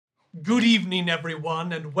Good evening,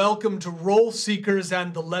 everyone, and welcome to Role Seekers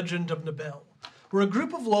and the Legend of Nibel. We're a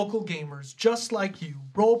group of local gamers, just like you,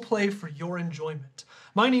 roleplay for your enjoyment.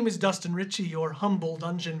 My name is Dustin Ritchie, your humble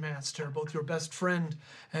dungeon master, both your best friend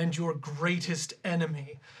and your greatest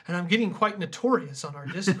enemy. And I'm getting quite notorious on our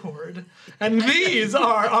Discord. And these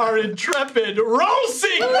are our intrepid Role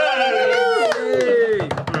Seekers!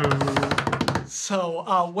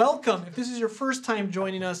 So, welcome. If this is your first time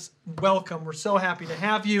joining us, welcome. We're so happy to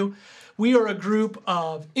have you. We are a group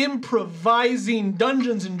of improvising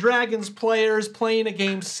Dungeons & Dragons players playing a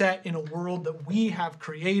game set in a world that we have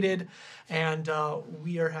created, and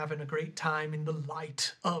we are having a great time in the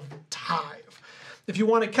light of Tyve. If you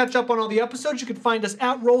want to catch up on all the episodes, you can find us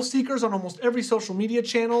at Role Seekers on almost every social media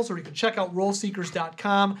channels, or you can check out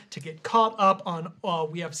roleseekers.com to get caught up on,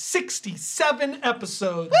 we have 67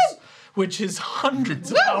 episodes. Woo! Which is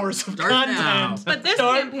hundreds of hours of content. Now. But this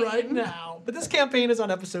campaign right now. But this campaign is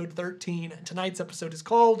on episode 13, and tonight's episode is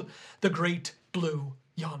called The Great Blue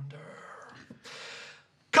Yonder.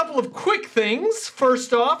 Couple of quick things.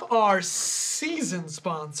 First off, our season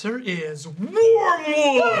sponsor is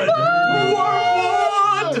Wormwood! Wormwood!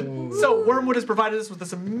 So Wormwood has provided us with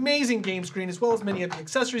this amazing game screen as well as many of the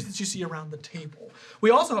accessories that you see around the table. We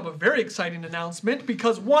also have a very exciting announcement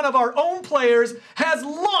because one of our own players has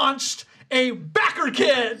launched a backer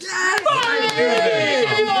kit! Yay!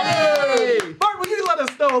 Bart, will you let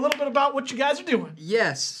us know a little bit about what you guys are doing?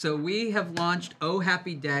 Yes, so we have launched Oh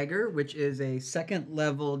Happy Dagger, which is a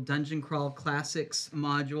second-level Dungeon Crawl Classics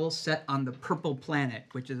module set on the Purple Planet,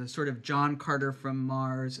 which is a sort of John Carter from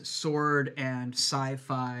Mars sword and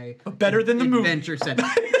sci-fi better than the movie. Adventure setting.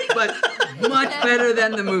 But much better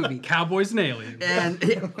than the movie. Cowboys and aliens. And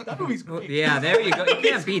that movie's great. Yeah, there you go. You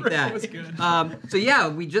can't beat that. It was good. So yeah,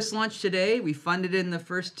 we just launched today. We funded it in the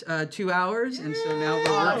first 2 hours, and so now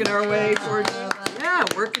we're working our way towards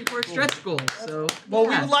working towards stretch goals. So well,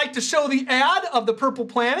 we would like to show the ad of the Purple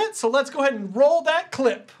Planet, so let's go ahead and roll that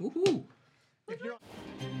clip. Woohoo.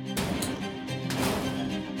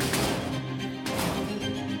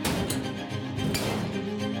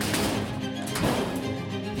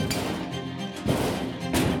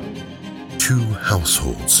 Two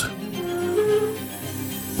households,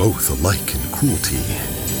 both alike in cruelty.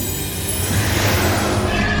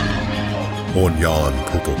 On yon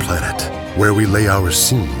purple planet, where we lay our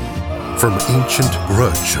scene, from ancient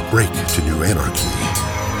grudge break to new anarchy,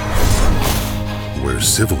 where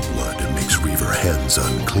civil blood makes Reaver hands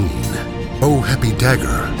unclean. Oh Happy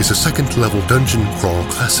Dagger is a second-level Dungeon Crawl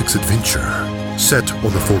Classics adventure set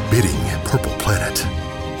on the forbidding purple planet,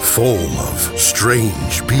 full of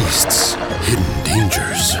strange beasts, hidden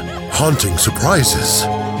dangers, haunting surprises,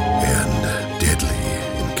 and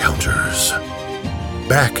deadly encounters.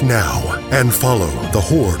 Back now and follow the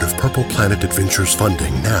Horde of Purple Planet Adventures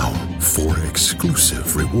funding now for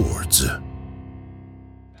exclusive rewards.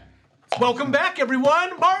 Welcome back,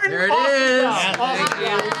 everyone. Martin, There it awesome is. job. Awesome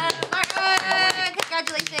job. Martin,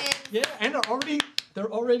 congratulations. Yeah, and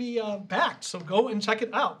they're already backed, so go and check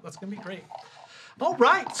it out. That's going to be great. All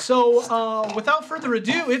right, so without further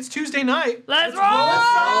ado, it's Tuesday night. Let's roll!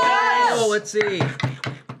 Oh, let's see.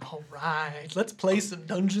 All right, let's play some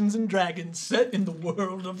Dungeons & Dragons set in the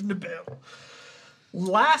world of Nibel.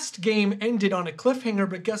 Last game ended on a cliffhanger,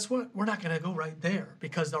 but guess what? We're not going to go right there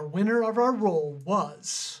because our winner of our roll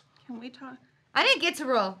was... Can we talk? I didn't get to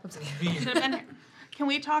roll. Can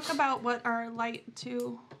we talk about what our light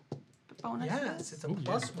 2 bonus Yes, is? it's a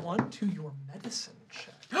 +1 to your medicine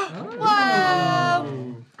check.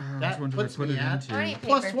 Whoa! That puts me at Alright,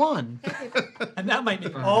 paper. +1. And that might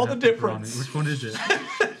make all the difference. Which one is it?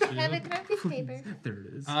 Can I have a piece of paper? There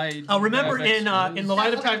it is. Remember, in the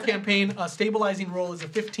Light of Time campaign, a stabilizing roll is a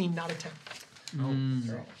 15, not a 10.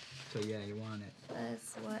 So yeah, you want it.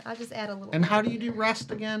 That's what. I'll just add a little. And how do you do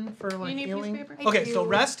rest again for Do you like need a piece healing? of paper? Okay, so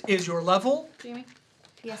rest is your level, Jamie?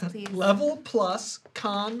 Yes, please. level plus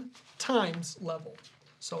con times level.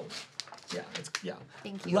 So, yeah,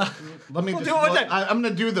 Thank you. Let me We'll just do it one look- day. I'm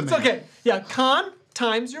gonna do the It's math. okay. Yeah, con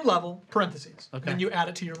times your level, parentheses. Okay. And you add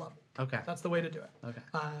it to your level. Okay. That's the way to do it. Okay.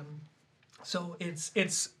 So it's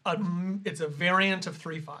a variant of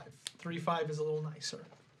 3-5. 3-5 is a little nicer.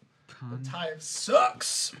 But Tyve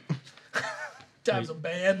sucks. Tyve's a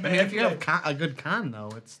bad. I mean, if you have a good con though,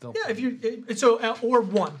 it's still Yeah, if you or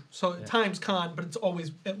 1. So times con, but it's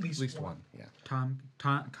always at least one. Yeah. Con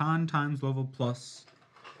times level plus.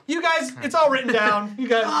 You guys, it's all written down. You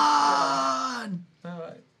guys. All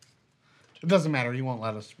right. It doesn't matter. He won't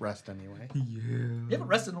let us rest anyway. You haven't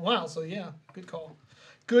rested in a while, so yeah, good call.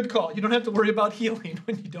 Good call. You don't have to worry about healing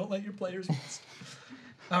when you don't let your players rest.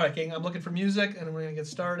 All right, gang, I'm looking for music, and we're going to get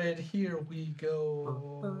started. Here we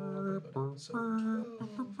go.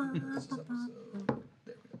 This is episode.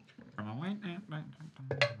 There we go.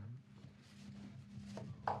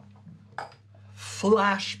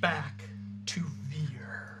 Flashback to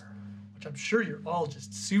Veer, which I'm sure you're all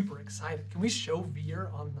just super excited. Can we show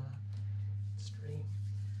Veer on the stream?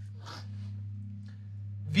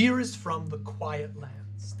 Veer is from the Quiet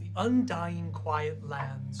Lands, the undying Quiet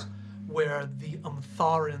Lands where the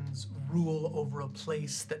Umtharans rule over a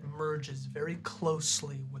place that merges very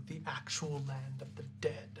closely with the actual land of the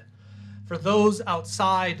dead. For those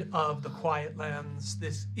outside of the Quiet Lands,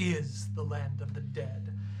 this is the land of the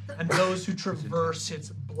dead. And those who traverse its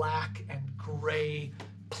black and gray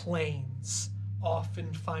plains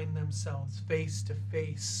often find themselves face to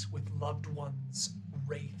face with loved ones,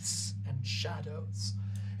 wraiths, and shadows.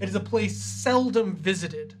 It is a place seldom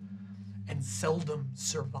visited and seldom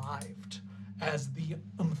survived, as the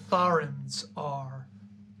Umtharans are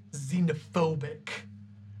xenophobic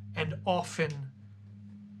and often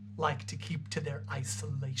like to keep to their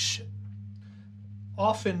isolation.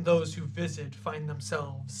 Often those who visit find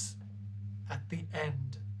themselves at the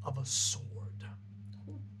end of a sword.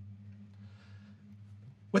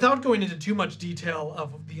 Without going into too much detail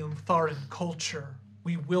of the Umtharan culture,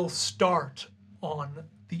 we will start on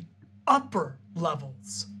the upper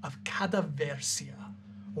levels of Cadaversia,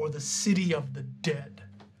 or the City of the Dead,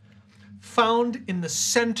 found in the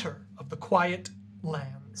center of the Quiet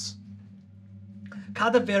Lands.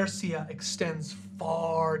 Cadaversia extends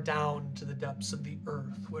far down to the depths of the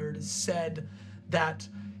earth, where it is said that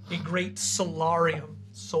a great solarium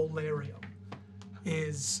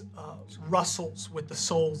is rustles with the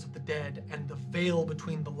souls of the dead, and the veil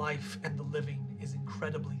between the life and the living is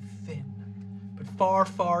incredibly thin. But far,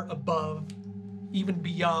 far above, even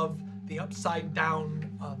beyond the upside down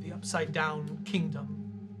kingdom,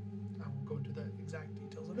 I won't go into the exact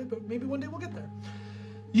details of it, but maybe one day we'll get there.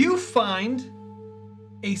 You find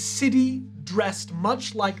a city dressed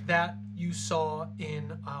much like that you saw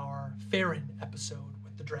in our Farron episode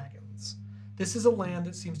with the dragons. This is a land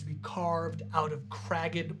that seems to be carved out of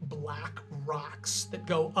cragged black rocks that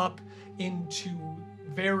go up into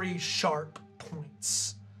very sharp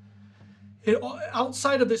points.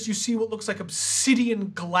 Outside of this, you see what looks like obsidian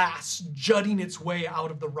glass jutting its way out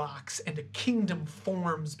of the rocks, and a kingdom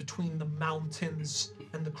forms between the mountains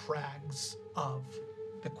and the crags of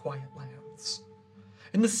the Quiet Lands.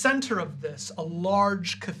 In the center of this, a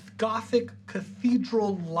large Gothic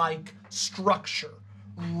cathedral-like structure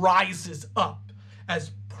rises up as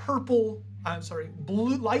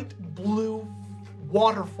light blue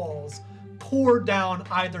waterfalls pour down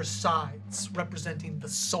either sides, representing the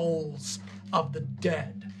souls of the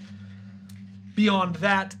dead. Beyond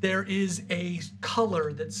that, there is a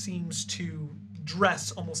color that seems to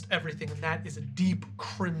dress almost everything, and that is a deep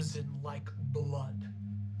crimson like blood.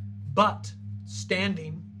 But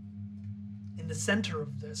standing in the center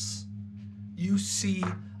of this, you see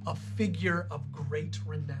a figure of great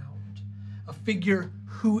renown, a figure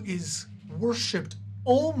who is worshipped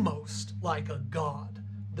almost like a god,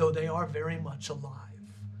 though they are very much alive.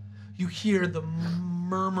 You hear the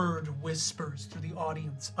murmured whispers through the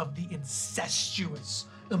audience of the incestuous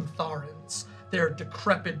Umtharans, their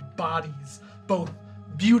decrepit bodies, both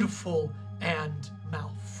beautiful and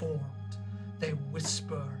malformed. They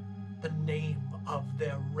whisper the name of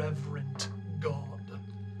their reverent god.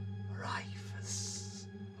 Rifus,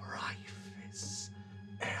 Rifus,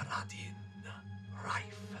 Eradin,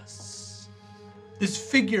 Rifus. This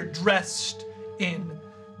figure dressed in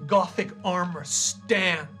Gothic armor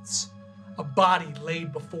stands, a body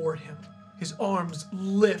laid before him. His arms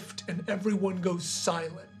lift and everyone goes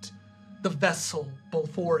silent. The vessel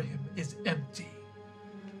before him is empty.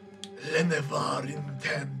 Lenevar in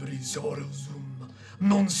tembris orzum,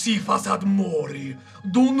 non si ad mori,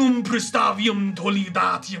 donum prestavium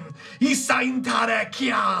tolidatium, isa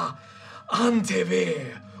intarecia,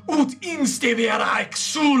 anteve, ut instevera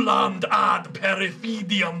exulant ad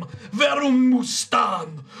perifidium, verum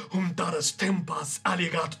mustan, daras tempas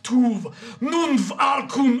alligat tuv, nunv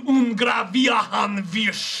arcun graviahan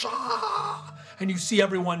visha. And you see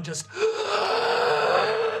everyone just...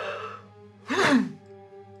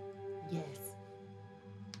 Yes.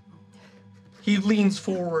 He leans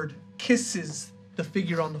forward, kisses the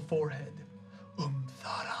figure on the forehead.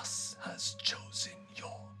 Umtharas has chosen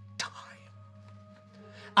your time.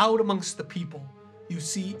 Out amongst the people, you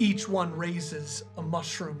see each one raises a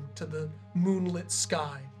mushroom to the moonlit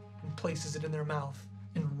sky and places it in their mouth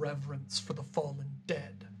in reverence for the fallen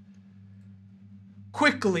dead.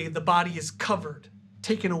 Quickly, the body is covered,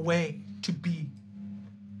 taken away to be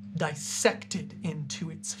dissected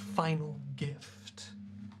into its final gift.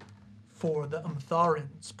 For the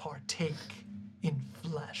Umtharans partake in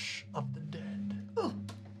flesh of the dead.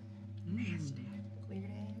 Weird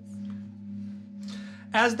ass.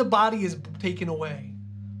 As the body is taken away,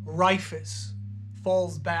 Rifus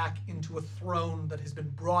falls back into a throne that has been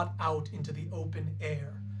brought out into the open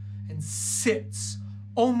air and sits,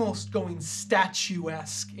 almost going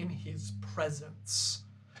statuesque in his presence,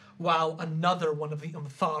 while another one of the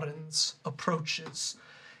Umtharans approaches.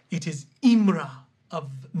 It is Imra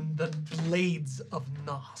of the Blades of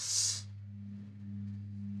Nas.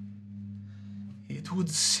 It would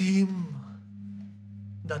seem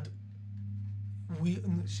that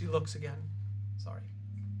she looks again. Sorry.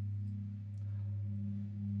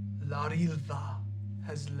 Larilva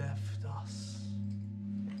has left us,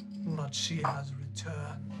 but she has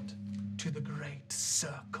returned to the great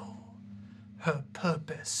circle, her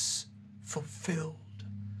purpose fulfilled.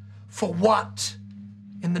 For what,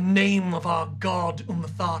 in the name of our god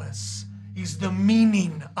Umtharis, is the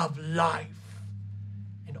meaning of life?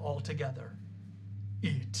 And altogether,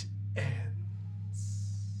 it ends.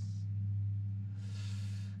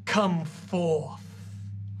 Come forth,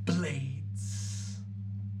 blades,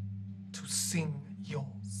 to sing your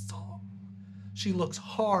song. She looks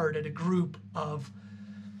hard at a group of,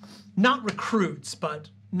 not recruits, but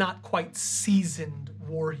not quite seasoned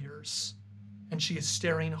warriors. And she is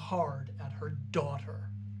staring hard at her daughter,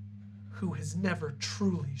 who has never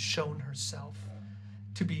truly shown herself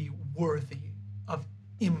to be worthy of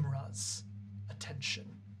Imra's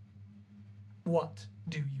attention. What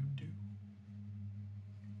do you do?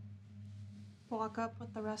 Walk up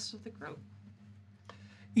with the rest of the group.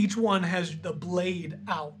 Each one has the blade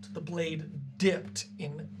out, the blade dipped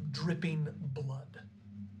in dripping blood.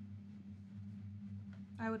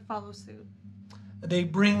 I would follow suit. They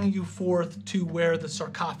bring you forth to where the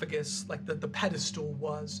sarcophagus, like the pedestal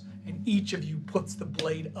was, and each of you puts the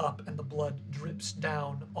blade up and the blood drips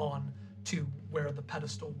down on to where the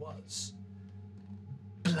pedestal was.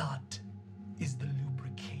 Blood is the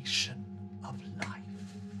lubrication of life.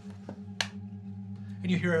 And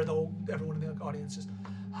you hear everyone in the audience just,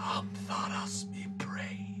 Amtharas be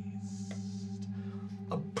praised.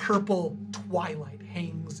 A purple twilight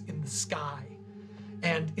hangs in the sky,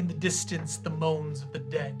 and in the distance, the moans of the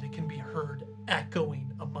dead can be heard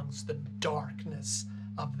echoing amongst the darkness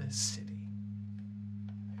of this city.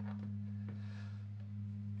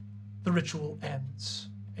 The ritual ends,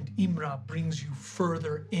 and Imra brings you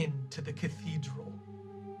further into the cathedral.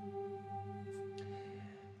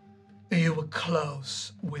 You were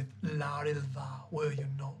close with Larilva, were you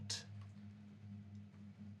not?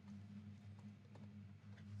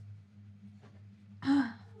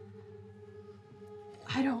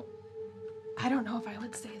 I don't know if I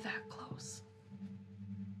would say that close.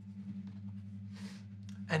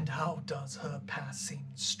 And how does her passing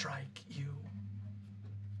strike you?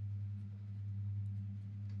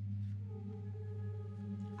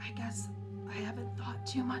 I guess I haven't thought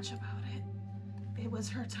too much about it. It was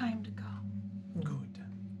her time to go. Good.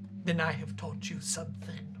 Then I have taught you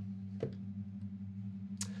something.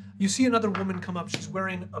 You see another woman come up. She's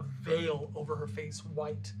wearing a veil over her face,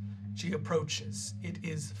 white. She approaches. It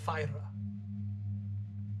is Fyra.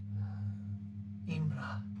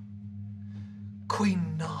 Imra.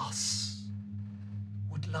 Queen Nas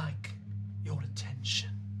would like your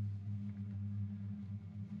attention.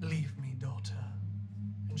 Leave me, daughter.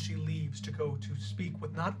 And she leaves to go to speak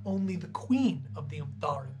with not only the queen of the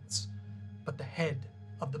Umtharans, but the head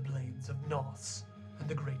of the Blades of Nos and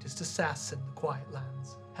the greatest assassin the Quiet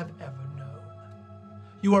Lands have ever known.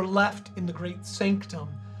 You are left in the great sanctum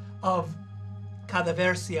of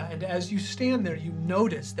Cadaversia, and as you stand there, you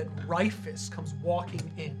notice that Rifus comes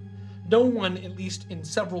walking in. No one, at least in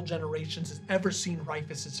several generations, has ever seen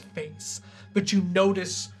Rifus's face, but you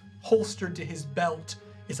notice holstered to his belt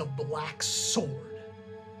is a black sword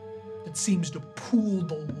that seems to pool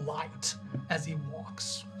the light as he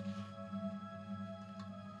walks.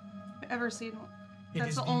 Ever seen one? It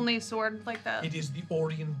That's is the only sword like that. It is the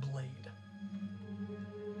Orion blade.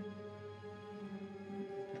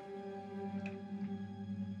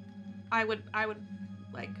 I would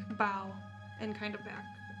like bow and kind of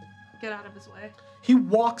get out of his way. He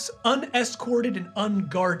walks unescorted and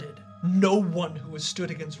unguarded. No one who has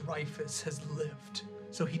stood against Rifus has lived,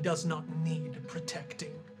 so he does not need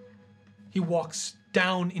protecting. He walks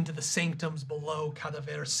down into the sanctums below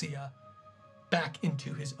Cadaversia, back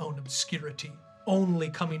into his own obscurity, only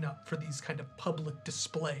coming up for these kind of public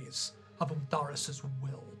displays of Umtharis'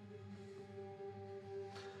 will.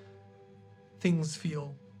 Things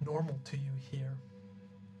feel normal to you here.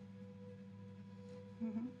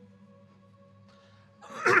 Mm-hmm.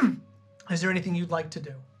 Is there anything you'd like to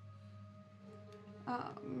do?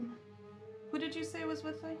 Who did you say was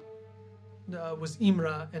with me? Was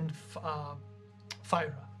Imra and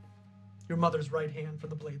Fyra, your mother's right hand from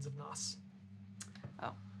the Blades of Nas.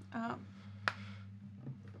 Oh.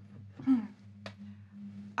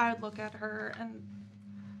 I would look at her and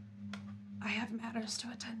I have matters to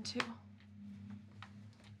attend to.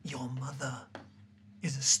 Your mother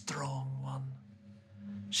is a strong one.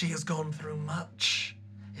 She has gone through much,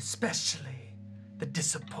 especially the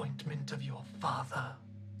disappointment of your father.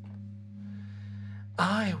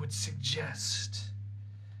 I would suggest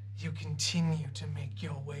you continue to make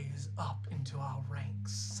your ways up into our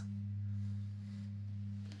ranks.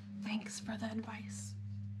 Thanks for the advice.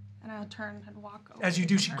 And I'll turn and walk away. As you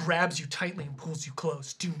do, from she her. grabs you tightly and pulls you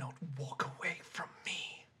close. Do not walk away from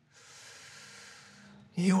me.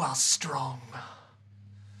 You are strong.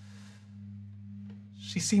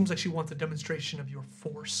 She seems like she wants a demonstration of your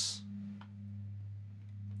force.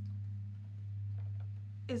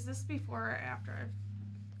 Is this before or after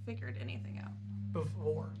I've figured anything out?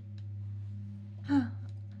 Before.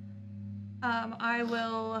 I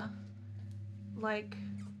will, like,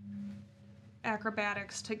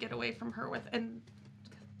 acrobatics to get away from her with, and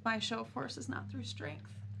my show of force is not through strength.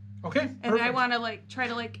 Okay, And I perfect. want to, like, try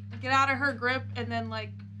to, like, get out of her grip and then,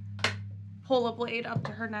 like, pull a blade up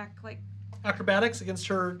to her neck, like. Acrobatics against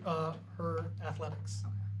her athletics.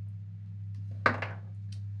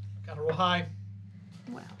 Gotta roll high.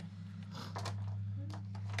 Well.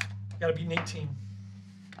 Gotta beat an 18.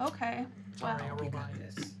 Okay. Sorry, I Well, rolled high.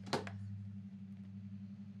 This.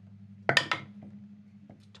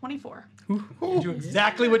 24. You do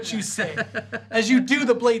exactly what you say. As you do,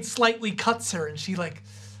 the blade slightly cuts her, and she like,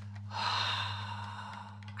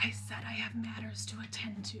 I said I have matters to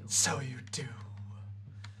attend to. so you do.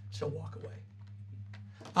 She'll walk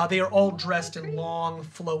away. They are all dressed in long,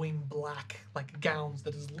 flowing black, like gowns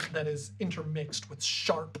that is intermixed with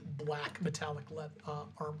sharp black metallic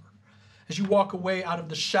armor. As you walk away out of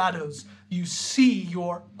the shadows, you see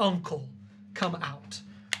your uncle come out.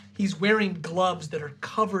 He's wearing gloves that are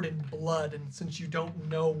covered in blood, and since you don't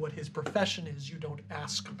know what his profession is, you don't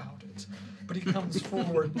ask about it. But he comes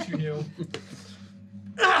forward to you.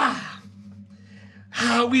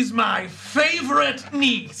 How is my favorite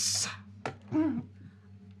niece?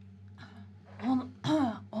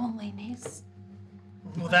 Only niece.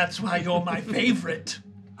 Well, that's why you're my favorite.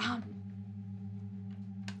 I'm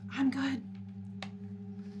good.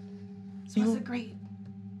 This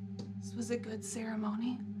was a good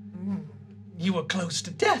ceremony. You were close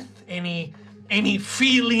to death. Any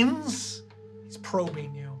feelings? He's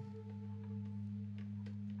probing you.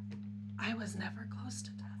 I was never close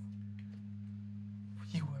to death.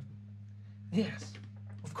 You were. Yes,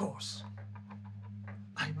 of course.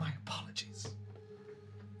 My apologies.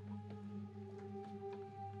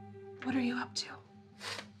 What are you up to?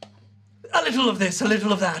 A little of this, a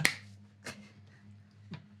little of that.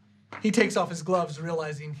 He takes off his gloves,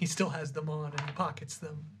 realizing he still has them on, and he pockets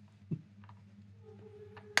them.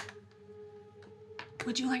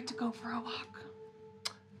 Would you like to go for a walk?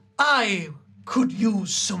 I could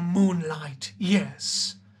use some moonlight,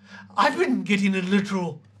 yes. I've been getting a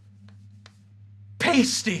little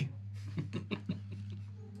pasty.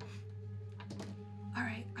 All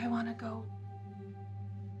right, I want to go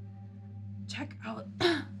check out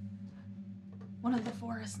one of the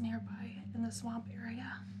forests nearby in the swamp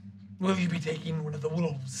area. Will you be taking one of the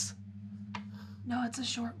wolves? No, it's a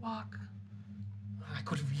short walk. I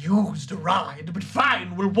could have used a ride, but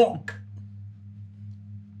fine, we'll walk.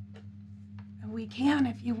 And we can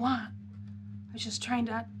if you want. I was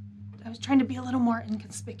trying to be a little more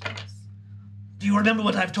inconspicuous. Do you remember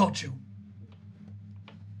what I've taught you?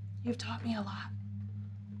 You've taught me a lot.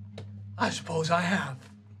 I suppose I have.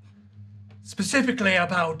 Specifically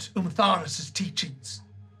about Umtharis' teachings.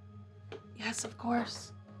 Yes, of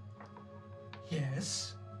course.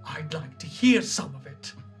 Yes, I'd like to hear some of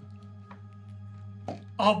it.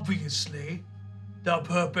 Obviously, the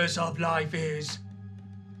purpose of life is...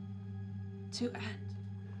 To end.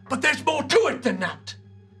 But there's more to it than that.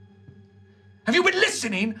 Have you been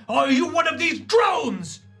listening, or are you one of these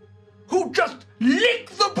drones who just lick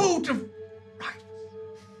the boot of... Right.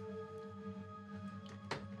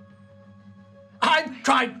 I'm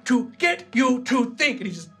trying to get you to think, and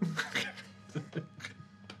he just...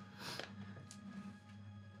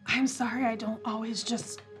 I'm sorry I don't always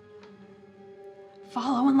just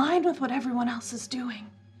follow in line with what everyone else is doing.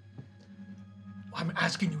 I'm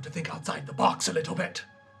asking you to think outside the box a little bit.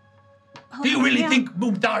 Well, Do you really yeah. think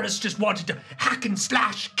Mumtharis just wanted to hack and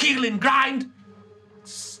slash, kill and grind?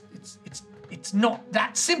 It's not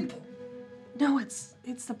that simple. No, it's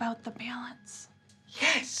about the balance.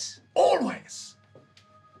 Yes, always.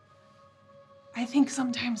 I think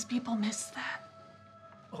sometimes people miss that.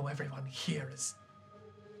 Oh, everyone here is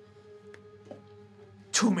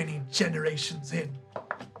too many generations in.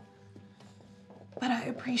 But I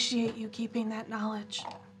appreciate you keeping that knowledge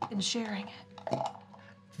and sharing it.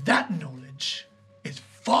 That knowledge is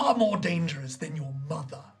far more dangerous than your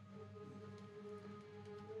mother.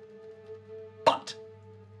 But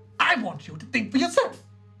I want you to think for yourself.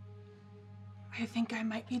 I think I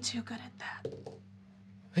might be too good at that.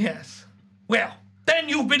 Yes. Well, then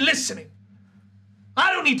you've been listening.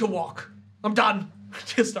 I don't need to walk. I'm done.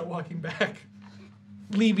 Just start walking back,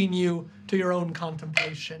 leaving you to your own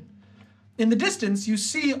contemplation. In the distance, you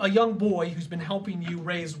see a young boy who's been helping you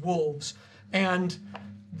raise wolves. And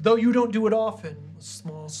though you don't do it often, a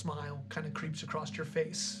small smile kind of creeps across your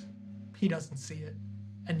face. He doesn't see it,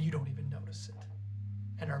 and you don't even notice it.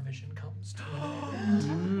 And our vision comes to an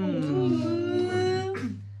end.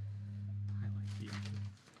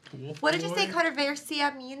 What did you say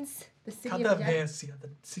Controversia means? The city of the dead? Controversia, the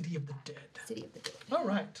city of the dead. City of the dead. All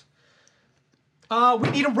right. We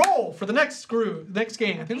need a roll for the next game. I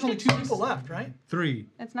think there's only 2 people left, right? 3.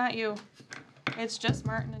 It's not you. It's just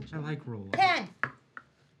Martin and I Jim. like roll. 10.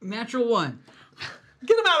 Natural 1.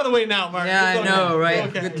 Get him out of the way now, Mark. Yeah, I It's know, okay. right?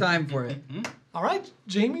 Okay. Good time for it. All right,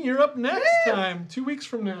 Jamie, you're up next time, 2 weeks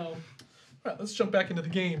from now. All right, let's jump back into the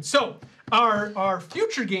game. So, our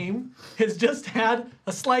future game has just had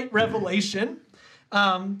a slight revelation.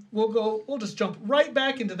 We'll just jump right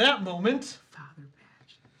back into that moment. Father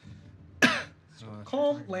Patch.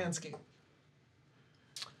 Calm landscape.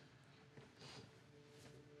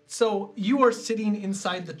 So you are sitting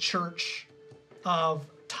inside the church of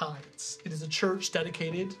Tides. It is a church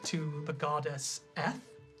dedicated to the goddess Eth.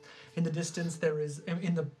 In the distance, there is,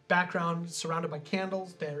 in the background, surrounded by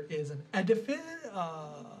candles, there is an edifice,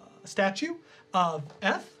 statue of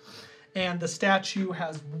Eth, and the statue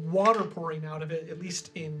has water pouring out of it, at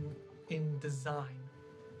least in design.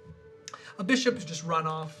 A bishop has just run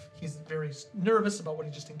off. He's very nervous about what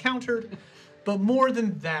he just encountered. But more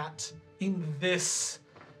than that, in this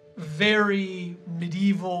very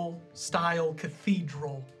medieval style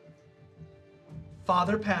cathedral,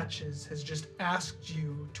 Father Patches has just asked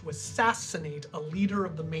you to assassinate a leader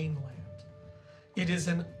of the mainland. It is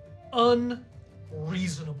an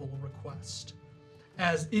unreasonable request,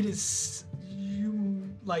 as it is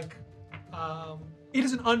it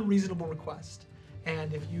is an unreasonable request.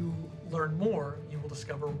 And if you learn more, you will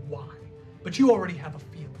discover why. But you already have a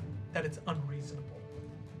feeling that it's unreasonable.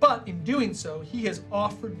 But in doing so, he has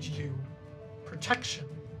offered you protection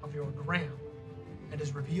of your gram and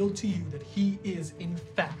has revealed to you that he is, in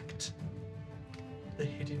fact, the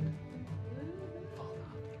hidden father.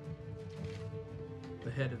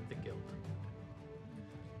 The head of the guild.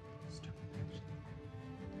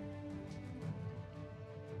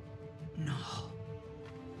 No.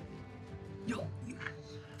 You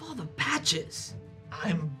Father Patches.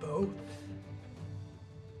 I'm both.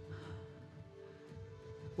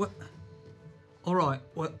 What? All right.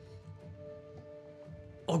 Well,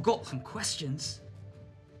 I've got some questions.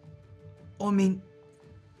 I mean,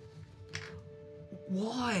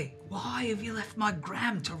 why? Why have you left my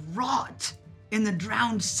gram to rot in the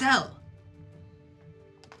drowned cell?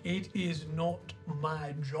 It is not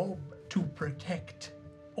my job to protect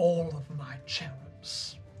all of my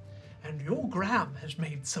cherubs. And your gram has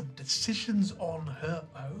made some decisions on her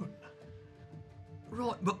own.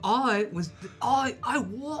 Right, but I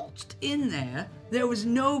walked in there. There was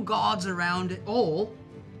no guards around at all.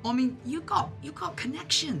 I mean, you got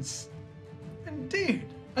connections. Indeed.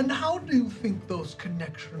 And how do you think those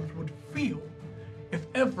connections would feel if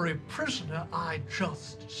every prisoner I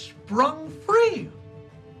just sprung free?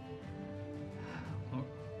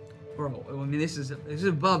 Bro, I mean, this is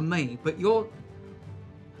above me, but you're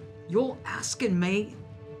asking me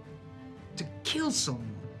to kill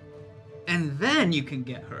someone, and then you can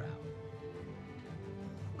get her out.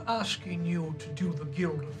 I'm asking you to do the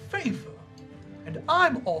guild a favor, and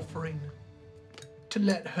I'm offering to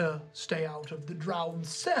let her stay out of the drowned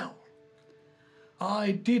cell.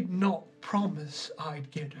 I did not promise I'd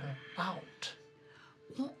get her out.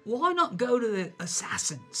 Why not go to the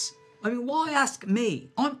assassins? I mean, why ask me?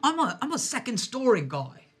 I'm a second story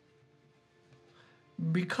guy.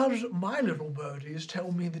 Because my little birdies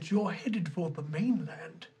tell me that you're headed for the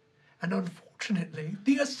mainland, and unfortunately,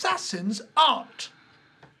 the assassins aren't.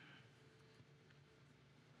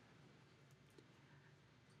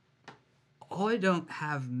 I don't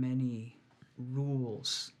have many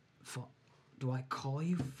rules. Do I call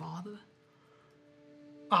you father?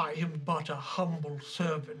 I am but a humble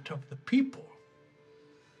servant of the people.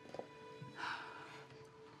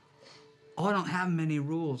 I don't have many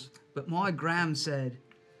rules, but my gram said,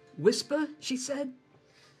 Whisper, she said,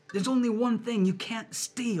 there's only one thing you can't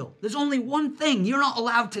steal. There's only one thing you're not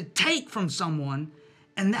allowed to take from someone,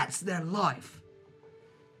 and that's their life.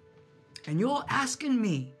 And you're asking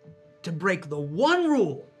me to break the one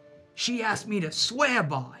rule she asked me to swear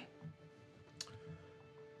by.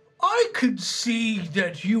 I could see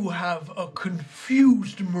that you have a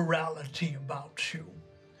confused morality about you.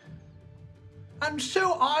 And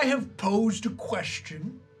so I have posed a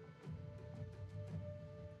question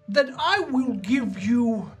that I will give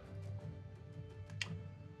you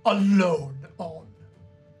a loan on.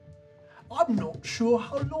 I'm not sure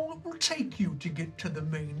how long it will take you to get to the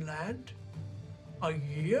mainland. A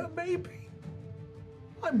year, maybe?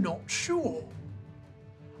 I'm not sure.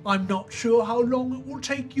 I'm not sure how long it will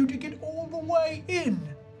take you to get all the way in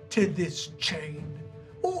to this chain,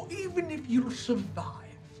 or even if you'll survive.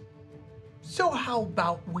 So how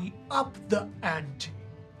about we up the ante?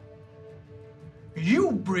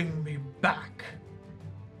 You bring me back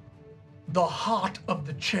the heart of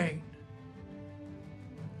the chain.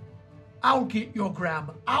 I'll get your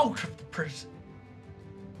grandma out of the prison.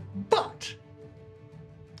 But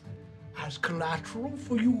as collateral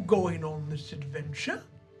for you going on this adventure,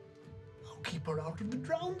 I'll keep her out of the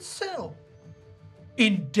drowned cell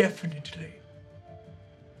indefinitely.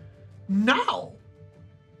 Now,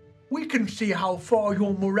 we can see how far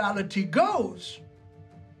your morality goes.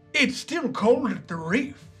 It's still cold at the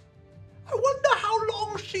reef. I wonder how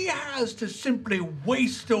long she has to simply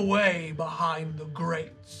waste away behind the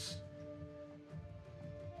grates.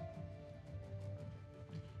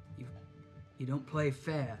 You don't play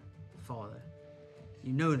fair, Father.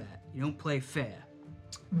 You know that. You don't play fair.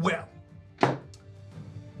 Well,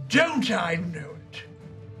 don't I know it?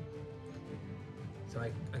 So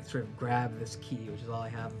I sort of grab this key, which is all I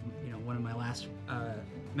have, one of my last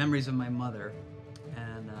memories of my mother.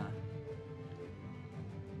 And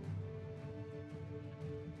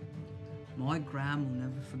my gram will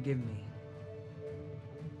never forgive me.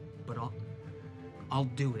 But I'll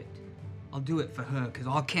do it. I'll do it for her, because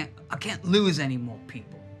I can't lose any more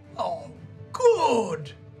people. Oh,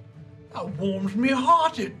 good. That warms me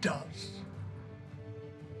heart, it does.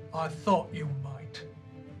 I thought you might.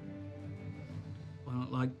 I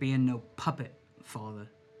don't like being no puppet, Father.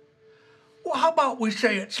 Well, how about we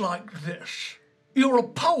say it's like this? You're a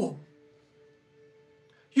poem.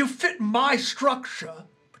 You fit my structure,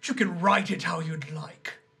 but you can write it how you'd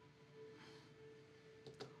like.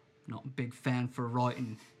 Not a big fan for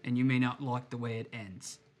writing, and you may not like the way it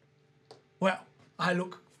ends. Well, I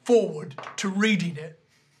look forward to reading it.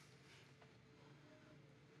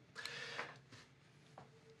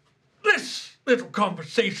 This little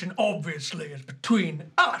conversation obviously is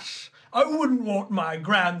between us. I wouldn't want my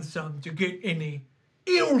grandson to get any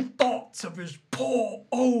ill thoughts of his poor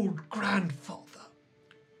old grandfather.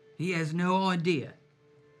 He has no idea.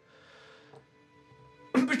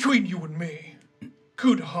 Between you and me,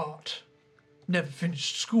 good heart. Never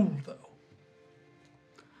finished school, though.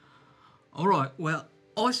 All right, well,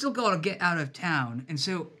 I still gotta get out of town, and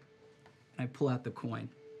so I pull out the coin.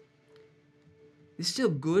 It's still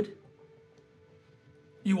good.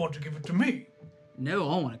 You want to give it to me? No,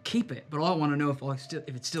 I want to keep it, but I want to know if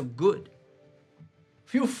it's still good.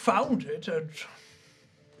 If you found it,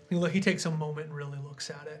 he takes a moment and really looks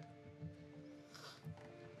at it.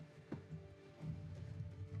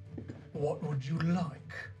 What would you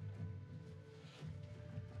like?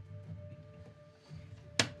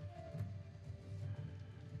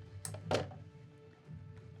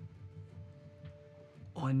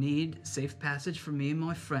 I need safe passage for me and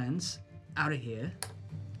my friends out of here.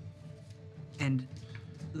 And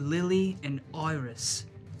Lily and Iris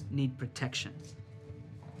need protection.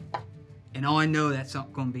 And I know that's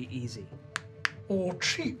not going to be easy. Or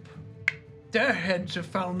cheap. Their heads have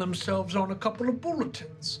found themselves on a couple of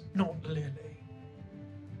bulletins, not Lily.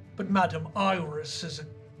 But Madam Iris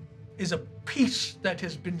is a piece that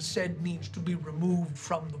has been said needs to be removed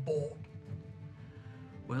from the board.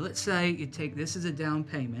 Well, let's say you take this as a down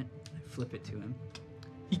payment. I flip it to him.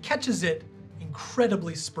 He catches it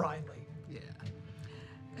incredibly spryly. Yeah.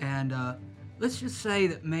 And let's just say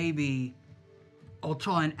that maybe I'll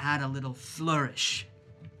try and add a little flourish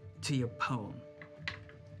to your poem.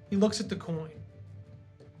 He looks at the coin.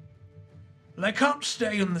 They can't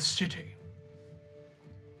stay in the city.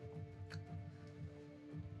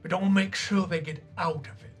 But I'll make sure they get out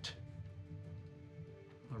of it.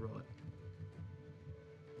 All right.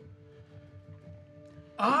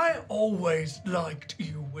 I always liked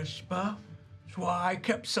you, Whisper. That's why I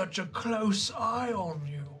kept such a close eye on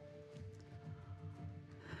you.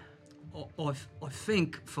 I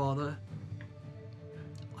think, Father,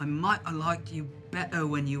 I might have liked you better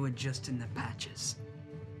when you were just in the patches.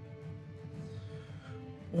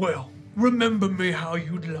 Well, remember me how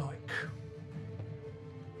you'd like.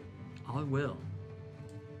 I will.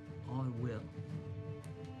 I will.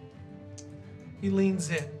 He leans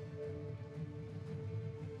in.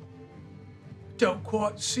 Don't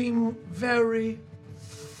quite seem very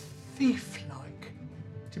thief-like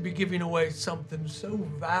to be giving away something so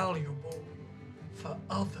valuable for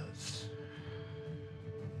others.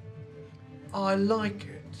 I like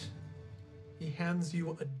it. He hands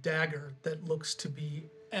you a dagger that looks to be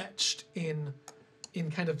etched in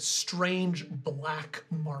kind of strange black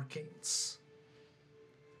markings.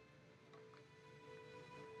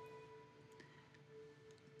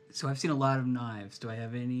 So I've seen a lot of knives. Do I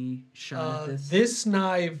have any shot at this? This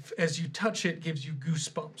knife, as you touch it, gives you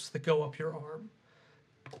goosebumps that go up your arm.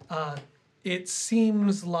 It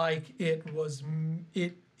seems like it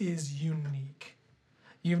is unique.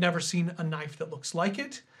 You've never seen a knife that looks like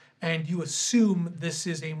it, and you assume this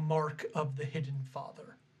is a mark of the Hidden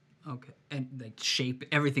Father. Okay, and like shape,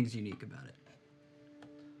 everything's unique about it.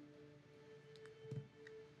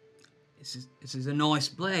 This is a nice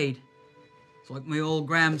blade. It's like my old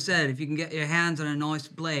Graham said, if you can get your hands on a nice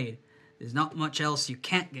blade, there's not much else you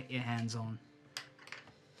can't get your hands on.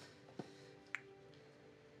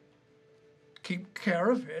 Keep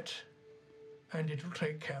care of it, and it'll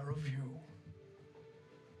take care of you.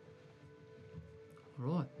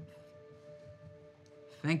 Right.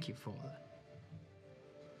 Thank you for that.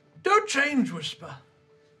 Don't change, Whisper.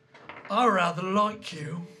 I rather like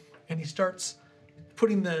you. And he starts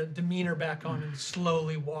putting the demeanor back on and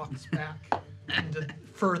slowly walks back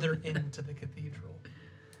further into the cathedral.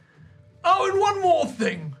 Oh, and one more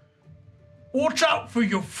thing. Watch out for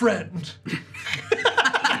your friend.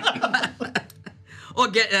 I'll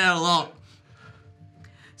get that a lot.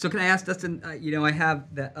 So can I ask Dustin, I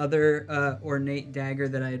have that other ornate dagger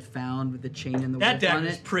that I had found with the chain and the wolf on it. That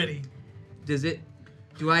dagger's pretty.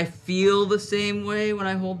 Do I feel the same way when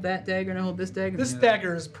I hold that dagger and I hold this dagger? This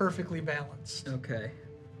dagger is perfectly balanced. Okay.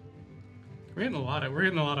 We're getting a lot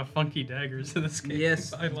of funky daggers in this game.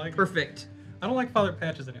 Yes. I like it. Perfect. I don't like Father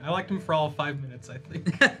Patches anymore. I liked him for all 5 minutes, I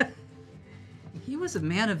think. He was a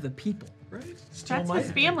man of the people. Right? Still That's might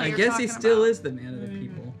his be. family. I you're guess he talking still about. is the man of the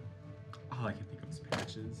people. All I can think of is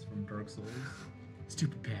Patches from Dark Souls.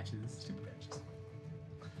 Stupid Patches. Stupid Patches.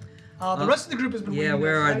 The rest of the group has been Yeah, waiting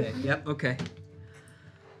where are outside. they? Yep, okay.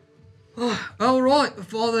 Oh, all right,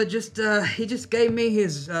 Father he just gave me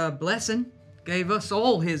his blessing. Gave us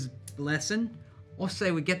all his blessing. I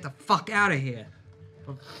say we get the fuck out of here.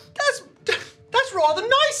 That's rather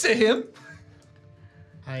nice of him.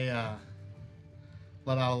 I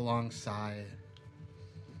let out a long sigh.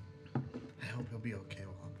 I hope he'll be okay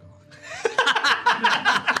while I'm gone.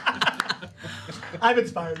 I'm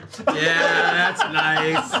inspired. Yeah, that's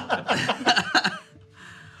nice.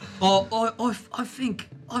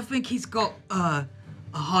 I think he's got a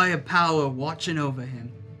higher power watching over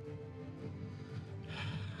him.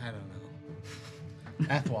 I don't know.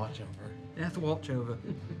 Death watch over. Death watch over.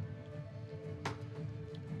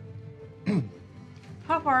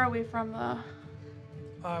 How far are we from the...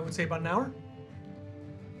 I would say about an hour.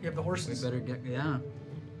 You have the We horses. better get Do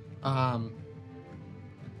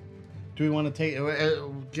we want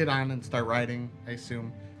to get on and start riding? I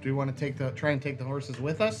assume. Do we want to try and take the horses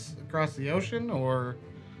with us across the ocean, or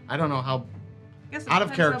I don't know how. I guess it Out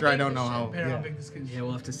of depends character, how I big don't the know ship how. is. Depending on Yeah. how big this is. Yeah,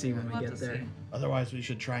 we'll have to see when We'll we have get to there. see. Otherwise, we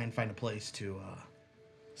should try and find a place to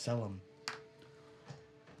sell them.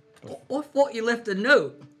 I thought you left a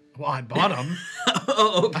note. Well, I bought them.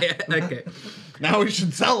 Oh, okay, okay. Now we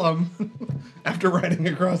should sell them after riding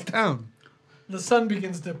across town. The sun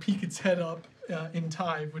begins to peek its head up in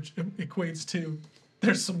Tyve, which equates to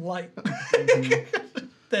there's some light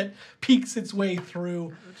that peeks its way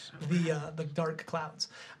through the dark clouds.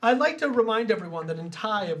 I'd like to remind everyone that in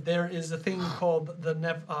Tyve there is a thing called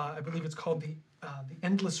I believe it's called the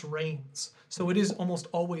endless rains. So it is almost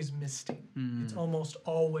always misting. It's almost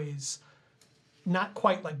always not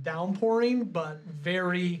quite like downpouring, but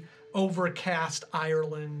very overcast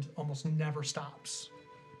Ireland almost never stops.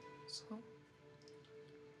 So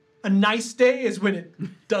a nice day is when it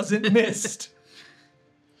doesn't mist.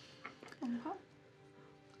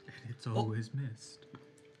 It's always missed.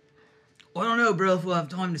 I don't know, bro, if we'll have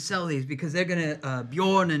time to sell these because they're gonna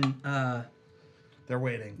Bjorn and They're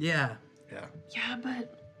waiting. yeah. Yeah. Yeah,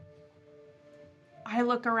 but I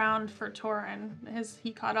look around for Torin.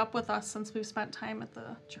 He caught up with us since we've spent time at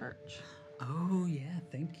the church? Oh yeah,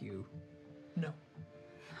 thank you. No.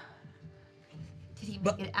 Did he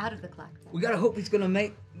make it out of the clock? We gotta hope he's gonna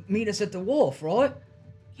meet us at the wharf, right?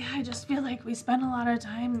 Yeah, I just feel like we spent a lot of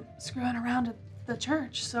time screwing around at the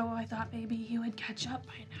church, so I thought maybe you would catch up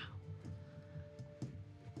by now.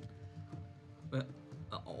 But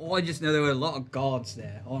I just know there were a lot of guards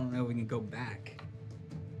there. I don't know if we can go back.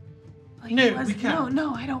 Like, No, we can't.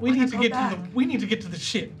 No, I don't We want need to to go get back. to the. We need to get to the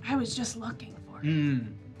ship. I was just looking for it.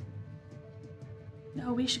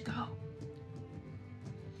 No, we should go.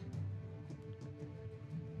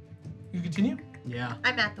 You continue. Yeah.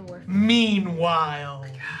 I'm at the wharf. Meanwhile,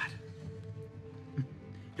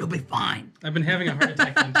 You'll be fine. I've been having a heart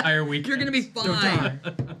attack the entire week. You're gonna be fine.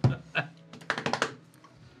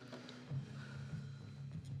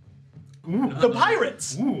 Ooh. the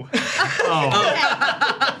pirates. Ooh.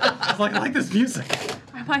 I was like, I like this music.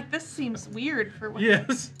 I'm like, this seems weird for what.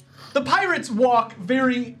 Yes. The pirates walk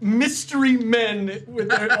very mystery men with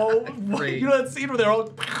their all. Great. You know that scene where they're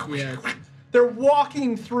all. Yes. They're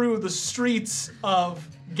walking through the streets of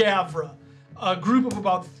Gavra, a group of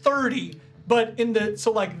about 30, but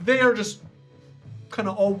they're just kind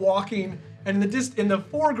of all walking, and in the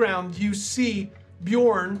foreground you see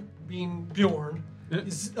Bjorn being Bjorn,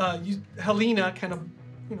 Helena kind of,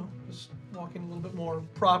 just walking a little bit more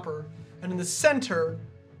proper, and in the center,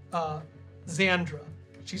 Xandra.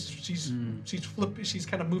 She's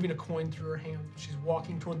kind of moving a coin through her hand. She's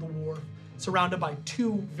walking toward the wharf, surrounded by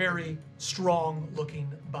two very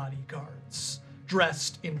strong-looking bodyguards,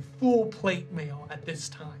 dressed in full plate mail at this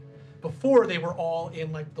time. Before, they were all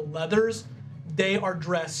in the leathers. They are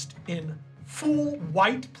dressed in full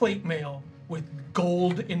white plate mail with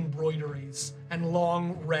gold embroideries and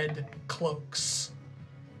long red cloaks.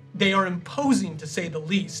 They are imposing, to say the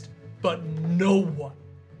least, but no one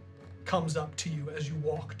comes up to you as you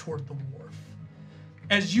walk toward the wharf.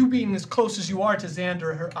 As you being as close as you are to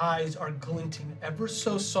Xander, her eyes are glinting ever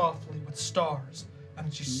so softly with stars,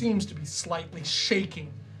 and she seems to be slightly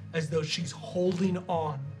shaking as though she's holding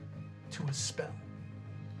on to a spell.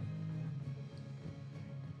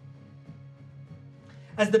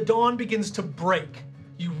 As the dawn begins to break,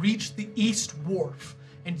 you reach the east wharf,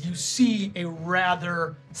 and you see a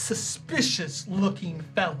rather suspicious-looking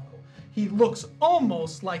fellow. He looks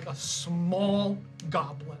almost like a small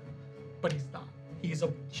goblin, but he's not. He's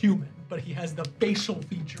a human, but he has the facial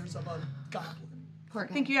features of a goblin. Poor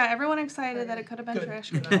guy. Thank you. Yeah, everyone excited that it could have been Good.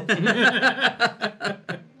 Trish.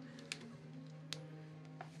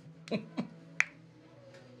 Good.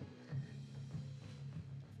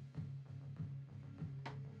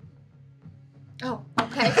 Oh,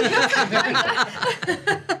 okay.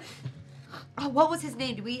 Oh, what was his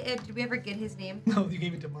name? Did we ever get his name? No, you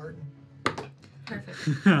gave it to Martin.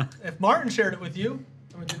 Perfect. If Martin shared it with you,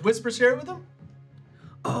 did Whisper share it with him?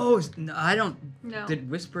 Oh, no, I don't. No. Did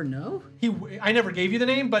Whisper know? I never gave you the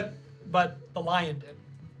name, but the lion did.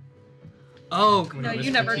 Oh, No, you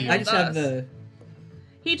Whisper never to you. told I just us. have the.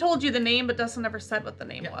 He told you the name, but Dustin never said what the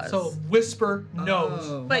name Yeah, was. so Whisper knows.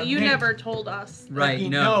 Oh. but the you name. never told us. Right, He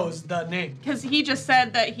no. knows the name. Because he just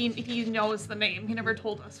said that he knows the name. He never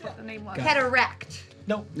told us what the name was. Cataract.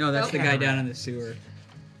 No. No, that's the Okay. guy down in the sewer.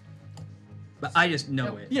 But I just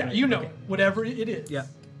know it. Yeah, right? you know Okay. it. Whatever it is. Yeah.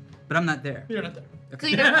 But I'm not there. You're not there. So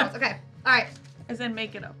you don't know. Okay. All right. As in,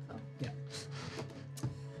 make it up, though. Yeah.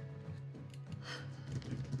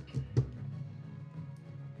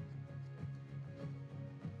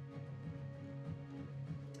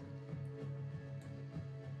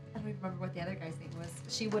 I don't even remember what the other guy's name was.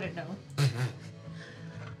 She wouldn't know.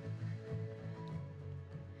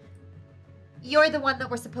 You're the one that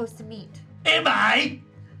we're supposed to meet. Am I?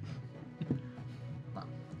 Well,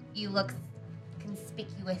 you look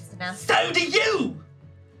conspicuous enough. So do you!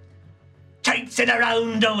 Chasing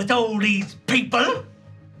around with all these people.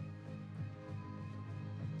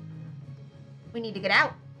 We need to get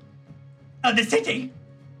out. Of the city?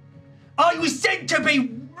 I was sent to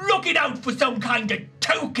be looking out for some kind of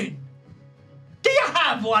token. Do you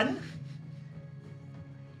have one?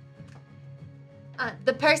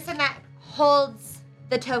 The person that holds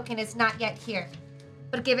the token is not yet here.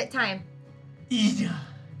 But give it time.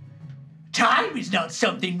 Time is not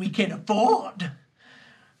something we can afford.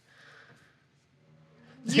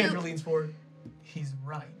 Xander leans forward. He's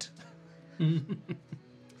right.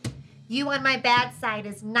 You on my bad side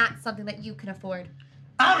is not something that you can afford.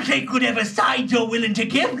 I'll take whatever side you're willing to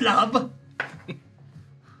give, love.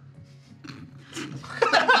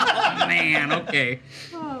 Man, okay.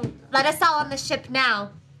 Let us all on the ship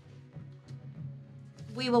now.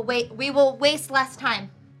 We will waste less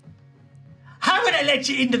time. How would I let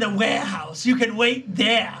you into the warehouse? You can wait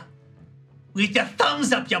there. With your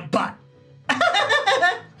thumbs up your butt.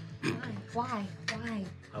 Why?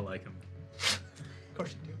 I like him. Of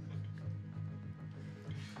course you do.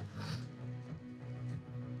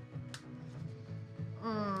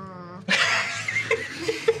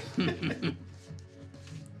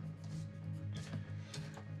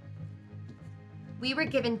 We were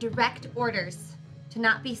given direct orders to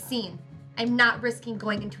not be seen. I'm not risking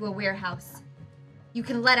going into a warehouse. You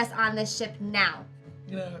can let us on this ship now.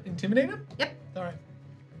 You gonna intimidate him? Yep. All right.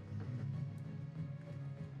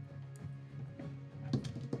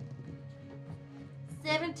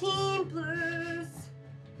 $17 plus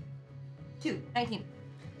 2, 19.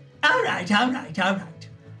 All right.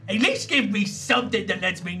 At least give me something that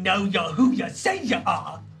lets me know you're who you say you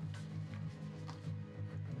are.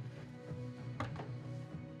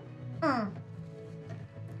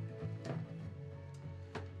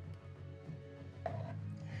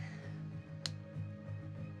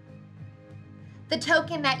 The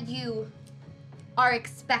token that you are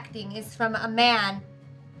expecting is from a man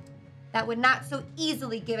that would not so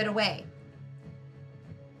easily give it away.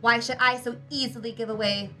 Why should I so easily give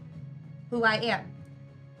away who I am?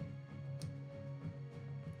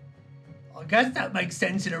 I guess that makes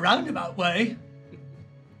sense in a roundabout way.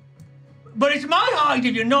 But it's my hide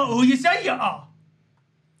if you're not who you say you are.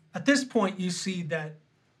 At this point, you see that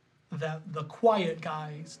the quiet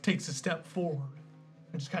guy takes a step forward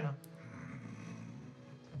and just kind of.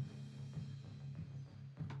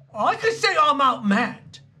 I could say I'm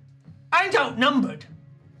outmanned and outnumbered,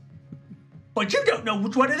 but you don't know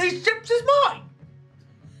which one of these ships is mine.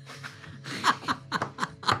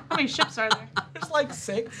 How many ships are there? There's like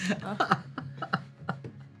 6.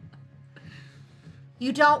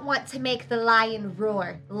 You don't want to make the lion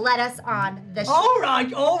roar. Let us on the ship. All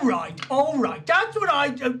right. That's what I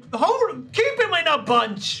keep him in a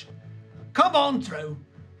bunch. Come on through.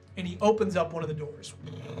 And he opens up one of the doors.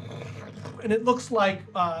 And it looks like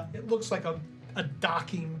a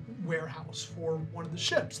docking warehouse for one of the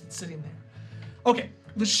ships that's sitting there. Okay,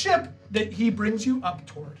 the ship that he brings you up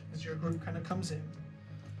toward as your group kind of comes in,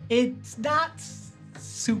 it's not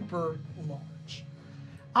super large.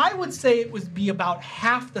 I would say it would be about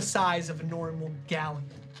half the size of a normal galleon.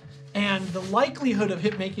 And the likelihood of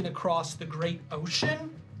it making across the great ocean,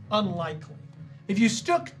 unlikely. If you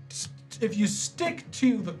stick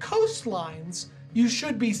to the coastlines, you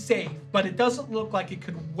should be safe, but it doesn't look like it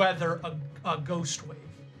could weather a ghost wave.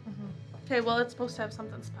 Okay, well, it's supposed to have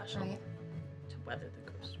something special Right. to weather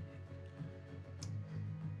the ghost.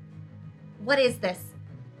 What is this?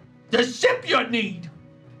 The ship you need!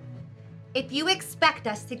 If you expect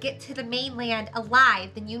us to get to the mainland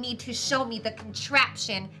alive, then you need to show me the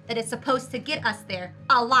contraption that is supposed to get us there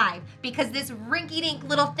alive, because this rinky-dink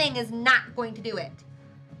little thing is not going to do it.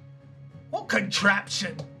 What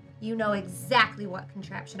contraption? You know exactly what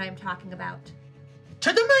contraption I'm talking about.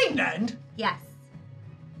 To the mainland? Yes.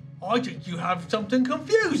 I think you have something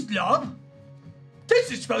confused, love.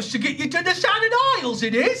 This is supposed to get you to the Shattered Isles,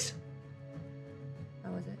 it is.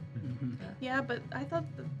 Oh, is it? Yeah, but I thought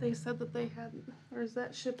that they said that they had, or is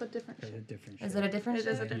that ship a different ship? Different Is it a different It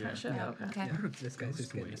ship? is a different ship. Yeah. Okay. Okay. This guy's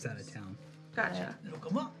just getting us out of town. Gotcha. It'll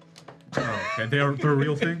come up. Oh, okay. They're a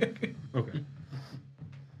real thing? Okay.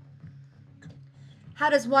 How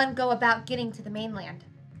does one go about getting to the mainland?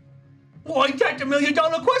 Why, that's $1 million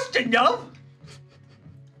question, love.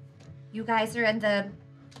 You guys are in the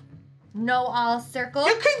know-all circle?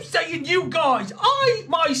 You keep saying you guys. I,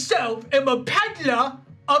 myself, am a peddler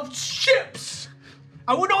of ships.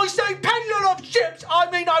 And when I say peddler of ships, I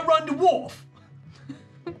mean I run the wharf.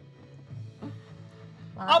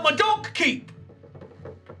 I'm a dock keep.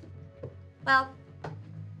 Well,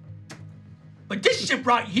 But this ship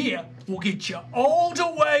right here will get you all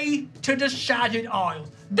the way to the Shattered Isles.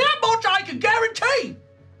 That much I can guarantee.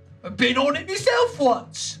 I've been on it myself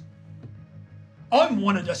once. I'm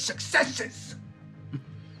one of the successes.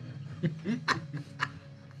 Is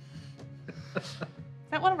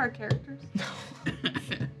that one of our characters?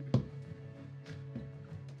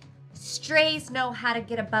 strays know how to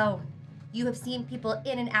get a bone. You have seen people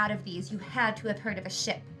in and out of these. You had to have heard of a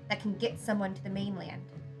ship that can get someone to the mainland.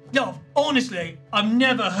 No, honestly, I've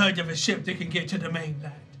never heard of a ship that can get to the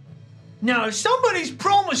mainland. Now, if somebody's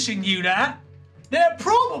promising you that, they're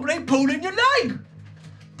probably pulling your leg.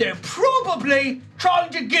 They're probably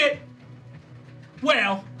trying to get,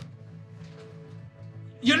 well,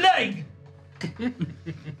 your leg. Can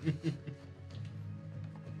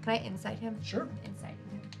I insight him? Sure. Insight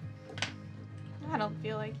him. I don't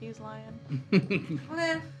feel like he's lying.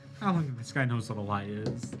 Eh, I don't think this guy knows what a lie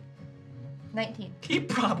is. 19. He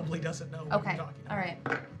probably doesn't know what Okay. you're talking about. All right.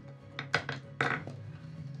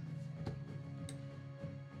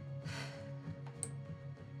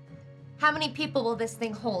 How many people will this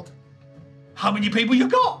thing hold? How many people you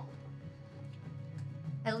got?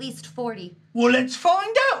 At least 40. Well, let's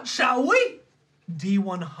find out, shall we?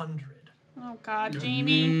 D100 Oh God,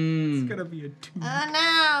 Jamie. It's gonna be a 2.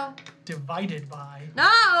 No. divided by.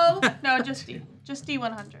 No. No, just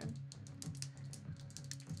D100.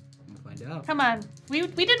 We'll find out. Come on. We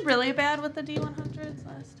did really bad with the D100s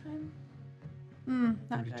last time.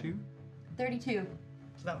 Not 32? good. 32.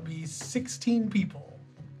 So that would be 16 people.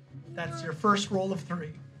 That's your first roll of 3.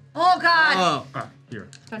 Oh God. Oh, Ah, here.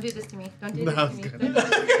 Don't do this to me. Don't do That this was to me.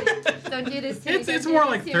 good. Don't do this to me. It's more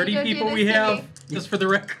like 30 people we have, just for the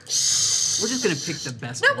record. we're just gonna pick the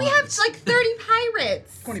best No, we have ones. like 30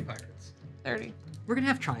 pirates. 20 pirates. 30. We're gonna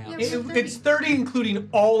have tryouts. Yeah. It's 30, including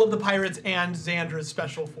all of the pirates and Xandra's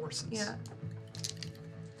special forces. Yeah.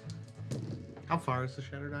 How far is the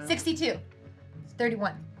Shattered Island? 62. It's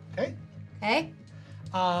 31. Okay. Okay.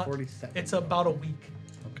 47. It's about a week,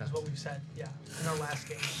 Okay. is what we've said. Yeah, in our last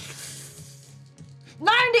game.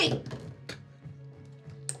 90.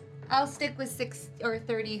 I'll stick with 6 or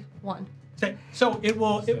 31. Okay, so it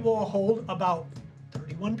will hold about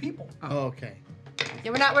 31 people. Oh, okay. Yeah,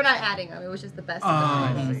 we're not adding them. It was just the best of the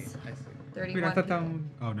I pirates. see. I see. 31. Wait, I thought people. that one.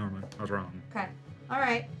 Oh, never mind. I was wrong. Okay. All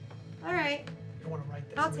right. All right. You want to write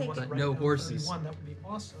this? I'll We take want to it. write No down horses. 31. That would be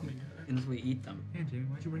awesome. Unless we eat them. Hey, Jamie,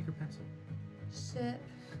 why'd you break your pencil? Ship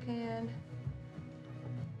can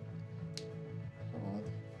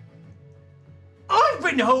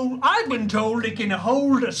hold. I've been told it can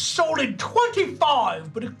hold a solid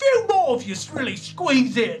 25, but a few more if you really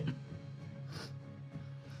squeeze in.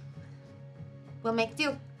 We'll make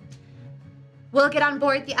do. We'll get on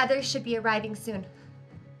board. The others should be arriving soon.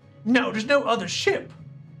 No, there's no other ship.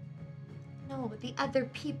 No, but the other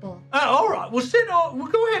people. All right, well, We'll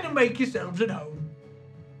go ahead and make yourselves at home.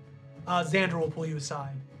 Xander will pull you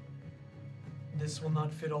aside. This will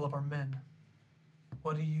not fit all of our men.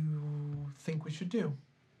 What do you think we should do?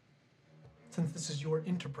 Since this is your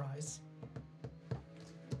enterprise.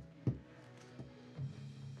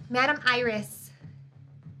 Madam Iris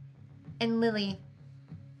and Lily.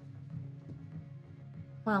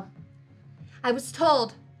 Well, I was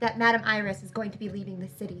told that Madam Iris is going to be leaving the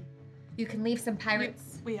city. You can leave some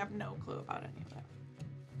pirates. We have no clue about any of that.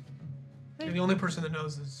 And the only person that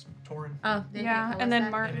knows is Torin. Oh, they Yeah, didn't tell and us then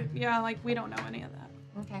that? Martin. Yeah, like we don't know any of that.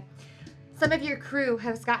 Okay. Some of your crew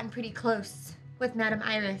has gotten pretty close with Madam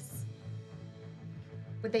Iris.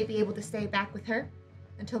 Would they be able to stay back with her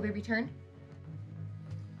until we return?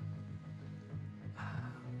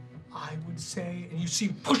 I would say, and you see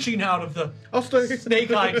pushing out of the I'll stay.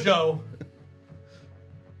 Snake-Eye Joe.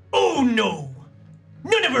 Oh no!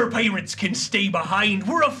 None of our pirates can stay behind.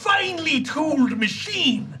 We're a finely tooled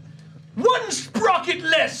machine. One sprocket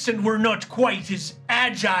less and we're not quite as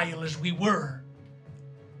agile as we were.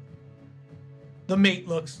 The mate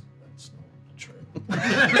looks, that's not true.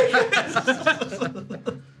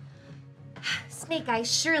 Snake Eye,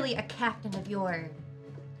 surely a captain of your...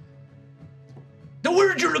 The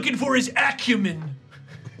word you're looking for is acumen.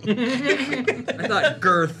 I thought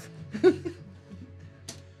girth.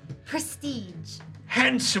 prestige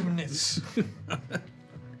Handsomeness.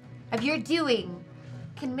 of your doing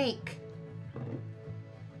can make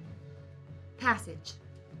passage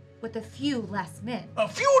with a few less men. A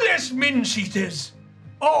few less men, she says.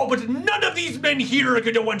 Oh, but none of these men here are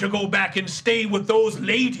going to want to go back and stay with those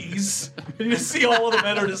ladies. And you see all of the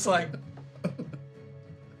men are just like,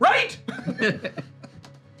 right?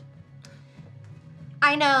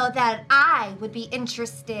 I know that I would be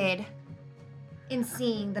interested in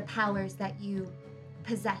seeing the powers that you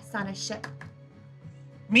possess on a ship.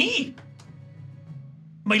 Me?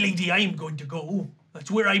 My lady, I am going to go.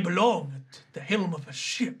 That's where I belong, at the helm of a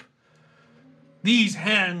ship. These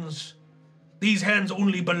hands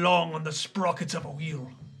only belong on the sprockets of a wheel.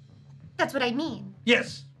 That's what I mean.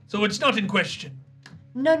 Yes, so it's not in question.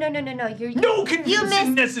 No. You're No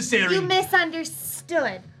convincing necessary. You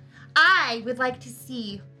misunderstood. I would like to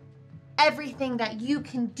see everything that you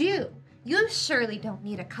can do. You surely don't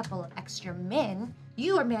need a couple of extra men.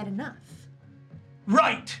 You are man enough.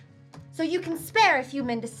 Right. So you can spare a few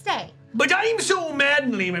men to stay. But I'm so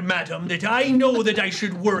manly, madam, that I know that I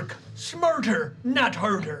should work smarter, not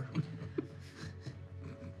harder.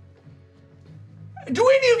 Do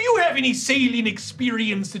any of you have any sailing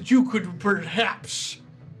experience that you could perhaps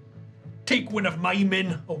take one of my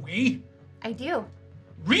men away? I do.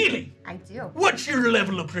 Really? I do. What's your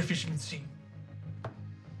level of proficiency?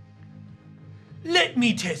 Let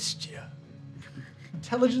me test you.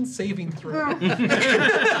 Intelligence saving throw.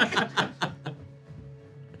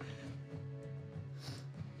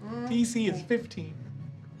 DC is 15.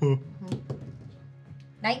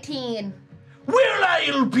 19. Well,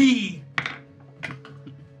 I'll be.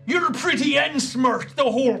 You're pretty and smart, the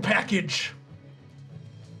whole package.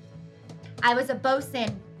 I was a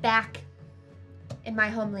bosun back in my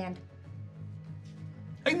homeland.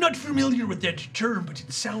 I'm not familiar with that term, but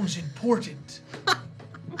it sounds important.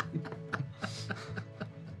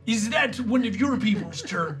 Is that one of your people's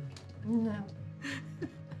terms? No.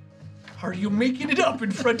 Are you making it up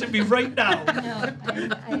in front of me right now? No,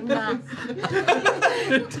 I'm not.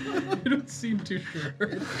 You don't seem too sure.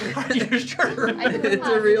 Are you sure? It's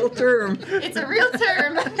a real term. It's a real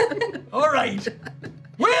term. All right.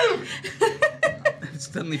 Well, I'm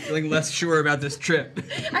suddenly feeling less sure about this trip.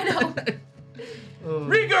 I know.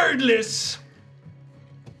 regardless,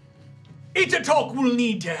 it's a talk we'll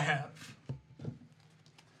need to have.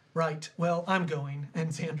 Right, well, I'm going, and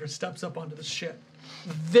Xander steps up onto the ship.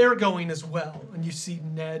 They're going as well, and you see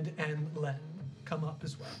Ned and Len come up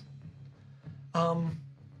as well.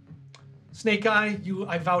 Snake Eye,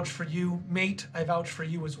 I vouch for you. Mate, I vouch for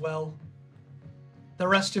you as well. The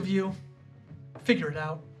rest of you, figure it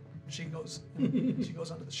out. She goes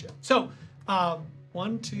onto the ship. So,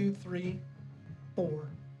 1, 2, 3, 4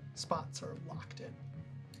 spots are locked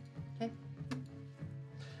in. Okay.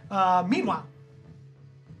 Meanwhile,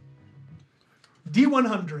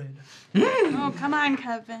 D100. Oh, come on,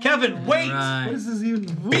 Kevin. Kevin, wait! Right. What is this even?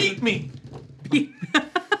 Beat me!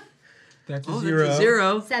 That's a Oh, zero. that's a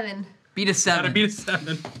 0. 7. Beat a 7. Gotta beat a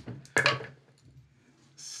 7.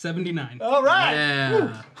 79. All right!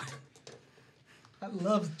 Yeah. I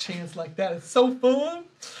love chants like that. It's so fun.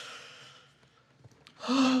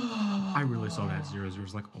 I really saw that 0. I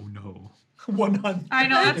was like, oh no. 100. I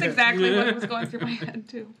know, that's exactly what was going through my head,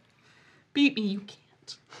 too. Beat me, you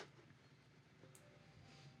can't.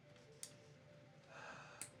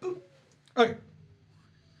 Okay.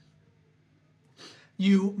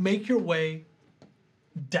 You make your way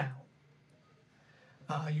down.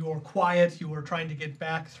 You are quiet. You are trying to get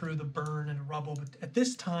back through the burn and rubble. But at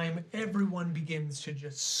this time, everyone begins to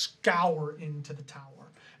just scour into the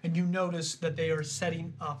tower. And you notice that they are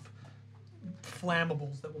setting up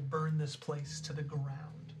flammables that will burn this place to the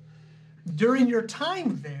ground. During your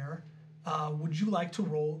time there, would you like to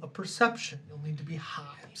roll a perception? You'll need to be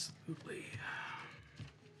high. Absolutely.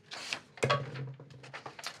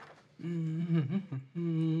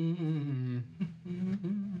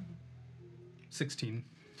 16.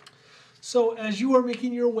 So as you are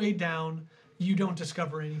making your way down, you don't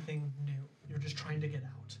discover anything new. You're just trying to get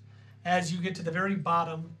out. As you get to the very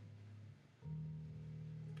bottom,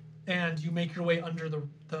 and you make your way under the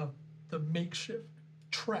makeshift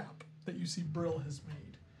trap that you see Brill has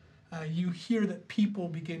made, you hear that people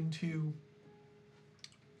begin to,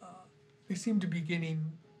 they seem to be beginning,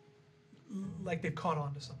 like they've caught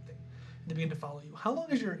on to something. They begin to follow you. How long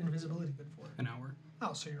is your invisibility good for? An hour.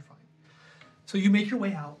 Oh, so you're fine. So you make your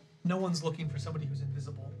way out. No one's looking for somebody who's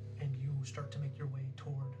invisible, and you start to make your way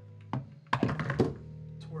toward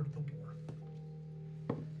the war.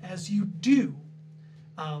 As you do,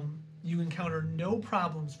 you encounter no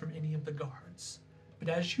problems from any of the guards. But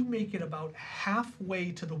as you make it about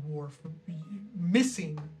halfway to the wharf,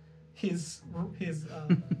 missing his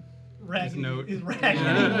raggedy note.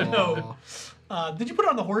 note. Did you put it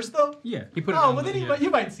on the horse though? Yeah, he put it Oh, on well the- then yeah. you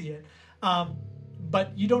might see it.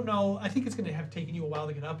 But you don't know. I think it's going to have taken you a while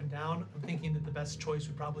to get up and down. I'm thinking that the best choice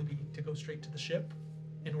would probably be to go straight to the ship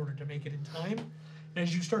in order to make it in time. And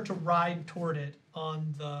as you start to ride toward it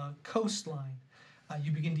on the coastline,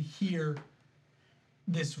 you begin to hear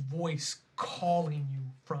this voice calling you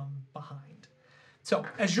from behind. So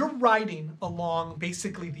as you're riding along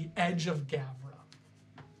basically the edge of Gavra,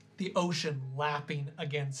 the ocean lapping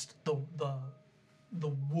against the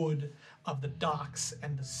wood of the docks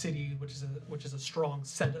and the city, which is a strong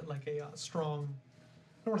set, like a strong.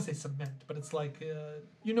 I don't want to say cement, but it's like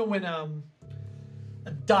when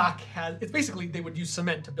a dock has. It's basically they would use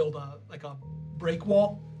cement to build a break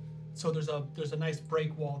wall. So there's a nice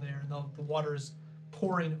break wall there, and the water is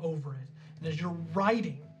pouring over it. And as you're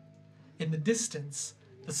riding, in the distance,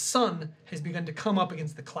 the sun has begun to come up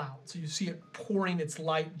against the clouds. So you see it pouring its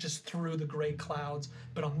light just through the gray clouds.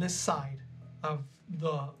 But on this side of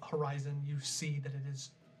the horizon, you see that it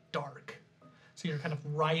is dark. So you're kind of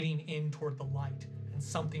riding in toward the light, and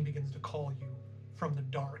something begins to call you from the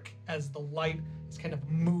dark as the light is kind of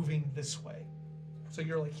moving this way. So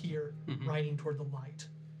you're like here, riding toward the light.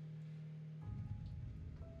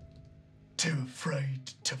 Too afraid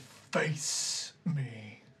to face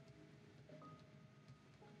me.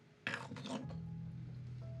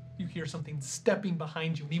 You hear something stepping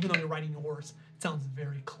behind you, and even though you're riding a horse, it sounds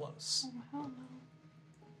very close. Oh, hell no.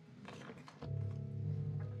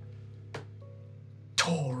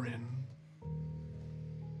 Torin.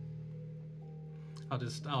 I'll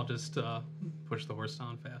just push the horse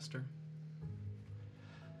down faster.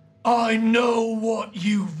 I know what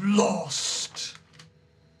you've lost.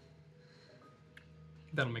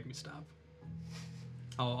 That'll make me stop.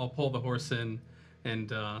 I'll pull the horse in,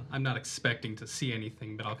 and I'm not expecting to see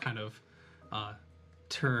anything, but I'll kind of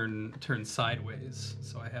turn sideways,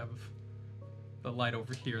 so I have the light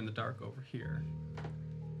over here and the dark over here,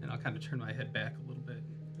 and I'll kind of turn my head back a little bit.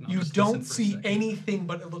 And I'll You just don't listen for a see second. anything,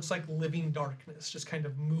 but it looks like living darkness, just kind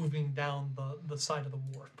of moving down the side of the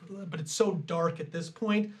wharf. But it's so dark at this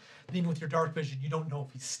point, that even with your dark vision, you don't know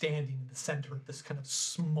if he's standing in the center of this kind of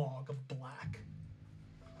smog of black.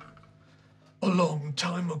 A long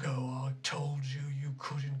time ago, I told you you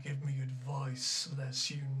couldn't give me advice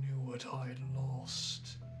unless you knew what I had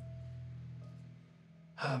lost.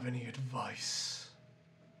 Have any advice?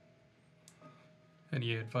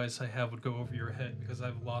 Any advice I have would go over your head because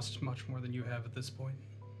I've lost much more than you have at this point.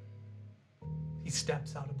 He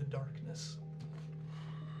steps out of the darkness.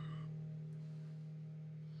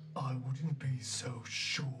 I wouldn't be so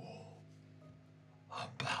sure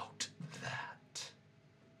about that.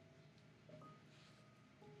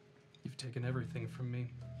 You've taken everything from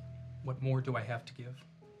me. What more do I have to give?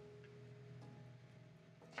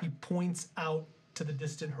 He points out to the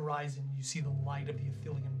distant horizon. You see the light of the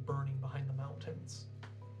Athelion burning behind the mountains.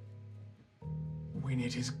 When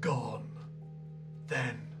it is gone,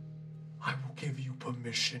 then I will give you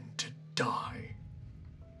permission to die.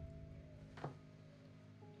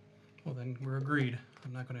 Well, then we're agreed.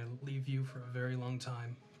 I'm not going to leave you for a very long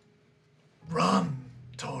time. Run,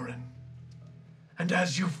 Torin. And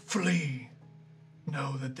as you flee,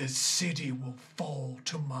 know that this city will fall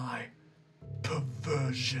to my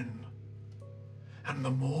perversion. And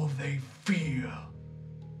the more they fear,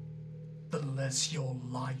 the less your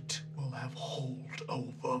light will have hold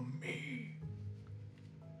over me.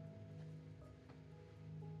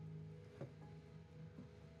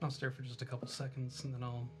 I'll stare for just a couple seconds, and then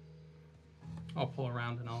I'll pull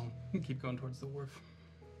around and I'll keep going towards the wharf.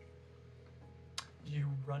 You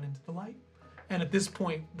run into the light, and at this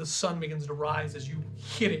point, the sun begins to rise as you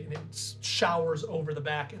hit it, and it showers over the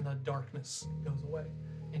back, and the darkness goes away,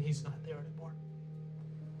 and he's not there anymore.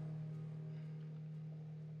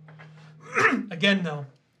 Again, though,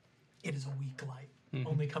 it is a weak light,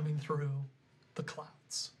 only coming through the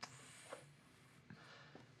clouds.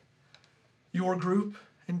 Your group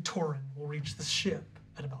and Torin will reach the ship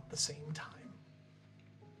at about the same time.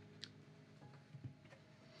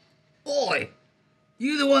 Oi!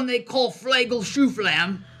 You the one they call Flagel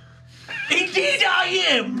Shooflam? Indeed I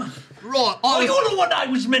am! Right, Are you the one I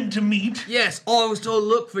was meant to meet? Yes, I was told to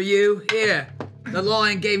look for you. Here, the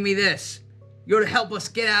lion gave me this. You're to help us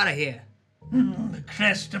get out of here. The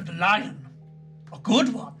crest of the lion. A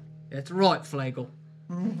good one. That's right, Flagel.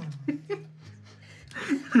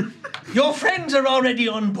 Your friends are already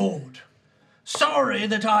on board. Sorry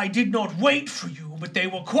that I did not wait for you, but they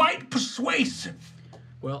were quite persuasive.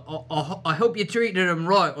 Well, I hope you treated him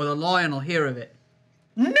right, or the lion will hear of it.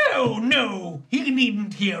 No, he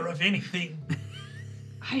needn't hear of anything.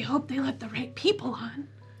 I hope they let the right people on.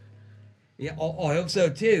 Yeah, I hope so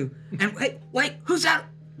too. And wait, who's that?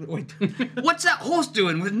 Wait, what's that horse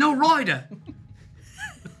doing with no rider?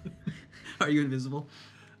 Are you invisible?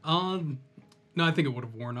 No, I think it would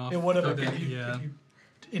have worn off. It would have Okay, if you yeah.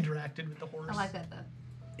 interacted with the horse. I like that though.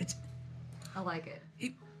 It's I like it.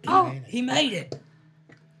 he made it.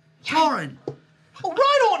 Torin. Oh,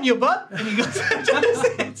 right on you, bud. And he goes.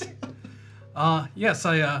 Yes,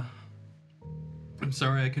 I'm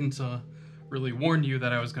sorry I couldn't really warn you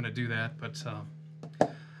that I was going to do that, but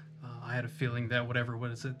I had a feeling that whatever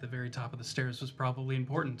was at the very top of the stairs was probably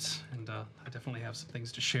important, and I definitely have some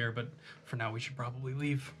things to share, but for now we should probably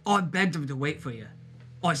leave. I begged him to wait for you.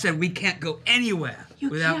 I said we can't go anywhere You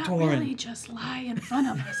without can't Torin. really just lie in front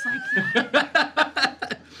of us like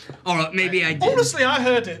that. All right, maybe I did. Honestly, I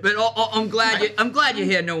heard it. But I'm glad you're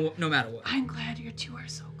here no matter what. I'm glad you two are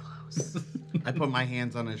so close. I put my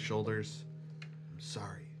hands on his shoulders. I'm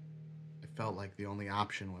sorry. I felt like the only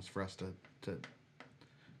option was for us to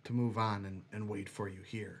move on and wait for you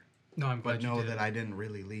here. No, I'm glad But you know did. that I didn't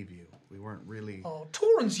really leave you. We weren't really... Oh,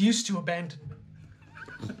 Torin's used to abandonment.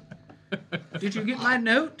 Did you get my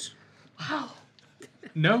note? Wow.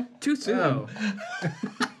 No? Too soon.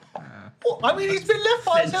 Well, I mean, he's been left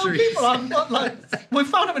by his own Centuries. people. I'm not like, we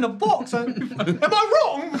found him in a box. Am I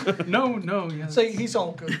wrong? No, yes. See, he's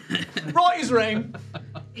all good. Right is rain.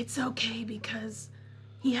 It's okay because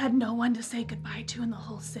he had no one to say goodbye to in the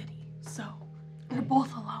whole city. So we're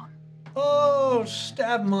both alone. Oh,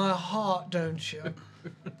 stab my heart, don't you?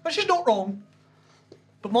 But she's not wrong.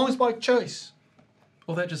 But mine's by choice.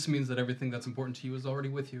 Well, that just means that everything that's important to you is already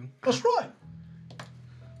with you. That's right.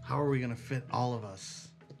 How are we going to fit all of us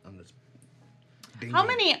on this. How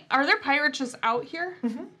many are there pirates just out here?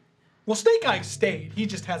 Well, Snake Eye stayed. He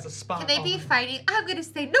just has a spot. Can they be on. fighting? I'm gonna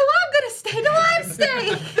stay. No, I'm gonna stay. No, I'm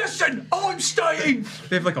staying. Listen, I'm staying.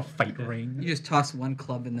 They have like a fight ring. You just toss one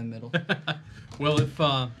club in the middle. Well, if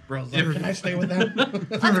Bro's like, can I stay with them?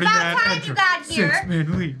 It's about time you got here.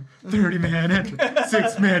 6-man leave. 30-man enter.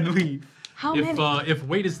 6-man leave. How many? if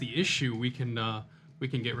weight is the issue, we can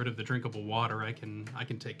get rid of the drinkable water. I can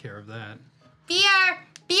take care of that. Beer.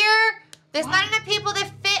 There's not enough people to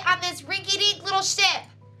fit on this rinky-dink little ship.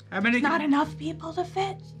 How many? Not enough people to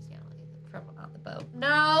fit. She's gonna leave the crumble on the boat.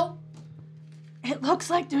 No, It looks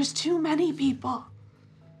like there's too many people.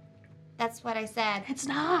 that's what I said. It's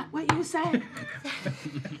not what you said.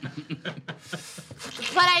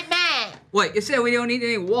 That's what I meant. Wait, you said we don't need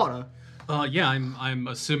any water. Yeah, I'm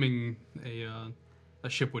assuming a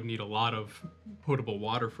ship would need a lot of potable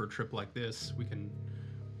water for a trip like this. We can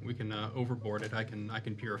overboard it. I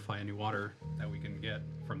can purify any water that we can get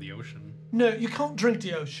from the ocean. No, you can't drink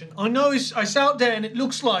the ocean. I know it's out there and it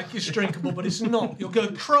looks like it's drinkable, but it's not. You'll go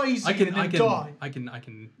crazy and then die. I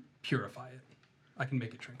can purify it. I can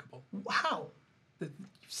make it drinkable. How? You've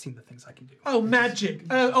seen the things I can do. Oh, magic.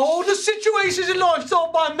 All the situations in life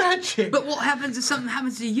solved by magic. But what happens if something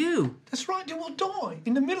happens to you? That's right, you will die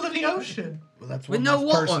in the middle of the ocean. Well, that's With one no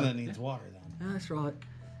less person water. that needs water then. That's right.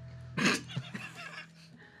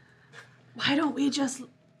 Why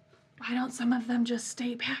don't some of them just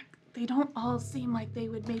stay back? They don't all seem like they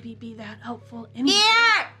would maybe be that helpful anyway.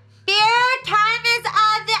 Beer, time is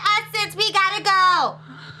of the essence. We gotta go.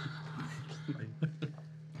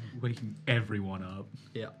 Waking everyone up.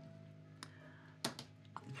 Yeah.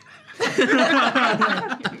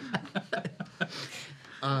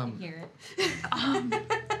 Hear it.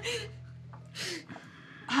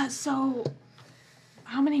 So,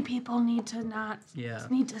 how many people need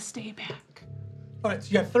to stay back? All right, so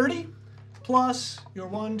you got 30 plus your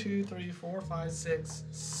 1, 2, 3, 4, 5, 6,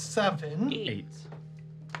 7. 8.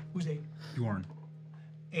 Who's 8? Bjorn.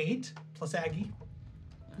 8 plus Aggie.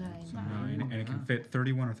 9. And it can fit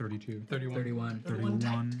 31 or 32. 31.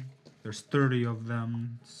 31. There's 30 of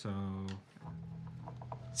them, so...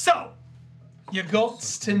 So, you got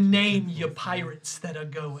to name your pirates that are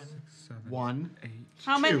going. 7, 1, 8.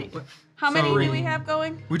 How many? How many do Sorry. we have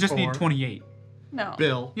going? We just 4. need 28. No.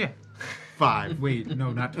 Bill, Yeah. 5. Wait,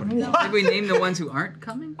 no, not 28. Did we name the ones who aren't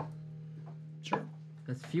coming? Sure.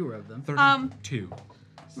 That's fewer of them. 32.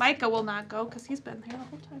 Micah will not go because he's been there the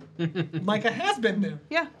whole time. Micah has been there.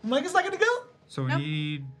 Yeah. Micah's not going to go? So we Nope.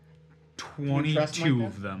 need you trust 22 Micah?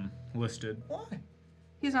 of them listed. Why?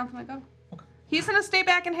 He's not gonna go. Okay. He's gonna stay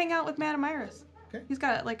back and hang out with Madame Iris. Okay. He's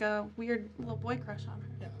got like a weird little boy crush on her.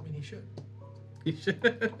 Yeah, I mean, he should.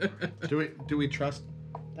 Do we trust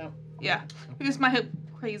that? Yeah. He's my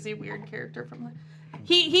crazy weird character from the.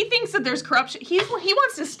 He thinks that there's corruption. He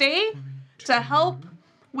wants to stay to help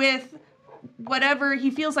with whatever he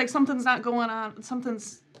feels like something's not going on.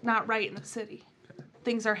 Something's not right in the city.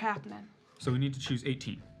 Things are happening. So we need to choose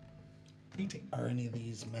 18. 18. Are any of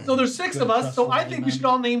these men? So there's 6 of us, so I think we should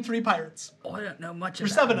all name 3 pirates. Oh, I don't know much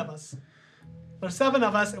There's about 7 of us. There's 7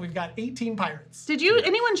 of us, and we've got 18 pirates. Did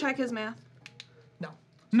anyone check his math? No.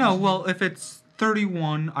 No, well, if it's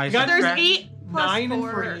 31, I got- There's subtract- 8 plus 9 and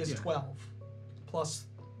 4. 3 is 12. Plus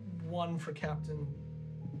 1 for Captain.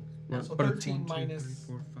 So But it's 13 1, 2, minus 3,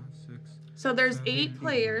 4, 5, 6, So there's 8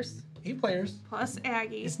 players 8 players. plus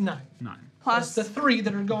Aggie It's 9. 9. Plus plus the 3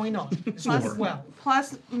 that are going on. It's Plus- 12.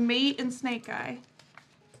 plus Mate and Snake Eye.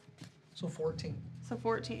 So 14. So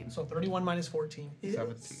 14. So 31 minus 14 is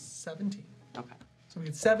 17. 17. Okay. So we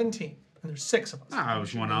get 17. And there's 6 of us. Ah, I We was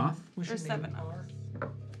should one name- off. We should There's name 7 of our...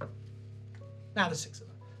 Now there's 6 of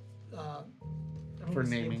us. Everyone For gets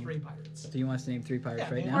to name naming. 3 pirates. Do you want us to name 3 pirates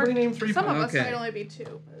Yeah, right now? everybody name 3 Some of pirates. us Okay. might only be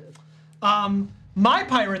 2. My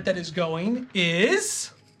pirate that is going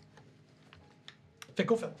is...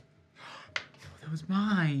 Fickle Phil. That was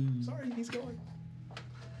mine. Sorry, he's going.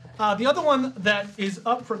 The other one that is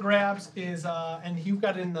up for grabs is, and you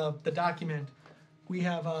got it in the document, we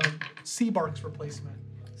have Sea Bark's replacement.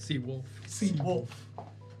 Sea wolf. Sea Wolf.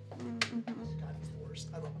 God, he's the worst.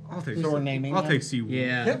 I love him. I'll take. So we're naming I'll them? take Seawood.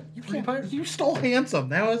 Yeah. Yep, you can't pirate. You stole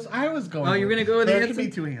handsome. I was going. Oh, you're gonna go with there handsome? could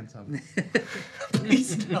be 2 handsome.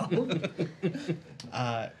 Please no.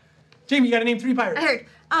 Jamie, you got to name 3 pirates.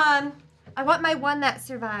 I heard. I want my one that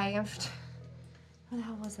survived. Who the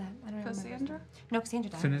hell was that? I don't know. Cassandra? No, Cassandra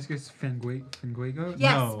died. Finiscus Fanguego?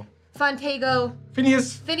 Yes. No. Fontego.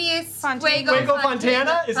 Phineas Phineas. Fontego. Fuego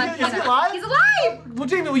Fontana? Is he alive? He's alive! Well,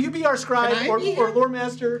 Jamie, will you be our scribe, Can I? or Lore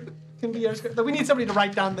Master can be our scribe? We need somebody to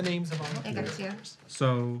write down the names of them. I got you.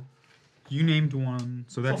 So, you named one.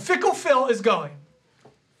 So So that's Fickle Phil is going.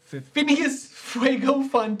 Phineas Fuego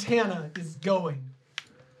Fontana is going.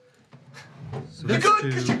 So You're that's good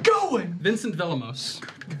because two. you're going. Vincent Velamos.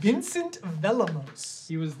 Vincent Velamos.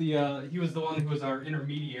 He was the one who was our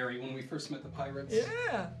intermediary when we first met the pirates.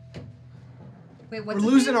 Yeah. Wait, We're what's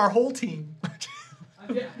losing our whole team.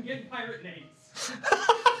 I'm getting pirate names.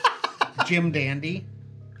 Jim Dandy.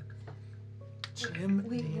 Jim.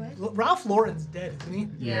 Wait, what? Ralph Lauren's dead, isn't he?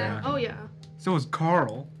 Yeah. Oh yeah. So is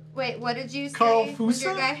Carl. Wait, what did you say? Carl was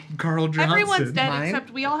your Fusa? guy? Carl Johnson. Everyone's dead Mine?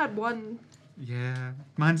 except we all had one. Yeah.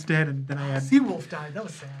 Mine's dead, and then I had. Seawolf died. That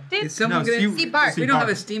was sad. Is someone No, gonna? See Bart. We don't have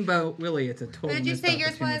a Steamboat Willie. It's a total. What did you missed say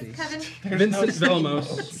yours was, opportunity. Kevin? Vincent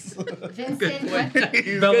Velamos. Vincent. What?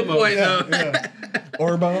 Good point, though.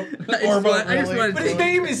 Orbo. I just wanted But his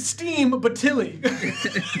name is Steam Batilli.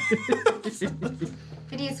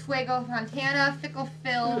 Phineas Fuego Fontana, Fickle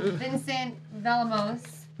Phil, Vincent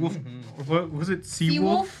Velamos. Wolf. What was it? Seawolf?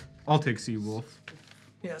 Seawolf? I'll take Seawolf.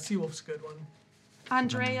 Yeah, Seawolf's a good one.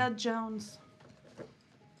 Andrea Jones.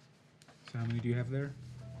 So how many do you have there?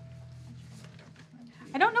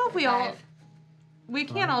 I don't know if we all. 5. We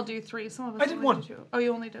can't all do 3. Some of us. I did only 1. do 2. Oh,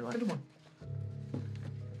 you only did 1. I did 1.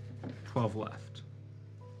 12 left.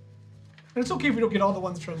 And it's okay if we don't get all the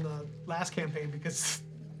ones from the last campaign because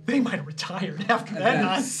they might have retired after that Got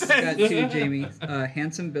nonsense. 2, Jamie.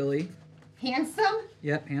 Handsome Billy. Handsome?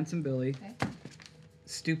 Yep, Handsome Billy. Okay.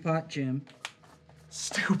 Stewpot Jim.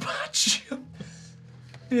 Stupid.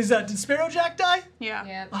 Did Sparrow Jack die? Yeah.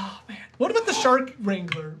 Yeah. Oh man. What about the Shark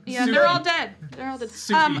Wrangler? Yeah, Soupy. they're all dead. They're all dead.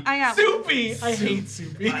 Soupy. I got Soupy. I hate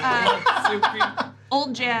Soupy.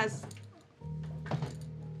 Old Jazz.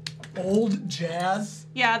 Old Jazz.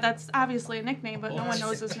 Yeah, that's obviously a nickname, but no one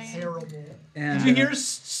knows his name. Terrible. And Did you hear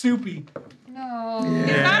Soupy? No.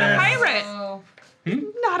 He's not a pirate. Oh.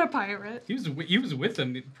 Not a pirate. He was with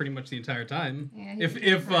them pretty much the entire time. Yeah, he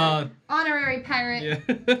if was honorary pirate.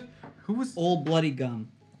 yeah. Who was? Old Bloody Gum.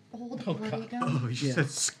 Old bloody gum. Oh, you Yeah. said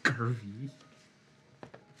scurvy.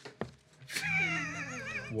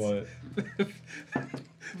 What?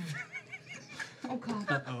 Oh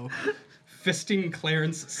god. Oh. Fisting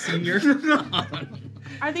Clarence Sr.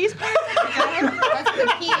 Are these pirates dead? That's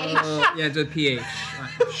the PH. Yeah, it's a PH.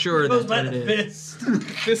 Sure, Goes that's by what the it is.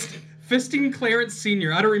 fist. Fisting Clarence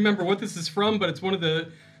Sr. I don't remember what this is from, but it's one of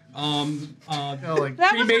the Like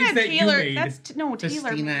That Remakes wasn't a that you Taylor. made. That's no Taylor.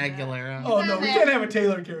 Christina made that. Aguilera. Oh no, we can't have a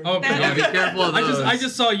Taylor character. Okay. That- Be careful of those. I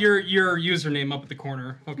just saw your username up at the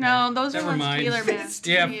corner. Okay. No, those are Never ones mind. Taylor made.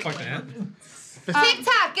 Yeah, fuck that.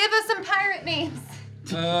 TikTok, give us some pirate names.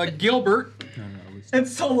 Gilbert. No, at least And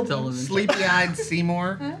Sullivan. Sullivan. Sleepy-eyed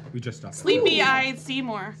Seymour. we just stopped. Sleepy-eyed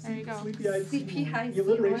Seymour. There you go. Sleepy-eyed. Sleepy-eyed The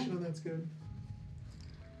alliteration Seymour. of that's good.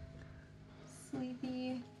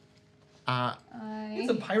 Sleepy. It's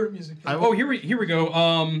some pirate music. Oh, here we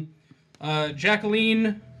go.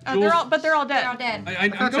 Jacqueline. They're all They're all dead. dead.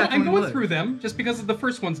 I'm Jacqueline going lived. through them just because the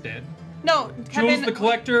first one's dead. No, Jules Kevin. the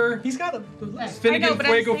Collector. He's got a. I know, Finnegan but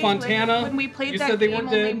I'm Fuego saying, like, Fontana. when we played You that said they game, weren't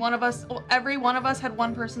only dead? one of us, every one of us had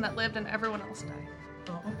one person that lived, and everyone else died.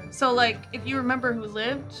 Oh, okay. So, like, if you remember who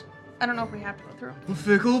lived, I don't know if we have to go through.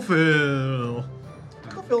 Fickle Phil.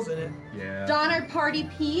 Uncle Phil's in it. Yeah. Donner Party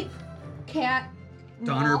Pete. Cat.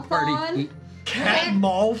 Donner Party Malphon, Pete. Cat Pan-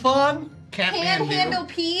 Malphon? Panhandle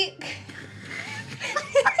Pete.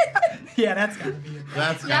 Yeah, that's gotta be it.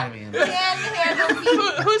 That's gotta be in. Panhandle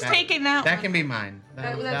Pete. Who's taking that? That one? can be mine.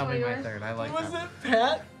 That's That'll one be of my yours? third. I like What was that. it?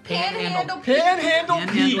 Pat? Panhandle Pete. Panhandle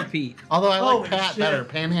Panhandle Pete. Pete. Although I Holy like Pat shit. better.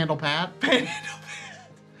 Panhandle Pat. Panhandle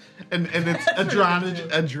And it's what's Andromeda.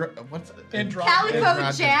 Calico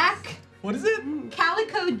Androgynous. Jack. What is it?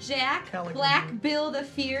 Calico Jack. Calico Black Jack. Bill the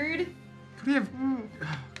Feared. Could we have?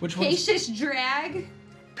 Which one's Cassius Drag.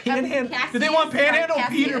 Panhandle. Cassius, Did they want Panhandle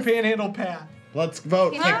Cassius. Pete or Panhandle Pat? Let's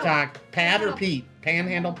vote Huh? TikTok. Pat or Pete?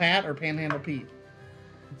 Panhandle Pat or Panhandle Pete?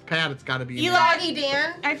 It's Pat. It's got to be. in Eli- there. Soggy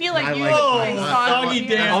Dan. I feel like I you. like Oh, it. Soggy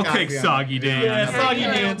Dan. I'll gotta take be on. Soggy Dan. Yeah, Soggy I feel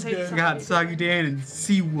like Dan's I'll take good. I got Soggy Dan and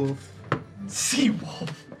Seawolf. Seawolf.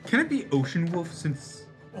 Can it be Ocean Wolf since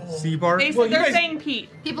Oh. Sea Bart? They, Well, you they're guys- saying Pete.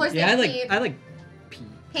 People are saying Yeah, Pete. I like Pete.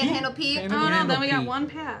 Panhandle Pete. Panhandle- Oh no, Panhandle then we got Pete. one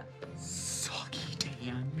Pat. Soggy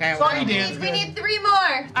Dan. Pat, Soggy we're- Dan's We good. need 3 more.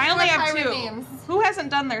 I Three only more have pirate 2. Names. Who hasn't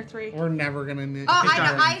done their 3? We're never gonna need. Oh, pick I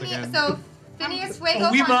know. our I names need again. so Phineas Fuego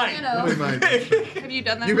Oh, we might. Fontana. We might. Have you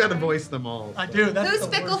done that? You got to already? voice them all. I do. That's Who's the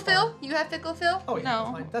Fickle worst Phil? part. You have Fickle Phil? Oh, yeah.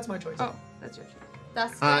 No. That's my choice. Oh, that's your choice.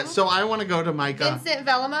 Dustin. So I want to go to Micah Vincent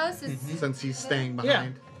Velamos is since he's staying Yeah.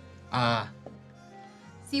 behind.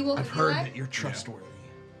 Seawolf. I've heard Eli? that you're trustworthy.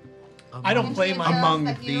 I don't play Andrea my Jones, among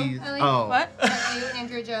that you, these. Ellie? Oh. What? That you,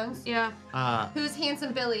 Andrea Jones? Yeah. Who's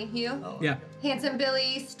Handsome Billy? You? Oh, Yeah. Handsome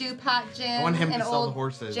Billy, Stew Pot Jim, I want him to and sell old the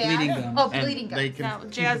horses. Jazz? Bleeding Gums. Oh, And Bleeding they Gums. can No,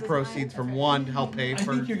 keep Jazz the is proceeds mine. from one to help pay I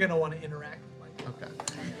for. think you're gonna want to interact with Micah. Okay.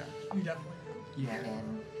 You definitely do.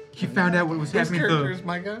 And He found out what was Whose happening character to is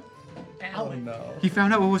Micah? Allie. No. He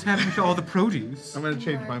found out what was happening to all the produce. I'm gonna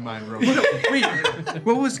change my mind real quick. Wait,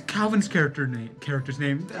 what was Calvin's character's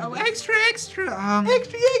name? Oh, extra. Extra,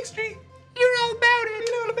 extra. You're all about it.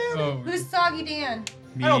 You know about Oh, who's Soggy Dan?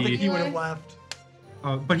 Me. I don't think he You would have would? left.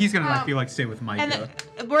 But he's gonna Oh. feel like stay with Micah. And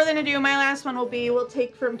then we're gonna do my last one will be we'll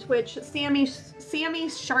take from Twitch Sammy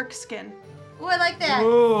Sharkskin. Oh, I like that.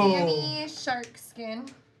 Whoa. Sammy Sharkskin.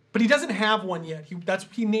 But he doesn't have one yet.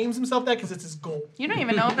 He names himself that because it's his goal. You don't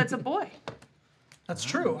even know if it's a boy. That's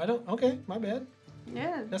true. I don't. Okay, my bad.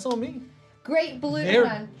 Yeah. That's on me. Great Blue.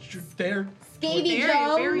 They're they're. Scavy Very,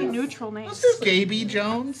 Jones. very neutral name. Scaby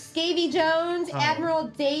Jones. Scavy Jones, Admiral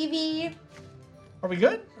Davy, Are we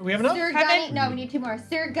good? Do we have enough? Sir Kevin? Gunny. No, we need two more.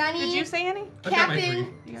 Sir Gunny. Did you say any? I've got my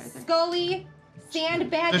Captain You got it. Scully,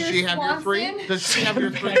 Sand Badger Does she have your three? Swanson, Does she have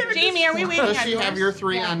your three? Jamie, are we waiting Does on she have yours? your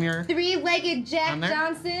three Yeah. on your? Three-Legged Jack On there?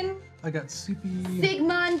 Johnson, I got Sippy.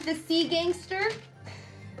 Sigmund the Sea Gangster,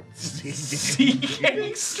 Sea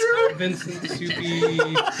gangster. Vincent, Soupy,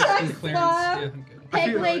 Kristen, Clarence. Yeah, I'm good. I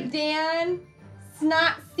feel Peg-Leg Dan,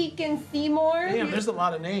 Snot Seekin Seymour, Damn, there's a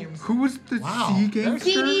lot of names. Who was the Wow, sea there's- gangster?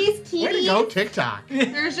 TD's, Way to go, TD's, TikTok.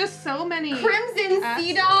 There's just so many. Crimson Ass.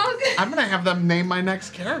 Sea Dog, I'm gonna have them name my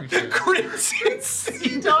next character. Crimson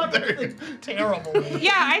Sea Dog. Terrible.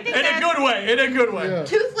 Yeah, I think In a that's good way. In a good way. Yeah.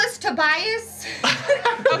 Toothless Tobias,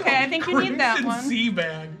 okay. I think you need that Crimson one. Sea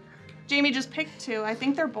bag. Jamie just picked two. I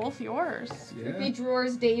think they're both yours. Creepy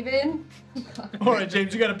Drawers David. All right,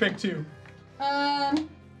 James, you got to pick two.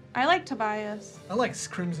 I like Tobias. I like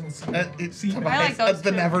Crimson Sea. It's Sea Tobias. bag. I like those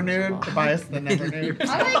the two. Never Nude. Tobias the Never Nude.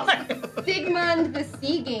 I like Sigmund the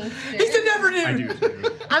Sea Gangster. He's a never I knew. do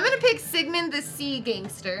too. I'm gonna pick Sigmund the Sea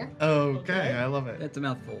Gangster. Okay, I love it. That's a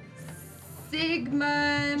mouthful.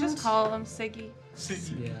 Sigmund. Just call him Siggy.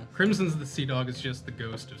 Yeah. Crimson's the Sea Dog is just the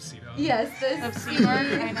ghost of Sea Dog. Yes, Of the Seymour.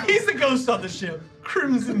 I know. He's the ghost on the ship.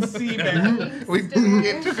 Crimson Sea bag.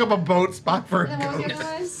 It took up a boat spot for a And what was the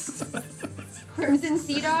ghost. other one? Crimson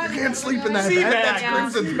Sea Dog. Can't sleep in that Sea bed. bag. That's Yeah.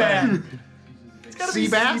 Crimson's Sea bed. bag. It's gotta Sea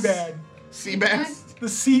be bass? sea bag. Sea bass. The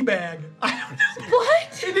sea bag. I don't know.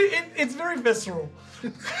 What? It's very visceral.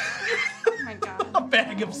 Oh my god. A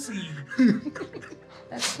bag of sea.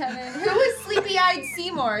 That's Kevin. Who is Sleepy-Eyed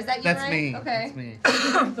Seymour? Is that you, That's right? me. Okay.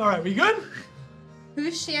 That's me. All right, we good?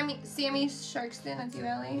 Who's Sammy Sharkston? That's you,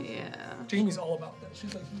 Ellie. Yeah. Jamie's all about that.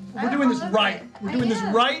 She's like, I we're doing this love right. it. We're I doing this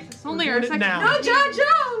am. right. only We're our doing it second- now. No, John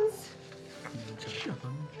Jones.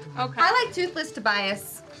 Okay. I like Toothless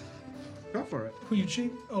Tobias. Go for it. Who you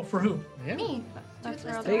cheat? Oh, for who? Yeah. Me. That's Toothless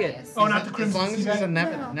where I'll take it. Tobias. Oh, not the As Crimson long as Sea he's bag. a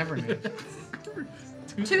No. never nude.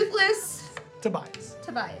 Toothless Tobias.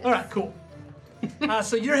 Tobias. All right, cool.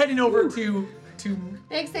 So you're heading over to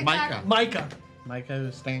Thanks, TikTok. Micah. Micah. Micah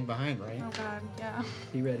is staying behind, right? Oh god, yeah.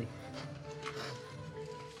 Be ready.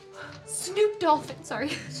 Snoop Dolphin. Sorry.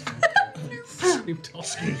 Snoop Dogg.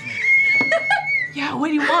 Yeah, what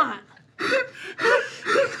do you want?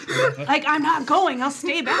 Like, I'm not going. I'll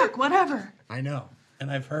stay back. Whatever. I know.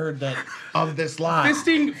 And I've heard that of this lot.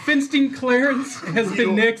 Fisting Clarence has been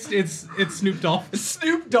nixed. It's Snoop Dogg.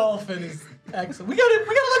 Snoop Dolphin is excellent. We gotta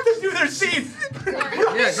let them do their scene. Yeah, go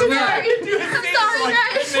ahead. Sorry. Do the I'm scene sorry, like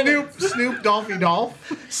guys. Snoop Dolphy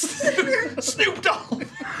Dolph. Snoop Dolphin.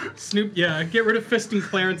 Snoop, yeah, get rid of Fisting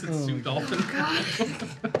Clarence and Snoop Dolphin.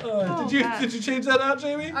 God. Did you change that out,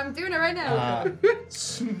 Jamie? I'm doing it right now.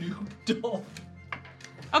 Snoop Dolphin.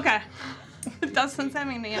 Okay. Dustin's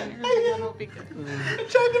having the end. It'll be good. I'm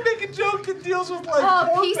trying to make a joke that deals with like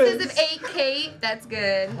Oh, Pieces orphans. of 8 Kate. That's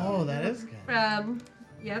good. Oh, that is good.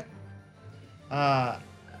 Yep. All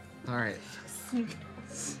right.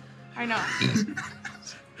 I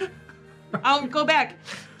know. I'll go back.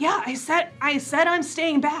 Yeah, I said I'm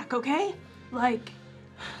staying back, okay? Like,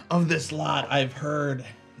 Of this lot, I've heard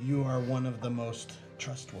you are one of the most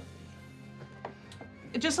trustworthy.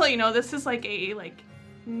 just to let you know, this is like a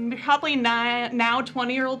probably now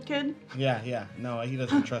 20-year-old kid. Yeah. No, he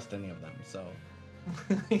doesn't trust any of them, so.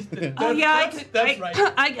 Oh yeah, That's right.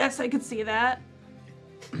 I guess I could see that.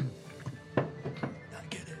 I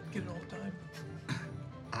get it all the time.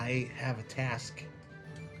 I have a task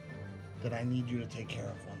that I need you to take care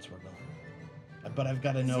of once we're gone. But I've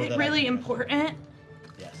got to know Is that it really I can- important?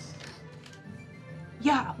 Yes.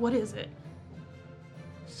 Yeah, what is it?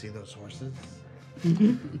 See those horses?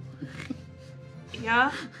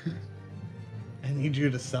 Yeah? I need you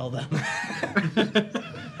to sell them.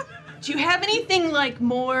 Do you have anything like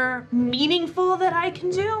more meaningful that I can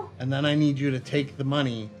do? And then I need you to take the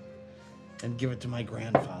money and give it to my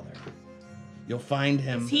grandfather. You'll find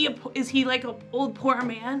him. Is he like an old poor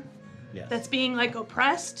man Yes. that's being like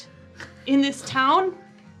oppressed in this town?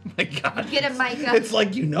 My God. Get him, Micah. It's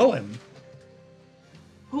like you know him.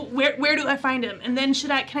 Where do I find him? And then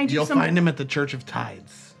can I do You'll some? find him at the Church of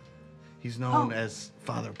Tyves. He's known Oh. as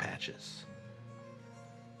Father Patches.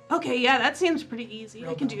 Okay, yeah, that seems pretty easy.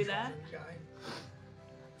 I can do that.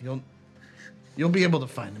 You'll be able to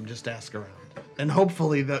find him. Just ask around, and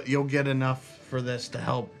hopefully you'll get enough for this to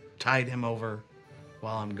help tide him over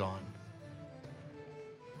while I'm gone.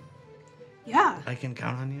 Yeah, I can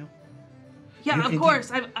count on you. yeah, You of can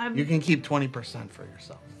course. keep- I'm. You can keep 20% for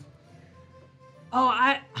yourself. Oh,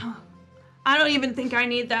 I don't even think I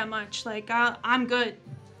need that much. Like, I'm good.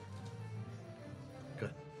 Good.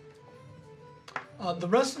 The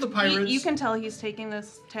rest of the pirates, You can tell he's taking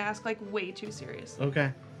this task like way too seriously.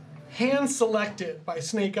 Okay. hand-selected by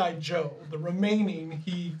Snake-Eyed Joe. The remaining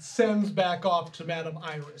he sends back off to Madame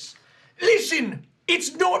Iris. Listen,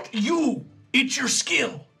 it's not you, it's your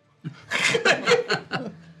skill.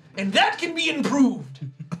 And that can be improved.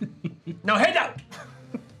 Now head out.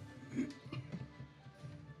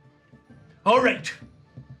 All right.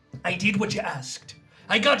 I did what you asked.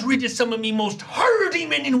 I got rid of some of me most hardy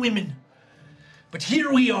men and women. But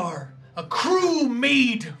here we are, a crew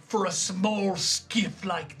made for a small skiff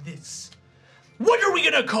like this. What are we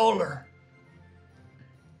gonna call her?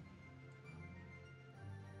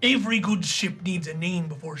 Every good ship needs a name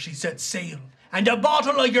before she sets sail, and a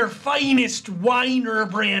bottle of your finest wine or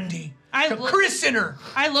brandy to christen her.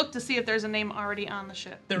 I looked to see if there's a name already on the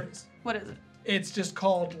ship. There is. What is it? It's just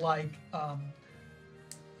called like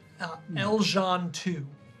Eljan 2.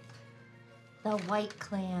 The White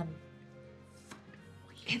Clan.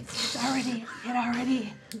 It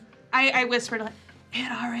already. I whispered like,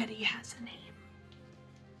 it already has a name.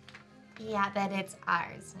 Yeah, but it's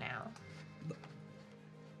ours now.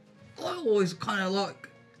 I always kind of like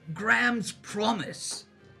Graham's Promise.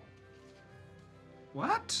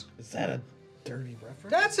 What? Is that a dirty reference?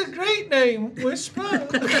 That's a great name, Whisper.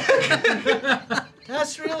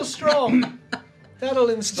 That's real strong. That'll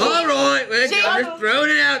instill. All right, we're Jay- just throwing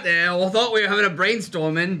it out there. I thought we were having a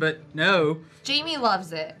brainstorming, but no. Jamie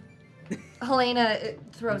loves it. Helena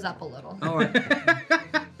throws up a little. All right.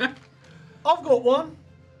 I've got one.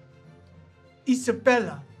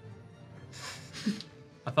 Isabella.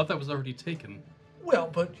 I thought that was already taken. Well,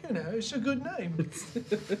 but you know, it's a good name.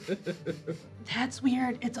 That's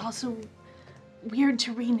weird. It's also weird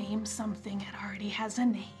to rename something that already has a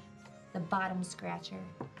name. The Bottom Scratcher.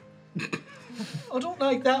 I don't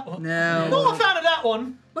like that one. No. Not a fan of that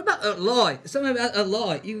one. What about a light? Something about a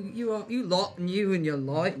light. You lot and you and your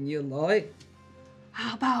light.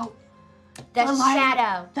 How about The the light,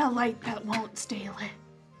 Shadow. the light that won't stay lit?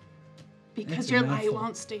 Because That's a your light mouthful.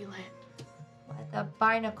 won't stay lit. The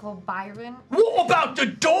Barnacle Byron. What about the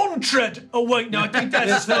Dawn Tread? Oh wait, no, I think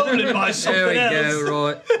that's stolen by something There we else. go,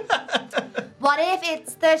 right. What if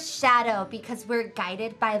it's the Shadow because we're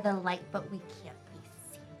guided by the light but we can't be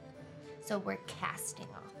seen? So we're casting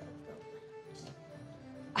off of the light.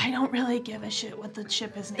 I don't really give a shit what the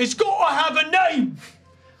ship is named. It's got to have a name.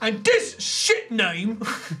 And this shit name,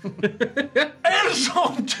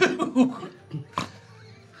 Elson 2.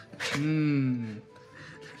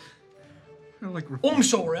 Like I'm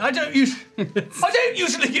sorry, I don't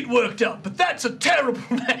usually get worked up, but that's a terrible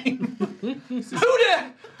name. Who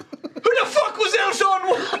the fuck was Elson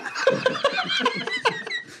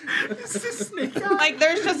 1? Like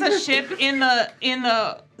there's just a ship in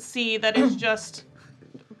the sea that is just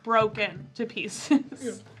broken to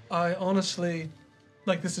pieces. I honestly,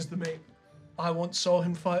 like, this is the mate. I once saw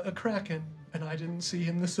him fight a kraken, and I didn't see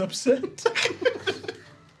him this upset.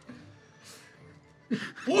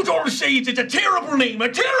 What I'm saying is it's a terrible name, a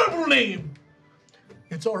terrible name!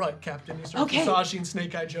 It's all right, Captain. He starts Okay. massaging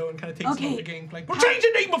Snake-Eye Joe and kind of takes him Okay. off the gangplank. We'll change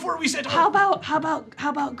the name before we set How off.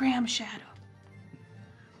 about Graham Shadow?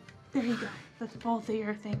 There you go. That's both of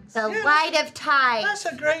your things. The Light of Tide. That's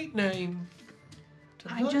a great name.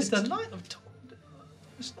 I'm just- The Light of Tide.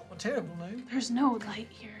 It's not a terrible name. There's no light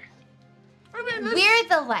here. We're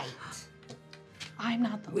the light. I'm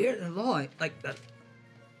not the We're the light, like that.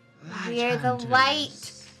 We're the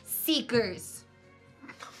light seekers.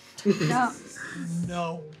 No.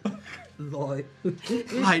 No. Light.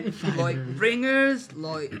 light finder. Light bringers,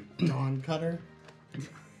 light. Dawn Cutter.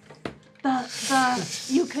 The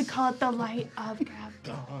you could call it the light of gravity.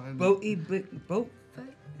 Dawn. Boat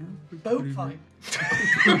fight? Boat fight.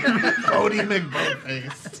 Bodie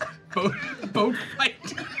McBoatface. Boat fight.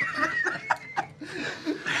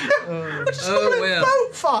 We're just having a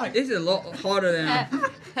boat fight. This is a lot harder than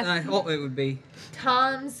I thought it would be.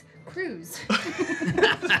 Tom's Cruise.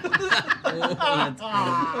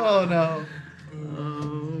 Oh no.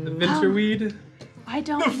 The Winterweed. I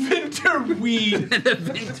don't.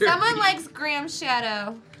 Winterweed. Someone likes Graham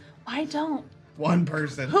Shadow. I don't. One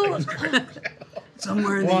person. Who?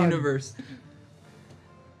 Somewhere in the universe.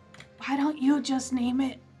 Why don't you just name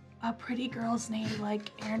it a pretty girl's name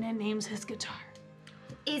like Aaron names his guitar?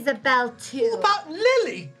 Isabel too. What about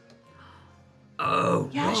Lily? Oh,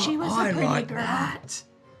 Yeah, she was a pretty like girl. that.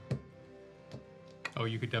 Oh,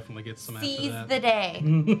 you could definitely get some after Seize that. the day.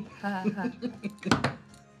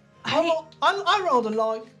 I rather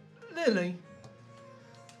like Lily.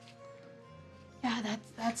 Yeah,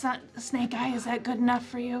 that's not Snake Eye. Is that good enough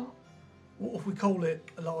for you? What if we call it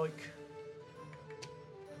like,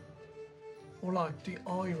 or like the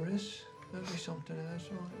iris? That'd be something else,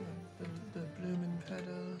 right? The blooming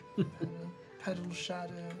petal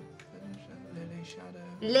shadow, lily shadow.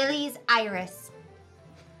 Lily's Iris.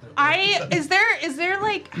 Is there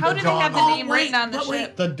like how do they have the name written on the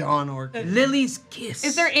ship? The Dawn Orchid. Lily's kiss.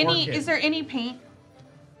 Is there any Orchid. paint?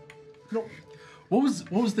 No, What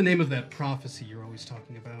was the name of that prophecy you're always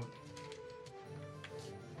talking about?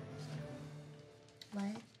 What?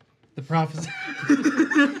 The prophecy.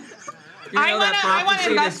 I want to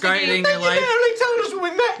investigate. you barely told us when we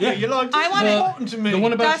met. Yeah. You're like, I this wanna- is important to me. The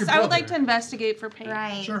one about Dust, your I brother. would like to investigate for paint.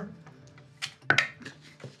 Right. Sure.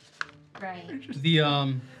 Right.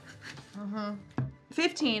 The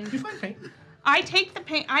 15. You find paint. I take the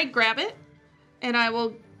paint. I grab it, and I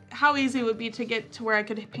will. How easy it would be to get to where I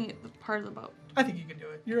could paint the part of the boat? I think you can do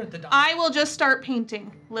it. You're at the dock. I will just start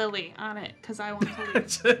painting Lily on it because I want to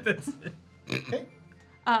leave. Okay.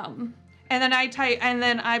 And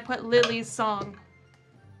then I put Lily's song.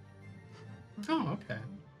 Oh, okay.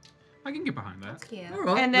 I can get behind that. Cute. All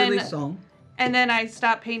right, And then- Lily's song. And then I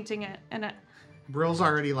stop painting it, and Brill's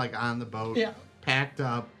already like on the boat, Yeah. packed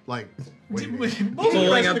up, like waiting.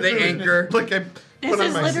 Pulling up the anchor. Like I this put on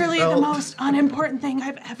is my literally the seatbelt. most unimportant thing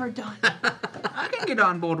I've ever done. I can get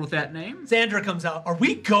on board with that name. Sandra comes out. Are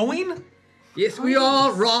we going? Yes, we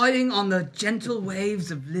are riding on the gentle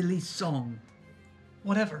waves of Lily's song.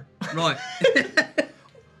 Whatever. Right.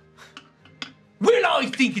 Well, I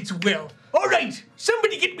think it's well. All right,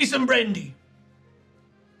 somebody get me some brandy.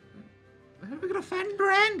 How are we gonna find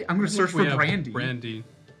brandy? I'm gonna search We for have brandy. Brandy.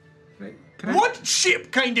 Can I- What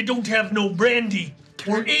ship kinda don't have no brandy?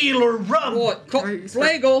 Or ale or rum? What? Right,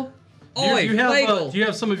 Flagel. Oi, Do you have Flagel. do you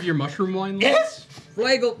have some of your mushroom wine left? Yes?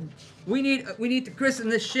 Flagel. We need to christen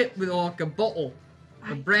this ship with like a bottle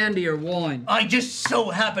of brandy or wine. I just so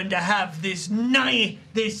happen to have this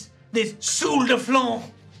Soul de Flan.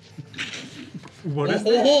 What is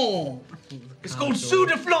that? Oh, It's called Soul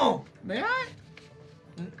de Flan. May I?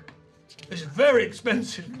 It's very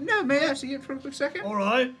expensive. No, may I see it for a quick second? All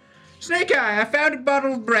right. Snake Eye, I found a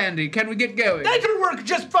bottle of brandy. Can we get going? That'll work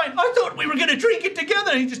just fine. I thought we were gonna drink it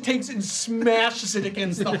together. He just takes it and smashes it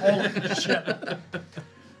against the hull of the ship.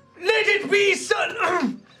 Let it be,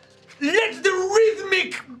 son. Let the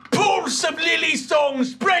rhythmic pulse of Lily's song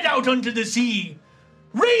spread out onto the sea.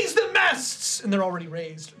 Raise the masts, and they're already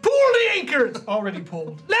raised. Pull the anchors, already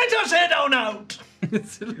pulled. Let us head on out.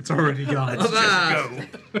 It's already gone. Let's just go.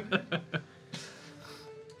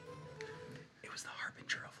 It was the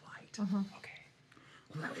harbinger of light. Okay.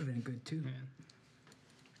 Well, that would have been good too.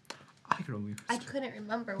 I could only. I couldn't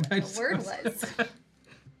remember what Nice. the word was.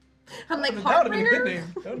 I'm like, That would have been a good Harbinger?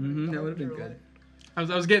 name. That would have been good. I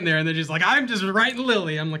was getting there, and they're just like, I'm just writing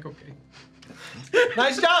Lily. I'm like, okay.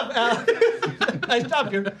 Nice job, Al. Nice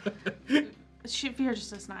job, here. Fear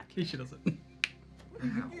just does not. She doesn't.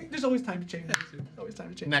 There's always time to change. Always time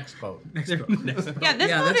to change. Next boat. Yeah, this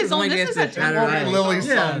Yeah, boat this is is only. only This against is a the tattered temple. island. Lily's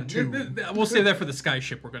Yeah, song too. we'll save that for the sky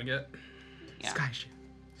ship we're gonna get. Yeah. Sky ship.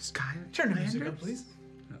 Sky. Turn the music up, Landers? please.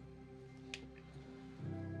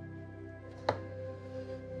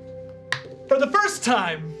 For the first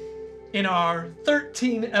time in our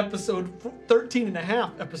 13 and a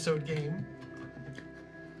half episode game,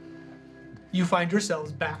 you find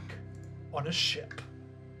yourselves back on a ship.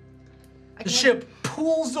 The ship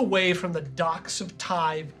pulls away from the docks of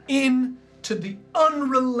Tyve into the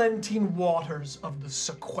unrelenting waters of the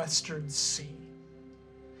sequestered sea.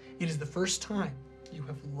 It is the first time you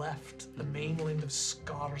have left the mainland of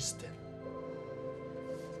Scarston.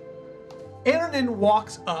 Aaronin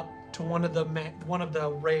walks up to one of the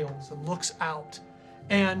rails and looks out,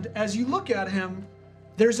 and as you look at him,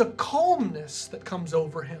 there's a calmness that comes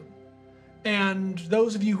over him. And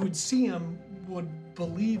those of you who'd see him would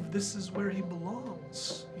believe this is where he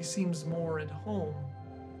belongs. He seems more at home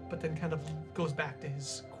but then kind of goes back to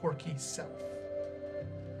his quirky self.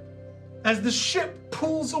 As the ship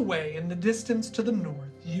pulls away in the distance to the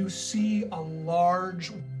north, you see a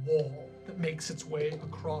large wall that makes its way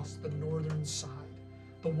across the northern side.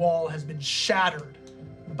 The wall has been shattered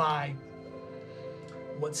by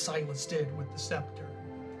what Silas did with the scepter.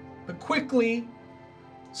 But quickly,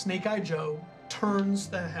 Snake Eye Joe turns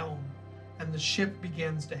the helm and the ship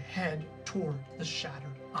begins to head toward the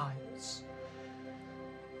Shattered Isles.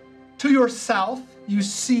 To your south, you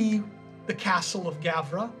see the castle of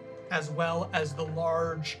Gavra, as well as the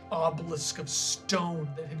large obelisk of stone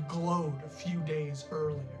that had glowed a few days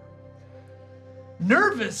earlier.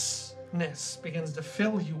 Nervousness begins to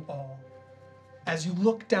fill you all as you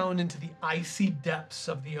look down into the icy depths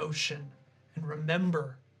of the ocean and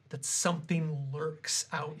remember that something lurks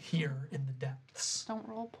out here in the depths. Don't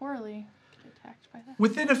roll poorly. Get attacked by that.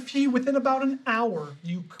 Within about an hour,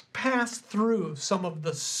 you pass through some of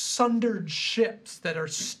the sundered ships that are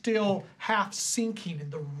still half sinking in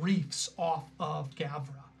the reefs off of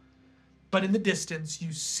Gavra. But in the distance,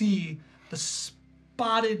 you see the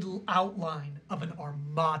spotted outline of an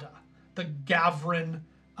armada, the Gavran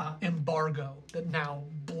embargo that now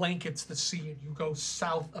blankets the sea, and you go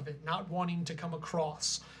south of it, not wanting to come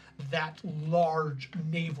across that large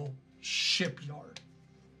naval shipyard.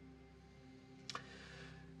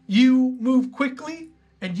 You move quickly,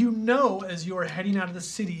 and you know as you're heading out of the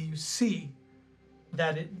city, you see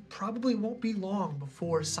that it probably won't be long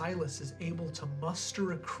before Silas is able to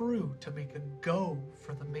muster a crew to make a go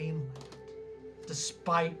for the mainland,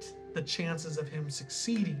 despite the chances of him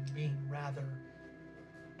succeeding being rather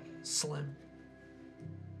slim.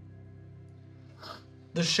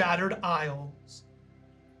 The Shattered Isles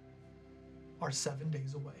are 7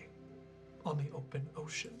 days away on the open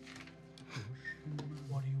ocean.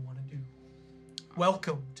 What do you want to do?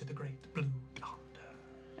 Welcome to the Great Blue Yonder.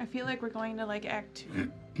 I feel like we're going to like Act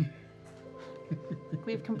 2.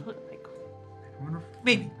 We've completely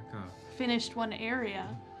Maybe. finished one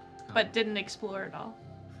area, but didn't explore it all.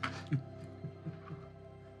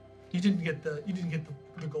 You didn't get the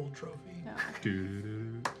gold trophy. No.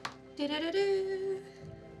 Do-do-do-do.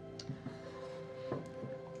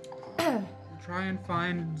 Try and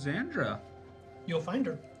find Xandra. You'll find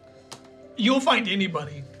her. You'll find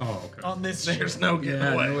anybody Oh, okay. on this There's ship. no getting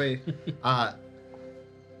away. no way. Go ahead.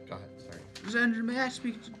 Sorry. Xandra, may I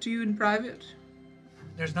speak to you in private?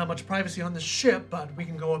 There's not much privacy on this ship, but we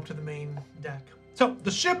can go up to the main deck. So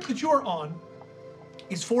the ship that you're on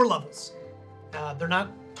is 4 levels. They're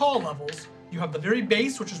not tall levels. You have the very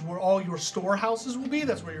base, which is where all your storehouses will be.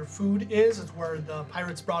 That's where your food is. It's where the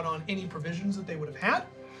pirates brought on any provisions that they would have had.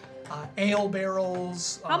 Ale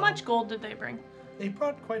barrels. How much gold did they bring? They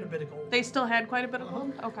brought quite a bit of gold. They still had quite a bit of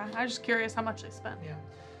gold? Okay. I was just curious how much they spent.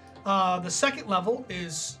 Yeah. The second level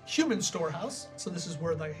is human storehouse. So this is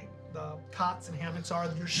where the cots and hammocks are.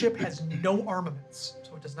 Your ship has no armaments,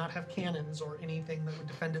 so it does not have cannons or anything that would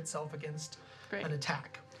defend itself against an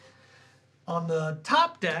attack. On the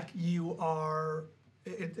top deck,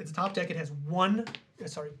 it's a top deck. It has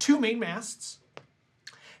 2 main masts,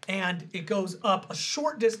 and it goes up a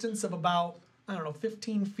short distance of about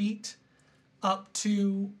 15 feet up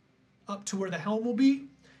to where the helm will be,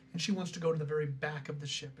 and she wants to go to the very back of the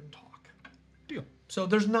ship and talk. Deal. So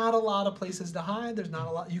there's not a lot of places to hide. There's not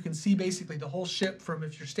a lot. You can see basically the whole ship from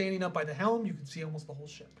if you're standing up by the helm, you can see almost the whole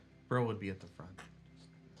ship. Bro would be at the front,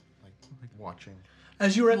 like watching.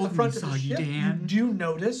 As you're at the Hold front me, of the Soggy ship, Dan. you do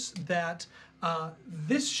notice that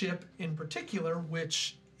this ship in particular,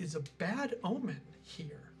 which is a bad omen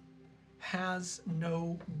here, has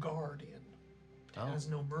no guardian. It has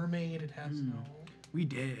no mermaid. It has We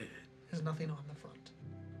did. has nothing on the front.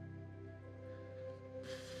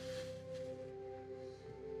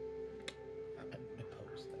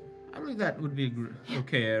 I believe that would be a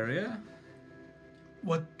okay area.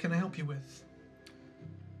 What can I help you with?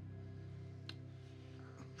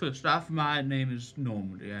 First off, my name is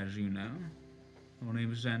Normandy, as you know. Your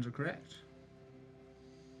name is Xandra, correct?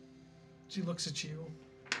 She looks at you.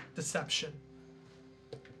 Deception.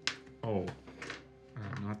 Oh.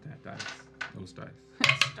 Not that dice. Those dice.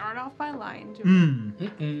 Start off by lying to me.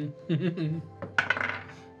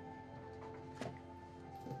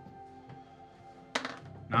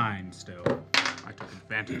 9 still. I took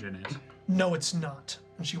advantage in it. No, it's not.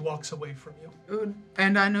 And she walks away from you.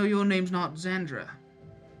 And I know your name's not Xandra.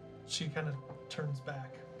 She kind of turns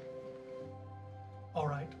back. All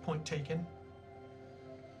right, point taken.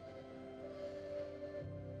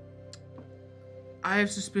 I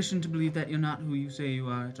have suspicion to believe that you're not who you say you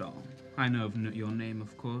are at all. I know of your name,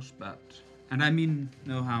 of course, and I mean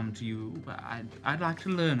no harm to you, but I'd like to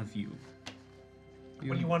learn of you.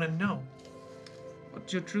 What do you want to know?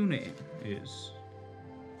 What your true name is.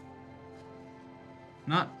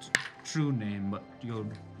 Not true name, but you're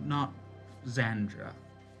not Xandra.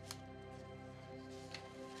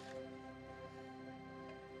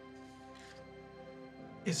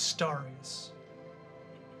 Istarius.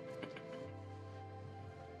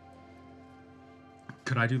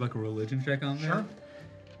 Could I do like a religion check on that? Sure.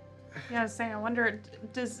 Yeah, I was saying, I wonder,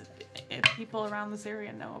 if people around this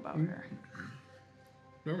area know about her?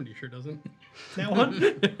 Normandy sure doesn't. That one?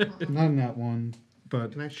 Not in that one,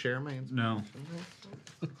 but Can I share my inspiration?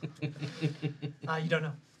 no. You don't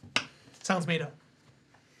know. Sounds made up.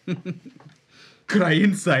 Could I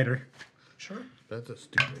insight her? Sure. That's a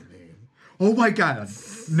stupid name. Oh my god,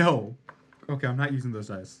 no. Okay, I'm not using those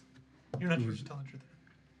dice. You're not supposed to tell the truth.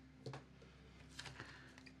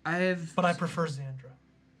 But I prefer Xandra.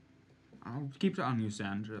 I'll keep it on you,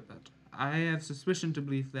 Sandra, but I have suspicion to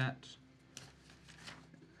believe that...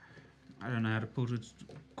 I don't know how to put it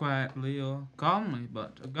quietly or calmly,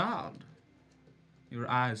 but a god. Your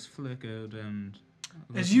eyes flickered and...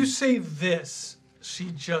 As you say this,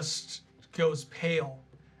 she just goes pale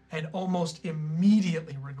and almost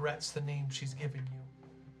immediately regrets the name she's given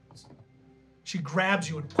you. She grabs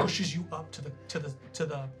you and pushes you up to the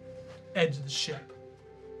edge of the ship.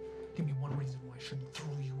 Give me one reason why I shouldn't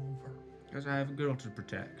throw you over. Because I have a girl to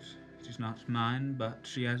protect. She's not mine, but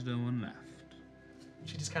she has no one left.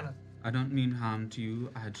 She just kind of... I don't mean harm to you.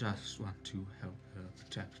 I just want to help her,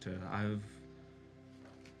 protect her.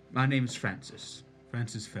 My name is Francis.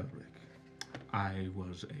 Francis Felric. I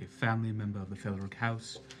was a family member of the Felric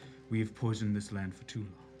house. We have poisoned this land for too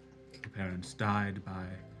long. My parents died by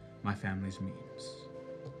my family's means.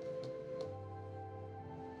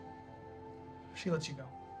 She lets you go.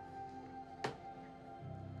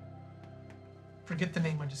 Forget the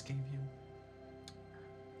name I just gave you.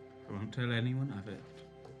 I won't tell anyone of it.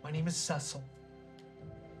 My name is Cecil.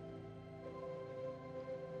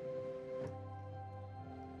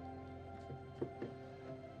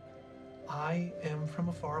 I am from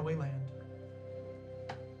a faraway land.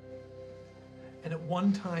 And at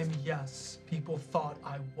one time, yes, people thought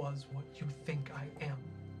I was what you think I am.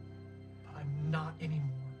 But I'm not anymore.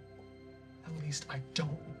 At least I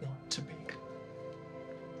don't want to be.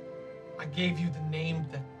 I gave you the name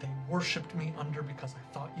that they worshipped me under because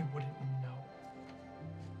I thought you wouldn't know.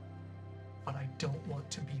 But I don't want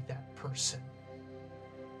to be that person.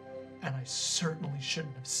 And I certainly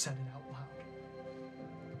shouldn't have said it out loud.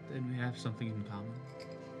 Then we have something in common.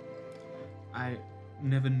 I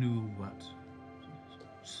never knew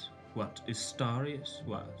what Istarius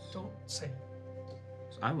was. Don't say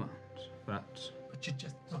it. I won't, but... But you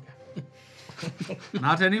just, okay.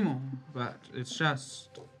 Not anymore, but it's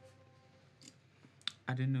just...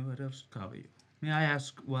 I didn't know what else to call you. May I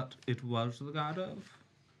ask what it was the god of?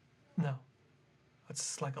 No.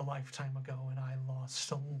 It's like a lifetime ago, and I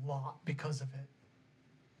lost a lot because of it.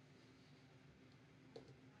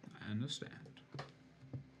 I understand.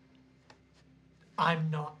 I'm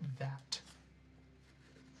not that.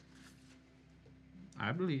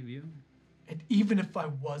 I believe you. And even if I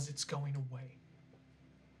was, it's going away.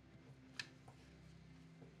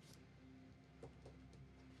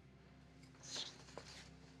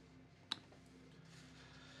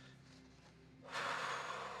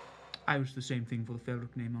 I was the same thing for the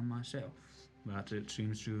Felric name on myself, but it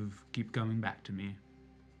seems to keep coming back to me.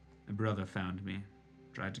 A brother found me,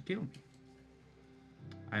 tried to kill me.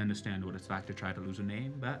 I understand what it's like to try to lose a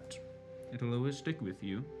name, but it'll always stick with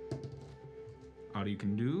you. All you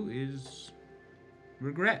can do is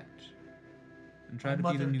regret and try to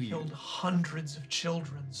be the new you. My mother killed hundreds of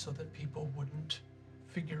children so that people wouldn't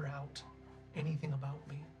figure out anything about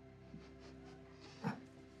me.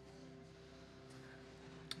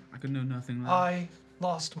 I could know nothing less. I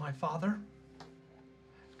lost my father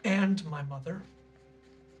and my mother.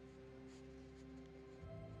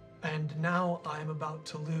 And now I'm about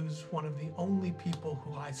to lose one of the only people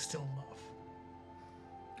who I still love.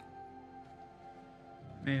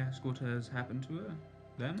 May I ask what has happened to her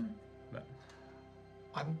then? Well,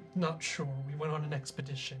 I'm not sure. We went on an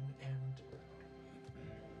expedition and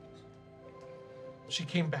she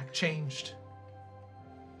came back changed.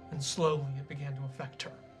 And slowly it began to affect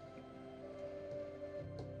her.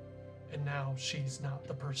 And now she's not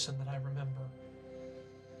the person that I remember.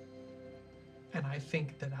 And I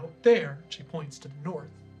think that out there, she points to the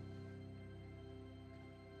north,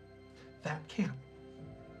 that camp.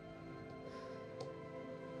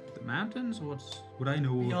 the mountains? Would I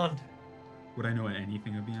know? Beyond it. Would I know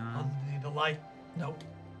anything of beyond? Only the light. Nope.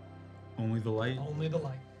 Only the light? Only the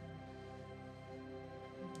light.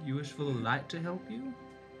 You wish for the light to help you?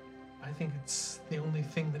 I think it's the only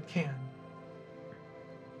thing that can.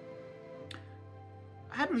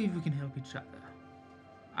 I believe we can help each other.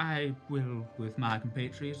 I will, with my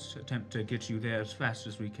compatriots, attempt to get you there as fast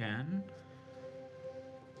as we can.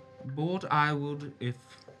 But I would, if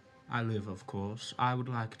I live, of course, I would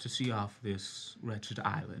like to see off this wretched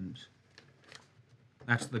island.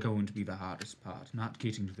 That's going to be the hardest part, not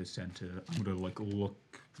getting to the center. I'm gonna look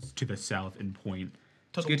to the south and point.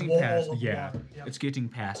 To It's the getting wall past, of yeah, water. Yep. it's getting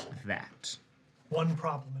past that. One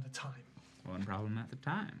problem at a time. One problem at a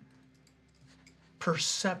time.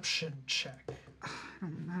 Perception check.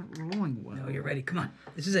 I'm not rolling well. No, you're ready. Come on.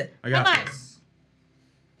 This is it. I got Come on. this.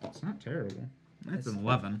 It's not terrible. That's an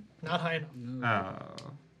 11. Not high enough.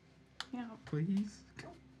 Yeah. Please.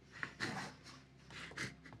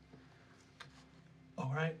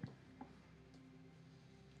 All right.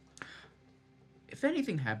 If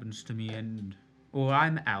anything happens to me or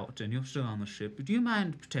I'm out and you're still on the ship, do you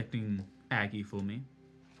mind protecting Aggie for me?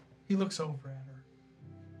 He looks over at her.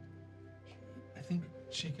 I think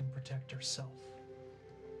she can protect herself.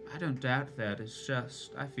 I don't doubt that. It's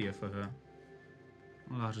just, I fear for her.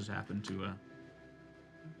 A lot has happened to her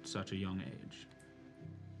at such a young age.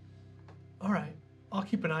 All right. I'll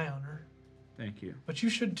keep an eye on her. Thank you. But you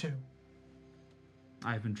should too.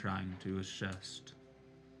 I've been trying to. It's just,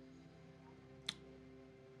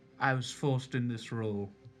 I was forced in this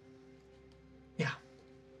role. Yeah.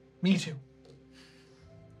 Me too.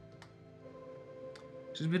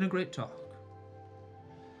 This has been a great talk.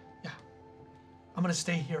 Yeah. I'm gonna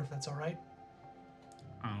stay here if that's all right.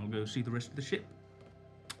 I'll go see the rest of the ship.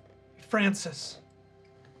 Francis.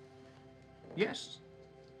 Yes.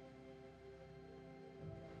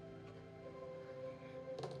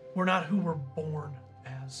 We're not who we're born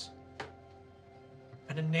as.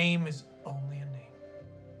 And a name is only a name.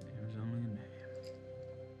 It was only a name.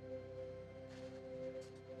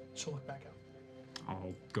 She'll look back out.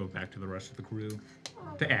 I'll go back to the rest of the crew.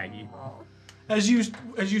 To Aggie. As you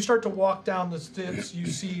start to walk down the steps, you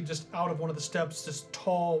see just out of one of the steps, this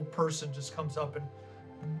tall person just comes up and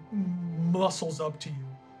muscles up to you.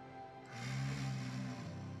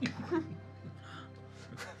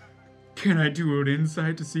 Can I do an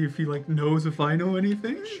insight to see if he knows if I know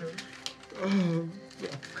anything? Sure.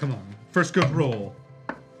 Come on. First good roll.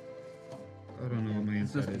 I don't know what my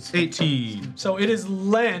insight is. 18. So it is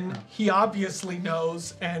Len. He obviously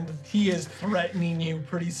knows, and he is threatening you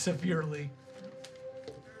pretty severely.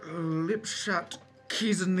 Lips shut,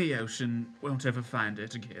 keys in the ocean, won't ever find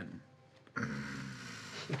it again. I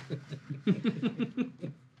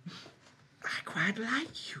quite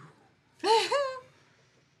like you.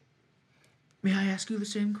 May I ask you the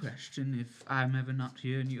same question? If I'm ever not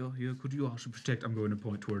here and you're here, could you also protect... I'm going to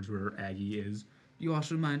point towards where Aggie is. Do you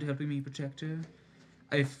also mind helping me protect her?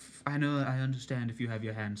 If I know, I understand if you have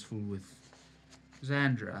your hands full with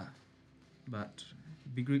Xandra, but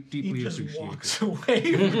be deeply He just appreciated. walks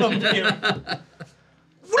away from you.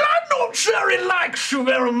 Well, I'm not sure he likes you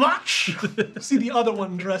very much. See the other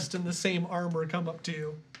one dressed in the same armor come up to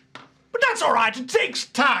you. But that's all right. It takes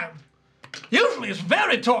time. Usually it's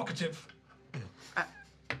very talkative.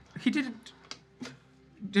 He didn't...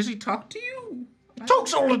 Does he talk to you?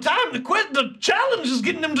 Talks all the time. The challenge is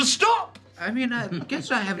getting him to stop. I mean, I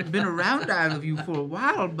guess I haven't been around either of you for a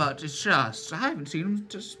while, but it's just, I haven't seen him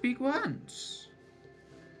just speak once.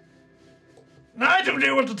 I don't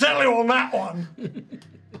know what to tell you on that one.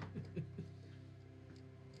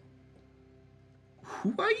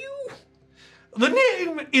 Who are you? The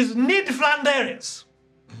name is Ned Flanders.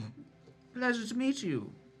 Pleasure to meet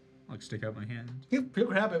you. I'll stick out my hand. He'll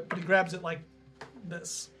grab it, but he grabs it like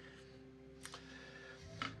this.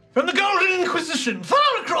 From the Golden Inquisition, far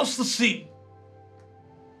across the sea.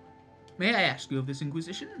 May I ask you of this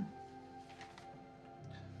Inquisition?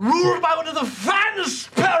 Ruled by one of the finest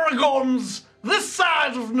paragons this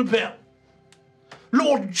side of Nibel.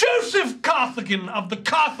 Lord Joseph Carthagen of the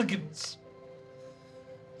Carthagins.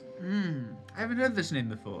 I haven't heard this name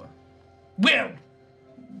before. Well,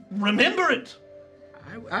 remember it.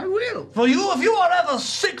 I will. For you, if you are ever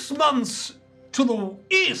 6 months to the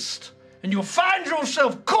east, and you find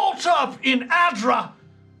yourself caught up in Adra,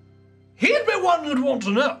 he'd be one you'd want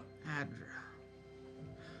to know. Adra.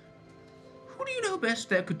 Who do you know best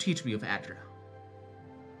that could teach me of Adra?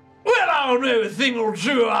 Well, I know a thing or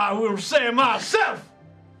two, I will say myself.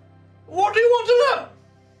 What do you want to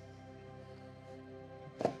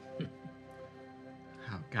know?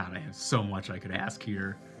 Oh, God, I have so much I could ask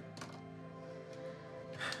here.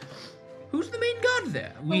 Who's the main god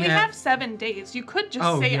there? Well, we have 7 days. You could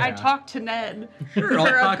just say, yeah. I talked to Ned Sure, I'll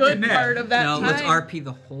for a talk to good Ned. part of that No, time. let's RP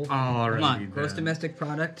the whole thing. Alrighty Come on, gross then. domestic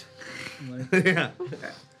product. Yeah.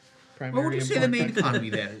 primary. What would you say the main import economy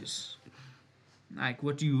there is? Like,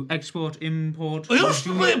 what do you export, import? It used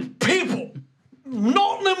to be people.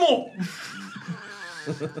 Not anymore.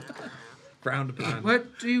 frowned upon.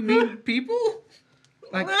 What do you mean, people?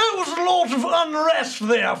 There was a lot of unrest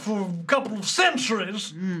there for a couple of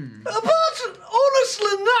centuries. But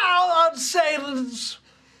honestly now, I'd say that it's...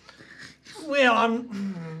 Well,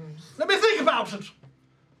 let me think about it.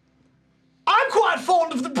 I'm quite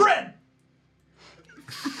fond of the bread.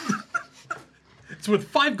 It's worth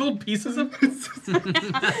 5 gold pieces of this.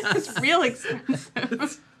 It's real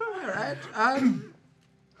expensive. All right.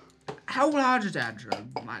 How large is Adra?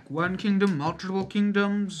 Like one kingdom, multiple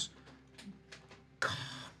kingdoms,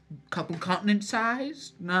 couple continent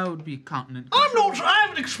size? No, it would be continent. I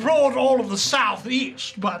haven't explored all of the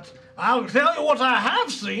southeast, but I'll tell you what I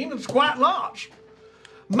have seen. It's quite large.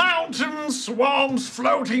 Mountains, swamps,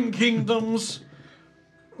 floating kingdoms.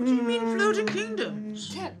 What do you mean floating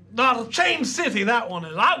kingdoms? Not a chain city, that one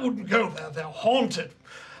is. I wouldn't go there. They're haunted.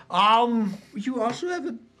 You also have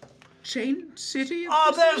a chain city?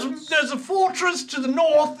 There's a fortress to the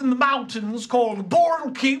north in the mountains called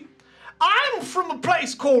Boral Keep. I'm from a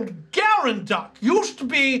place called Garanduk. Used to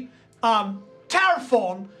be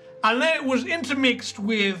Tarfon, and then it was intermixed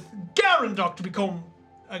with Garanduk to become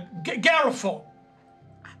Garifon.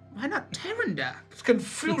 Why not Terrandak? It's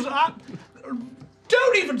confusing.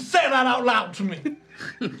 Don't even say that out loud to me.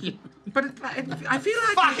 But I feel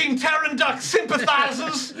like... Fucking Terranduck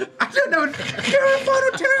sympathizers. I don't know what Garifon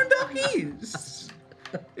or Terrandak is.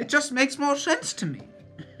 It just makes more sense to me.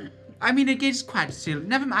 I mean, it is quite silly.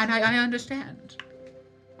 Never mind, I understand.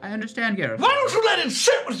 I understand, Garifon. Why don't you let it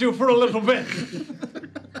sit with you for a little bit?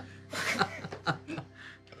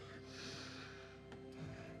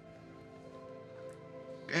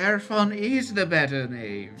 Garifon is the better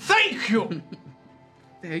name. Thank you.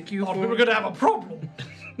 Thank you Thought for... we were gonna have a problem.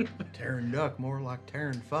 Terran duck, more like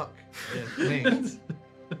Terran fuck. It's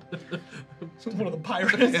One of the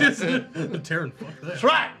pirates. The Terran, fuck that. That's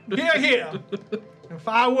right. Here. If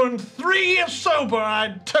I weren't 3 years sober,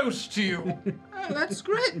 I'd toast to you. Oh, that's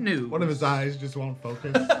great news. one of his eyes just won't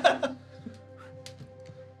focus. The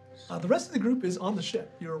rest of the group is on the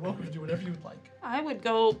ship. You're welcome to do whatever you would like. I would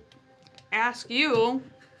go ask you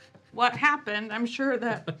what happened. I'm sure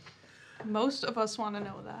that most of us want to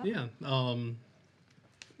know that. Yeah.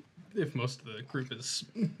 If most of the group is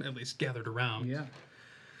at least gathered around. Yeah.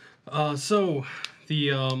 So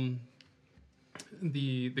the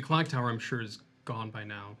clock tower, I'm sure, is gone by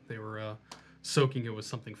now. They were soaking it with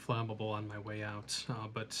something flammable on my way out.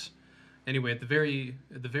 But anyway, at the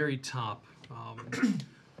very top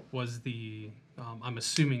was the I'm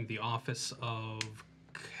assuming the office of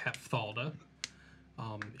Kefthalda.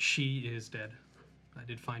 She is dead. I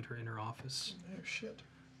did find her in her office. Oh shit.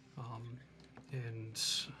 And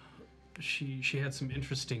she had some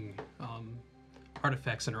interesting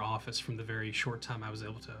artifacts in her office from the very short time I was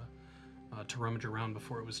able to rummage around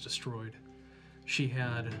before it was destroyed. She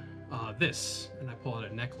had this, and I pull out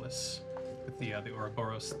a necklace with the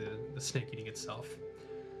Ouroboros, the snake eating itself.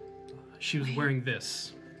 She was wearing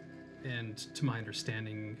this, and to my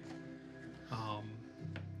understanding,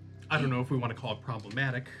 I don't know if we want to call it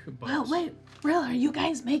problematic, but... Well, wait, Brill, are you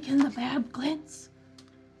guys making the bad glints?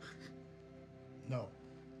 No,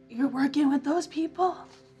 You're working with those people?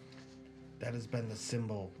 that has been the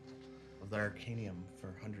symbol of the Arcanium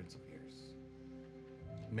for hundreds of years.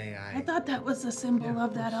 May I? I thought that was the symbol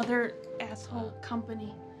of that other asshole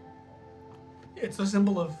company. It's a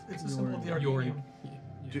symbol of the Arcanium.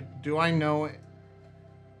 Do I know?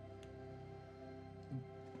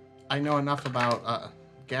 I know enough about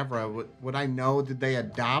Gavra. Would I know? Did they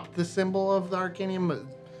adopt the symbol of the Arcanium,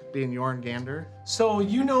 being Jorngander? So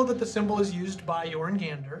you know that the symbol is used by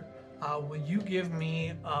Jorngander. Will you give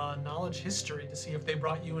me knowledge history to see if they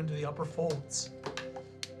brought you into the upper folds?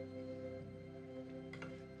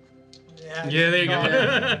 Yeah, there you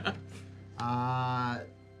go.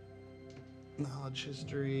 Knowledge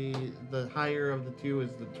history. The higher of the two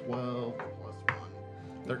is the 12 plus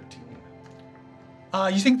 1,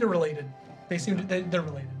 13. You think they're related? They seem to. They're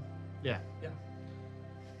related. Yeah. Yeah.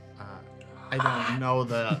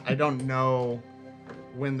 I don't know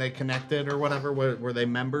when they connected or whatever. Were they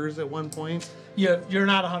members at one point? Yeah, you're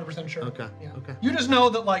not 100% sure. Okay. Yeah. Okay. You just know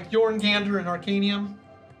that like Jorngander and Arcanium.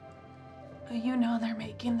 You know they're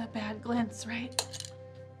making the bad glints, right?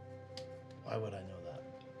 Why would I know that?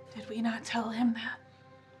 Did we not tell him that?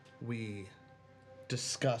 We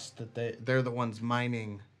discussed that they're the ones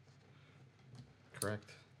mining.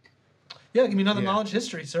 Correct. Yeah, give me another Yeah. knowledge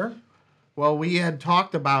history, sir. Well, we had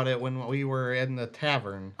talked about it when we were in the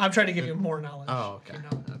tavern. I'm trying to give you more knowledge. Oh, okay. You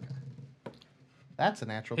know. That's a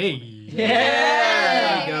natural. Hey. 20.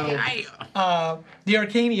 There you go. The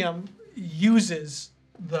Arcanium uses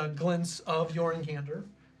the glints of Yonder,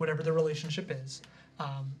 whatever their relationship is.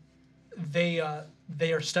 They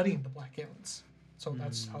are studying the Black Aliens, so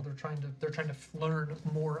that's how they're trying to learn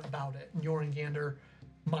more about it. And Yonder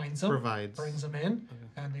mines them, brings them in,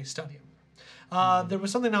 and they study them. There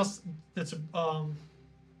was something else that's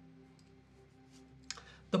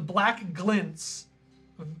the black glints.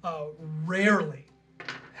 Rarely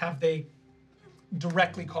have they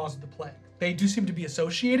directly caused the plague. They do seem to be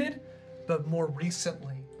associated, but more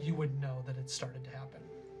recently you would know that it started to happen.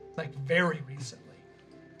 Like very recently.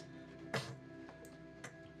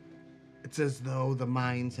 It's as though the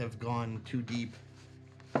mines have gone too deep,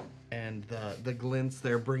 and the glints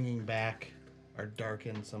they're bringing back are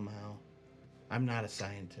darkened somehow. I'm not a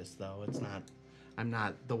scientist, though. It's not. I'm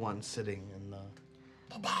not the one sitting in the.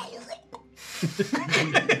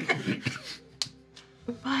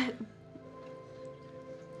 But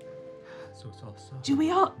So it's all so. do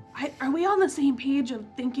we all? Are we on the same page of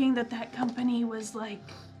thinking that that company was like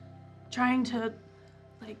trying to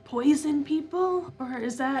like poison people, or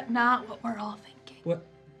is that not what we're all thinking?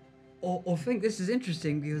 Well, I think this is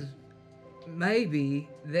interesting because maybe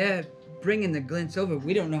they're bringing the glints over.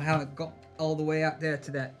 We don't know how it got all the way out there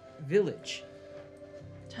to that village.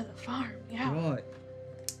 To the farm, yeah. Right.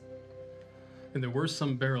 And there were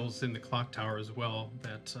some barrels in the clock tower as well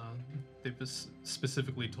that they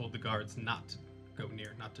specifically told the guards not to go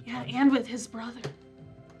near, not to Yeah, touch. and with his brother.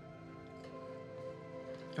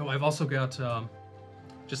 Oh, I've also got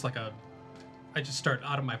just like I just start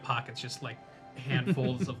out of my pockets, just like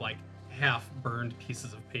handfuls of like half burned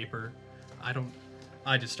pieces of paper.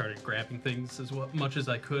 I just started grabbing things as much as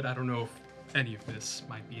I could. I don't know if any of this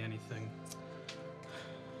might be anything.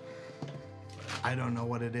 I don't know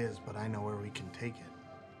what it is, but I know where we can take it,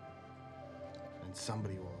 and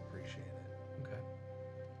somebody will appreciate it. Okay.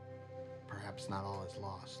 Perhaps not all is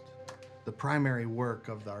lost. The primary work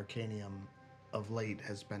of the Arcanium of late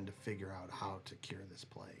has been to figure out how to cure this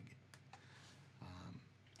plague.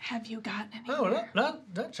 Have you gotten any? Oh,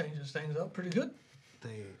 that changes things up pretty good.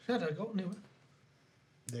 They Should I go anyway?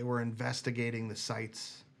 They were investigating the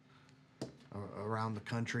sites around the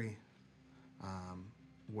country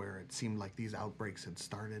where it seemed like these outbreaks had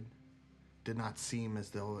started. Did not seem as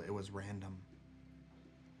though it was random.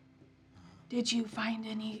 Did you find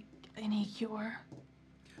any cure?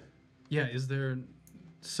 Yeah, is there?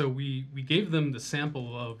 So we gave them the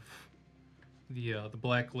sample of the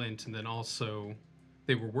black lint, and then also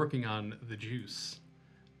they were working on the juice.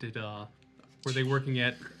 Were they working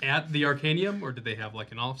at the Arcanium, or did they have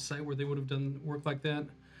like an offsite where they would have done work like that?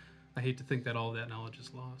 I hate to think that all that knowledge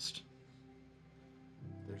is lost.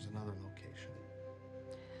 There's another location.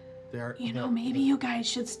 There, You know, maybe you guys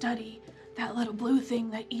should study that little blue thing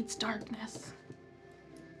that eats darkness.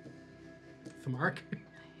 Thamark?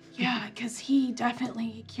 Yeah, because he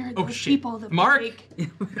definitely cured Oh, those shit. people. The Mark? plague.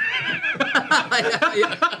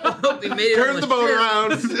 I hope he made it. turn the boat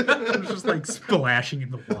around. It's just like splashing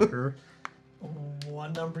in the water.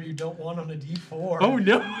 One number you don't want on a D4. Oh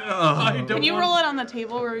no! I don't Can you want, roll it on the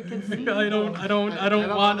table where we can see? I don't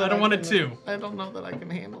want a 2. I don't know that I can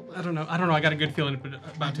handle that. I don't know. I got a good feeling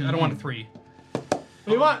about 2. I don't want a 3. What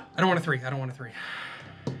do you want? I don't want a 3. I don't want a 3.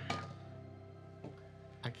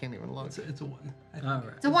 I can't even look. It's a 1. All right.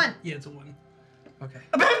 It's a 1. Yeah, it's a 1. Okay.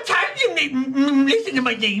 About time you listen to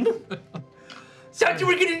my game. Thought you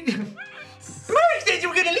were gonna. Mark said you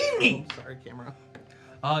were gonna leave me. Sorry, camera.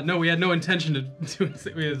 No, we had no intention to do it.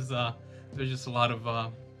 There's just a lot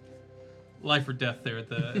of life or death there at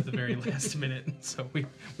the very last minute, so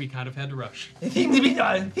we kind of had to rush. It seems to be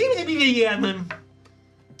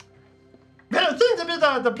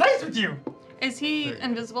the place with you. Is he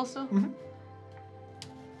invisible still? Mm-hmm.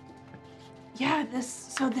 Yeah,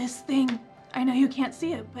 this thing, I know you can't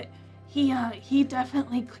see it, but he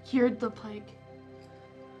definitely cured the plague.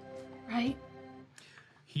 Right?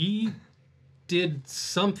 He did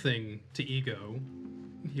something to Ego.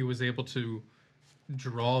 He was able to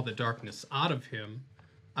draw the darkness out of him.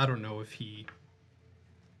 I don't know if he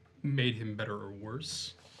made him better or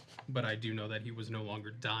worse, but I do know that he was no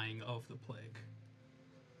longer dying of the plague.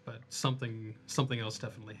 But something else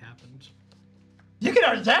definitely happened. You can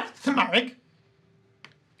argue that, Mark.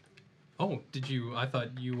 Oh, did you? I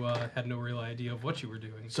thought you had no real idea of what you were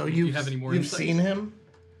doing. So Do you have any more you've insight? seen him?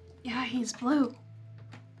 Yeah, he's blue.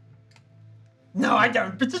 No, I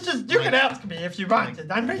don't. But this is you can ask me if you want it.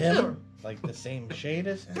 I'm very sure. Like the same shade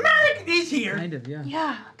as him? Mark is here. Kind of, yeah.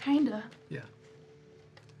 Yeah, kinda. Yeah.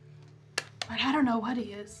 But I don't know what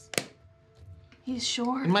he is. He's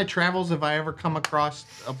short. In my travels, have I ever come across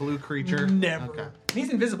a blue creature? Never. Okay. He's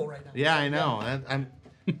invisible right now. Yeah, I know. I'm.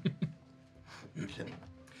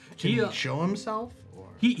 Can he show himself? Or?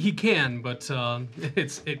 He can, but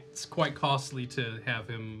it's quite costly to have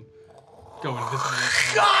him go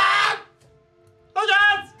invisible.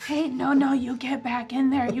 Hey, no, you get back in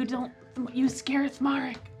there. You don't. You scare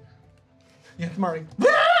Thmarik. Yeah, Mari.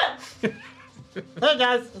 Hey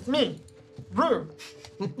guys, it's me, Brew.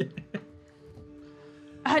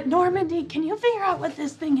 Normandy, can you figure out what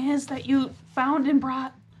this thing is that you found and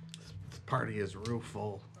brought? This party is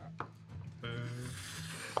rueful.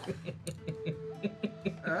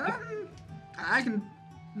 I can.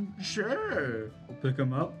 Sure. I'll pick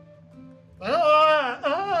him up.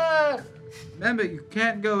 Remember, you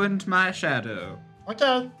can't go into my shadow.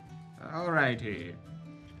 Okay. Alrighty.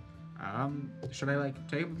 Should I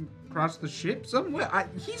take him across the ship somewhere?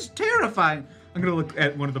 He's terrifying. I'm gonna look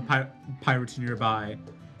at one of the pirates nearby.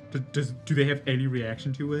 Do they have any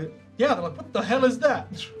reaction to it? Yeah, they're like, what the hell is that?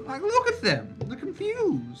 Look at them. They're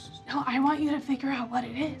confused. No, I want you to figure out what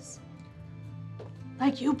it is.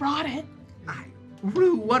 Like you brought it.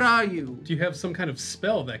 Rue, what are you? Do you have some kind of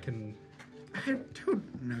spell that can I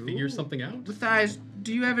don't know. figure something out? Besides,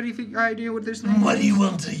 do you have any idea what this thing What do is? you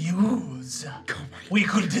want to use? We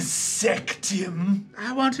could dissect him.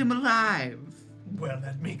 I want him alive. Well,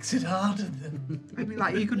 that makes it harder then. I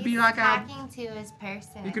mean, he could be He's like our. talking to his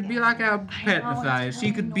person. He could be again. like our pet, know, it's Matthias.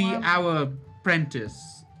 He could be normal. our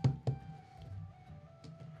apprentice.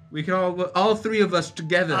 We could all three of us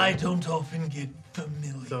together. I don't often get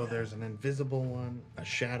familiar. So there's an invisible one, a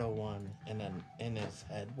shadow one, and an in his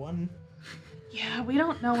head one. Yeah, we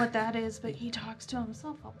don't know what that is, but he talks to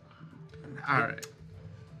himself a lot. All right.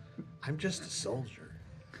 I'm just a soldier.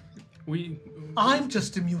 I'm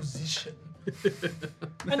just a musician.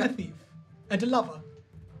 And a thief. And a lover.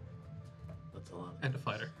 That's a lot. And a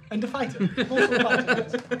fighter. And a fighter. Also a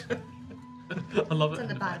fighter. I love It's it. in the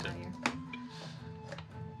and a bottom fighter. here.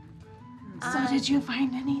 So did you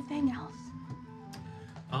find anything else?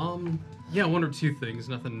 Yeah, one or two things.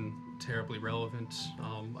 Nothing terribly relevant.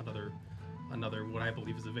 Another what I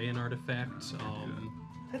believe is a Vein artifact.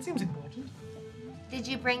 That seems important. Did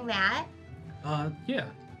you bring that? Yeah.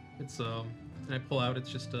 It's and I pull out. It's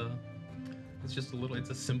just a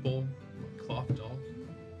simple cloth doll.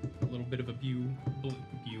 A little bit of a blue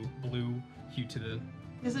hue to the.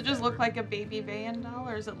 Does it just look like a baby Vayan doll,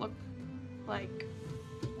 or does it look like?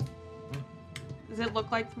 Does it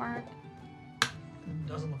look like Thmarik? It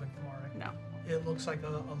doesn't look like Thmarik. No. It looks like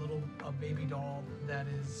a baby doll that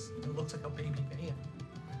is. It looks like a baby van.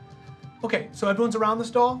 Okay, so everyone's around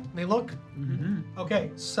this doll. And they look. Mm-hmm.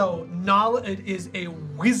 Okay, so it is a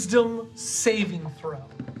wisdom saving throw.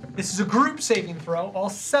 This is a group saving throw. All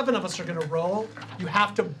 7 of us are gonna roll. You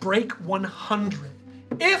have to break 100.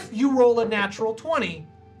 If you roll a natural 20,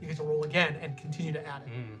 you get to roll again and continue to add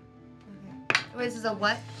it. This is a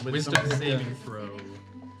what? Wisdom saving throw.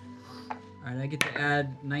 All right, I get to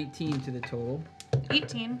add 19 to the total.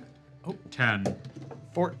 18. 10.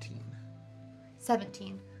 14.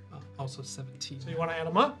 17. Also 17. So you want to add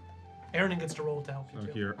them up? Aaron gets to roll to help you. Oh,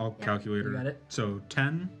 too. here, I'll calculate You got it? So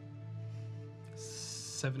 10,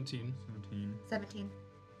 17. 17. 17.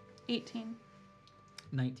 18.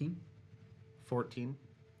 19. 14.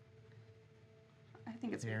 I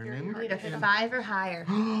think it's Aaron very in? hard Need to a hit him. 5 or higher.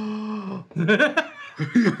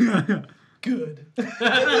 Good.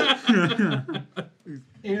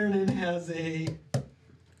 Aaron has a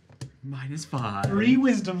 -5. 3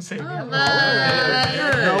 wisdom saving.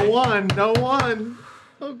 No one. No one.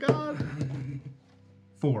 Oh God.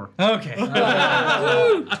 4. Okay.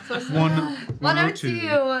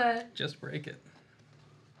 102. Just break it.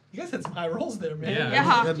 You guys had some high rolls there, man. Yeah.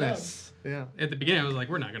 Yeah. Goodness. Yeah. At the beginning, I was like,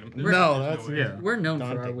 we're not gonna. No, that's way. yeah. We're known for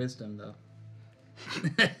our Daunting. wisdom, though.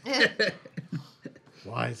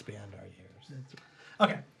 Wise beyond our years.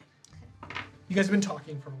 Okay. You guys have been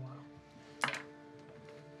talking for a while.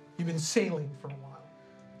 You've been sailing for a while.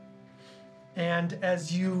 And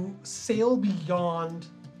as you sail beyond,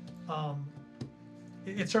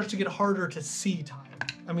 it starts to get harder to see to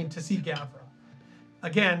see Gavra.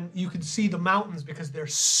 Again, you can see the mountains because they're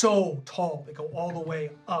so tall. They go all the way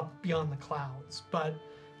up beyond the clouds. But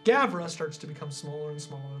Gavra starts to become smaller and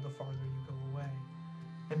smaller the farther you go away.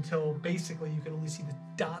 Until basically you can only see the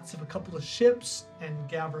dots of a couple of ships, and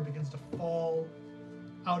Gavra begins to fall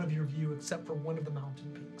out of your view except for one of the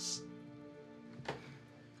mountain peaks.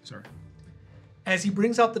 Sorry. As he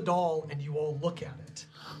brings out the doll and you all look at it,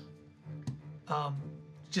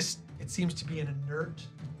 it seems to be an inert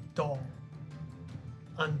doll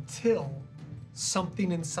until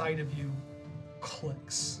something inside of you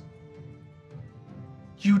clicks.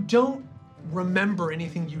 You don't remember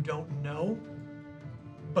anything you don't know,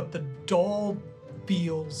 but the doll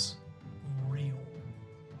feels real.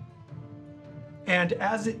 And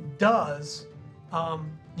as it does,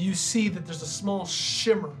 you see that there's a small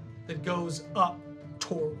shimmer that goes up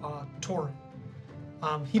Torin.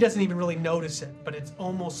 He doesn't even really notice it, but it's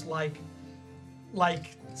almost like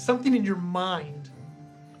something in your mind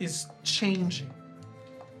is changing.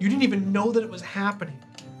 You didn't even know that it was happening.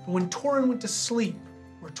 But when Torin went to sleep,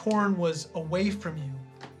 where Torin was away from you,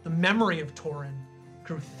 the memory of Torin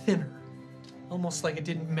grew thinner, almost like it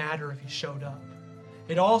didn't matter if he showed up.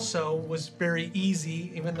 It also was very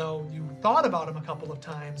easy, even though you thought about him a couple of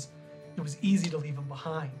times, it was easy to leave him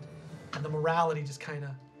behind. And the morality just kind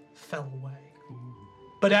of fell away.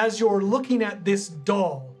 But as you're looking at this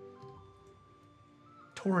doll,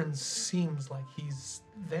 Torin seems like he's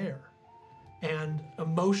there. And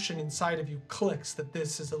emotion inside of you clicks that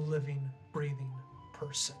this is a living, breathing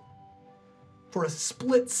person. For a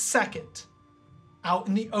split second, out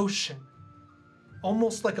in the ocean,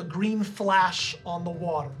 almost like a green flash on the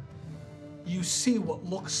water, you see what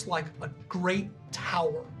looks like a great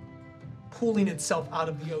tower pulling itself out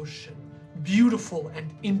of the ocean, beautiful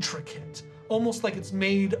and intricate, almost like it's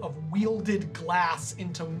made of welded glass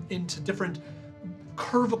into different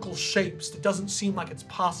curvical shapes that doesn't seem like it's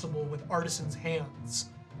possible with artisans' hands.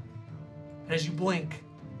 And as you blink,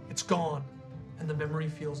 it's gone, and the memory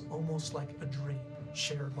feels almost like a dream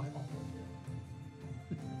shared by all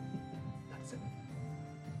of you. That's it.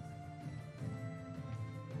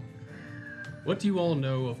 What do you all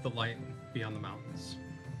know of the light beyond the mountains?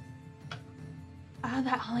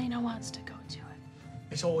 That Helena wants to go to it.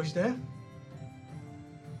 It's always there?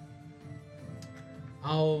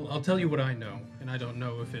 I'll tell you what I know, and I don't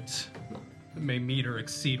know if it may meet or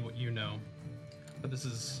exceed what you know, but this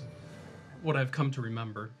is what I've come to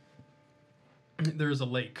remember. There is a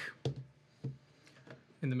lake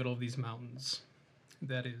in the middle of these mountains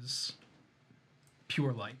that is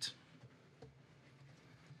pure light.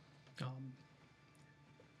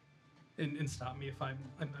 And stop me if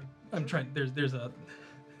I'm trying. There's a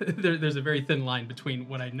there's a very thin line between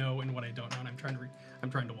what I know and what I don't know, and I'm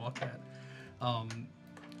trying to walk that.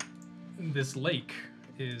 This lake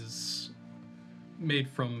is made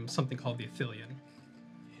from something called the Athelion,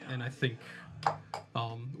 and I think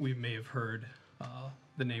we may have heard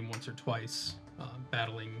the name once or twice,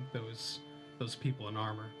 battling those people in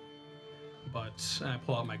armor. But I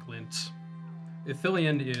pull out my glint.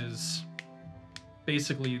 Athelion is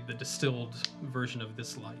basically the distilled version of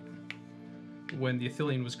this light. When the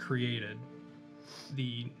Athelion was created,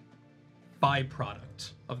 the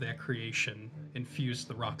byproduct of that creation infused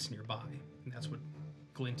the rocks nearby, and that's what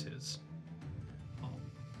glint is.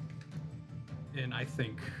 And I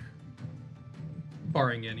think,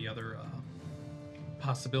 barring any other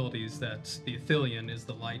possibilities, that the Athelion is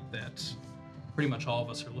the light that pretty much all of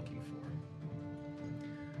us are looking for.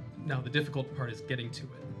 Now, the difficult part is getting to it.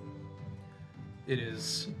 It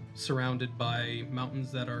is surrounded by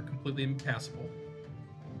mountains that are completely impassable.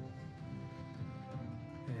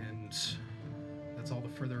 And that's all the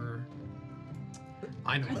further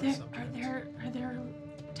I know about the subject. Are there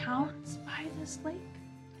towns by this lake?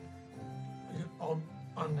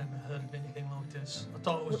 I've never heard of anything like this. I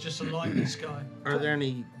thought it was just a light in the sky. Are there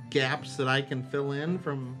any gaps that I can fill in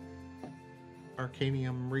from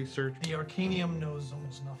Arcanium research? The Arcanium knows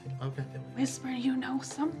almost nothing about Okay. Athelion. Whisper, you know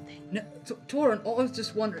something. No, Torin, I was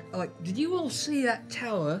just wondering, did you all see that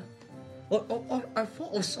tower? I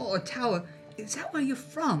thought I saw a tower. Is that where you're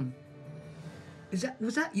from?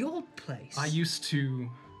 Was that your place? I used to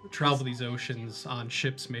travel these oceans on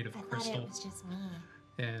ships made of I thought crystal. it was just me.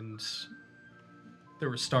 And there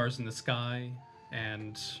were stars in the sky,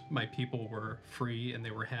 and my people were free, and they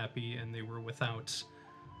were happy, and they were without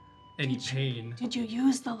any pain. Did you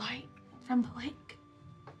use the light from the lake?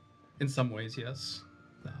 In some ways, yes.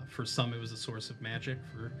 For some, it was a source of magic.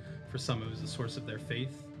 For some, it was a source of their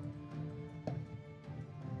faith.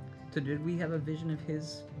 So did we have a vision of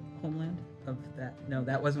his homeland? Of that? No,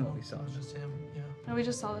 that wasn't what we saw. It was just him, yeah. No, we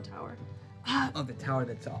just saw the tower. Of the tower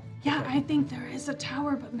that's off. Yeah, Okay. I think there is a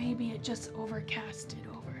tower, but maybe it just overcasted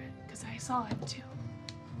over it, because I saw it too.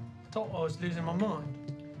 I thought I was losing my mind.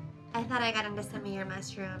 I thought I got into some of your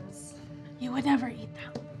mushrooms. You would never eat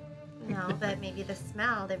them. No, but maybe the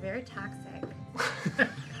smell, they're very toxic.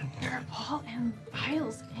 They're all in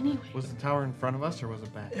vials anyway. Was the tower in front of us or was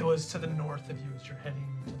it back? It was to the north of you as you're heading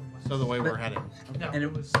to the west. So the way we're heading. No, And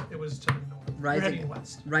it was to the north. You're heading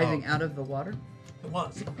west. Rising out of the water? It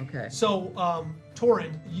was. Okay. So,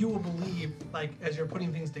 Torin, you will believe, like, as you're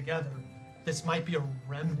putting things together, this might be a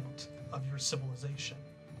remnant of your civilization.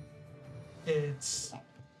 It's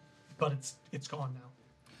but it's gone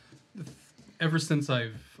now. Ever since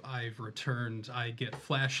I've returned, I get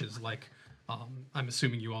flashes like I'm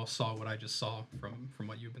assuming you all saw what I just saw from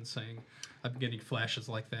what you've been saying. I've been getting flashes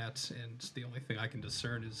like that, and the only thing I can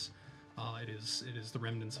discern is it is the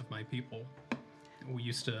remnants of my people. We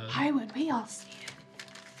used to. Why would we all see it?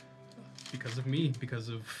 Because of me, because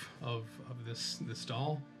of this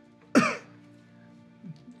doll.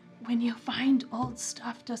 When you find old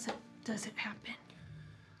stuff, does it happen?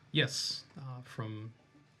 Yes, from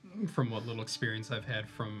what little experience I've had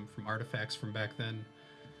from artifacts from back then.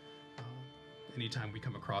 Anytime we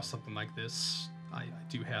come across something like this, I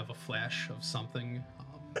do have a flash of something.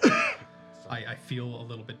 I feel a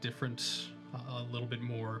little bit different, a little bit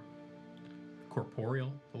more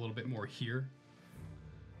corporeal, a little bit more here.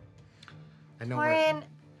 I know. Corin,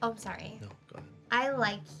 I'm sorry. No, go ahead. I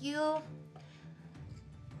like you,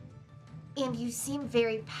 and you seem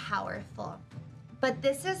very powerful. But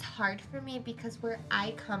this is hard for me because where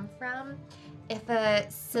I come from, if a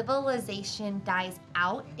civilization dies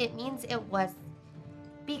out, it means it was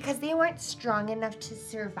because they weren't strong enough to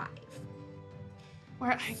survive.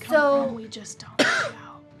 Where I come from, we just don't die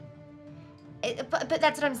out. But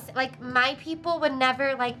that's what I'm saying. Like, my people would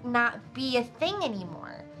never, like, not be a thing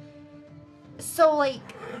anymore. So,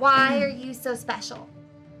 like, why are you so special?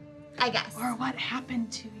 I guess. Or what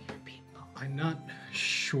happened to your people? I'm not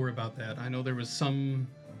sure about that. I know there was some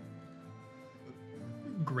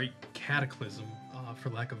great cataclysm, for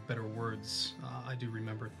lack of better words. I do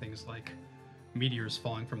remember things like meteors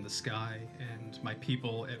falling from the sky and my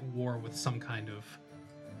people at war with some kind of,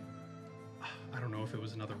 I don't know if it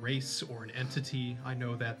was another race or an entity. I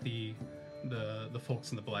know that the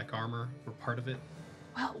folks in the black armor were part of it.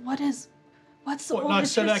 Well, what's the What, like,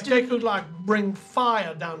 oldest so that history? they could, like, bring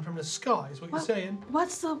fire down from the sky, is what you're saying?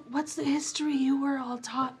 What's the history you were all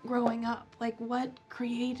taught growing up? Like, what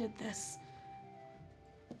created this?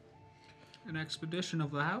 An expedition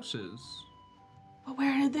of the houses. But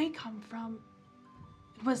where did they come from?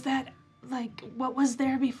 Was that, like, what was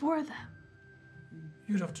there before them?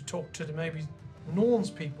 You'd have to talk to maybe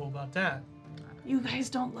Norn's people about that. You guys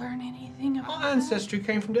don't learn anything about Our ancestry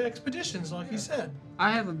came from the expeditions, like you said.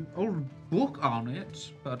 I have an old book on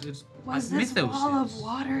it, but it's Was this mythos wall of is.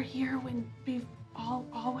 water here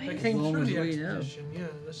always? They came long through as the we know. expedition, yeah.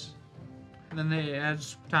 That's, And then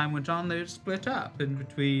as time went on, they split up in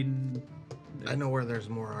between. I know where there's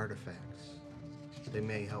more artifacts. They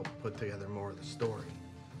may help put together more of the story,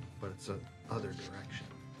 but it's a other direction.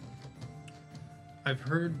 I've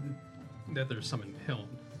heard that there's some in Piln.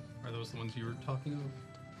 Are those the ones you were talking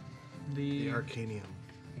of? The Arcanium.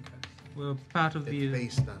 Okay. Well, part of It's the.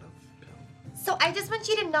 based out of Pill. So I just want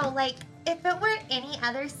you to know, like, if it were any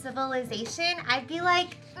other civilization, I'd be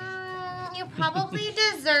like, you probably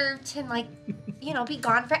deserve to, like, be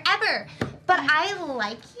gone forever. But I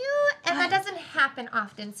like you, and that doesn't happen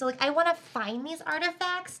often. So, like, I want to find these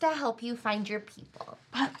artifacts to help you find your people.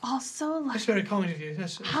 But also, like, that's very kind of you.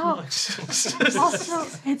 That's How- nice. also,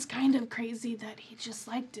 it's kind of crazy that he just,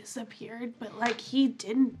 like, disappeared, but, like, he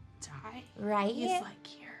didn't die. Right? He's, like,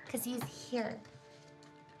 here. Because he's here.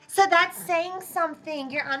 So that's saying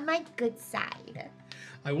something. You're on my good side.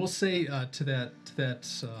 I will say to that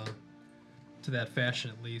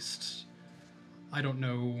fashion at least. I don't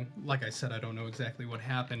know. Like I said, I don't know exactly what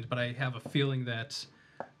happened, but I have a feeling that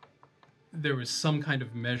there was some kind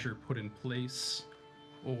of measure put in place,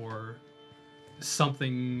 or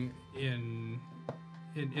something in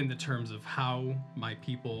the terms of how my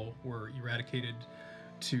people were eradicated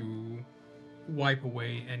to wipe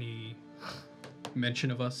away any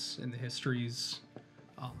mention of us in the histories.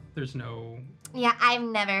 There's no. Yeah, I've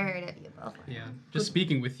never heard of you before. Yeah, just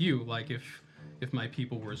speaking with you, like if my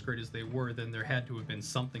people were as great as they were, then there had to have been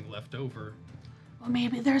something left over. Well,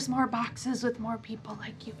 maybe there's more boxes with more people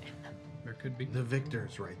like you in them. There could be. The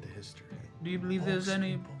victors write the history. Do you believe there's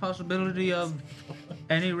any possibility of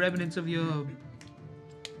any remnants of your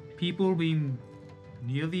people being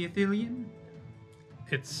near the Athelian?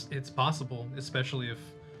 It's possible, especially if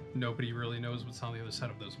nobody really knows what's on the other side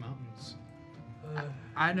of those mountains.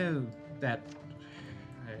 I know that.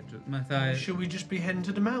 My thigh. Should we just be heading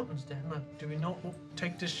to the mountains then? Like, do we not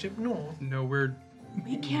take this ship north? No, we're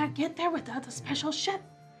We can't get there without the special ship.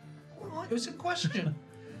 Well, it was a question.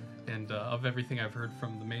 and of everything I've heard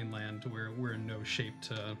from the mainland, we're in no shape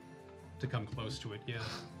to come close to it yet.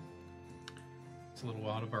 It's a little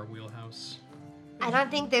out of our wheelhouse. I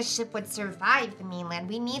don't think this ship would survive the mainland.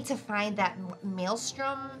 We need to find that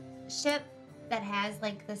Maelstrom ship that has,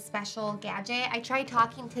 like, the special gadget. I tried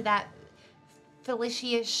talking to that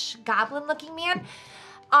Felicia-ish goblin-looking man,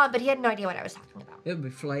 but he had no idea what I was talking about. It would be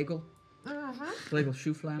Flagel. Mm-hmm. Little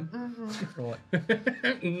shoe flam. Roll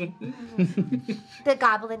it. The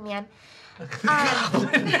Goblin Man.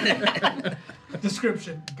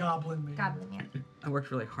 Description: Goblin Man. Goblin Man. I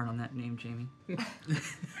worked really hard on that name, Jamie.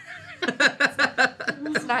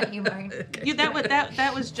 It's not you, Martin.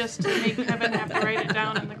 That was just to make Kevin have to write it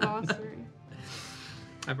down in the glossary.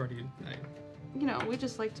 You know, we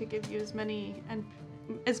just like to give you as many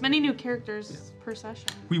new characters per session.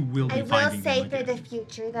 We will be I will finding say them for the again.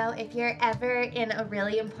 future, though, if you're ever in a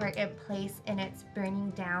really important place and it's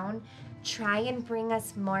burning down, try and bring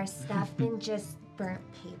us more stuff than just burnt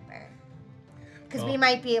paper. Because we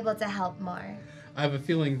might be able to help more. I have a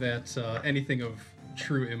feeling that anything of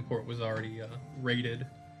true import was already raided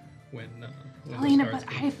when the Elena, stars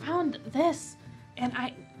but came I through. found this, and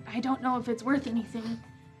I don't know if it's worth anything.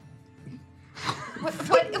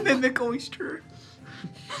 What? Mimic oyster.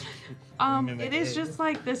 It is just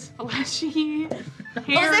like this fleshy, Was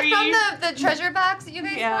hairy. it from the treasure box that you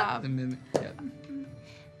guys Yeah. The mimic. Yeah. found?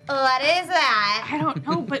 What is that? I don't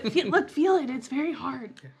know, but feel it. It's very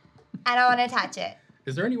hard. I don't want to touch it.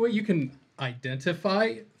 Is there any way you can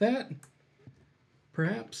identify that?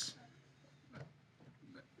 Perhaps?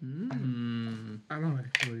 I don't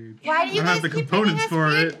actually. Why do you I guys have the keep components bringing us for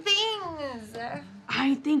weird it. things?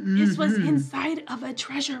 I think this was inside of a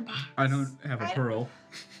treasure box. I don't have a pearl.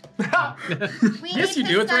 We Yes, need you to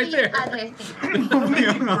do. It's right study there. Other things.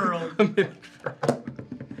 Pearl.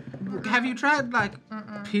 Have you tried like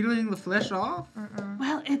peeling the flesh off?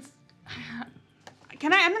 Well, it's.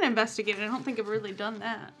 I'm gonna investigate it. I don't think I've really done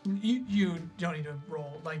that. You don't need to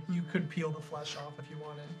roll. Like, you could peel the flesh off if you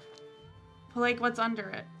wanted. But like, what's under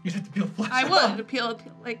it? You'd have to peel the flesh I off.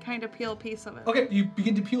 would kind of peel a piece of it. Okay, you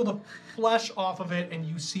begin to peel the flesh off of it, and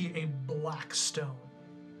you see a black stone.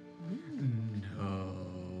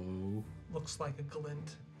 No. Looks like a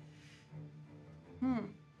glint.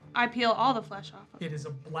 I peel all the flesh off of it. It is a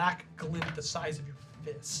black glint the size of your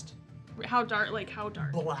fist. How dark? Like how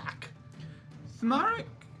dark? Black. Marek,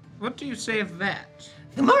 what do you say of that?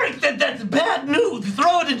 Mark, that's bad news.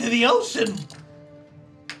 Throw it into the ocean.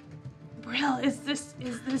 Brill, this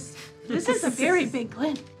is a very big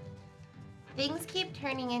glint. Things keep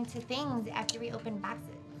turning into things after we open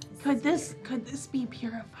boxes. Could this be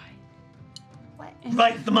purified What?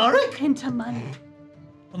 Like Thmarek? into money?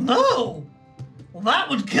 No. Well, that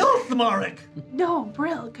would kill Thmarek. No,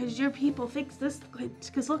 Brill, because your people fix this glint.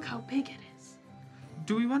 Because look how big it is.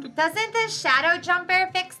 Do we want to? Doesn't the shadow jumper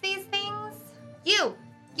fix these things? You.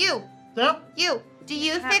 Yep. Do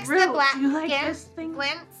you Cat fix Brill, the black do you like skin this thing?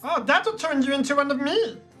 glints? Oh, that's what turned you into one of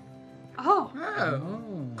me. Oh,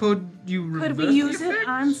 Oh. Could you reverse could we the use it effect?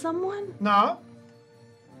 on someone? No.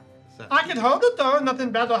 So- I can hold it though.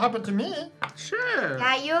 Nothing bad will happen to me. Sure.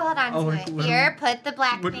 Yeah, you hold on Oh, to like, it. what- Here, put the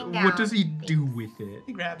black What, thing down. what does he do with it?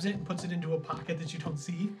 He grabs it and puts it into a pocket that you don't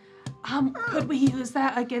see. Could we use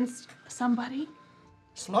that against somebody?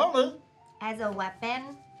 Slowly. As a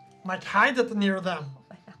weapon? Like, hide it near them.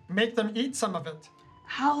 Make them eat some of it.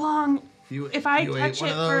 How long? If I you ate touch one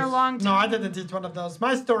it of for a those? long No, time. I didn't eat one of those.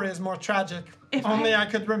 My story is more tragic. If Only I- I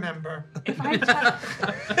could remember. If I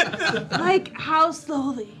touch, like how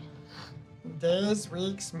slowly? Days,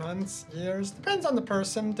 weeks, months, years. Depends on the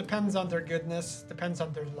person. Depends on their goodness. Depends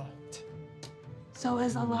on their light. So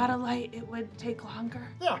is a lot of light. It would take longer.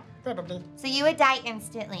 Yeah, probably. So you would die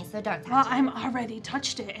instantly, so don't touch Well, it. I'm already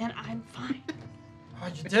touched it and I'm fine. Oh,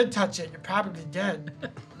 you did touch it. You're probably dead.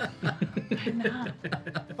 I'm not.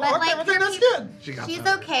 But Oh, okay, like well, for then that's people- good. She's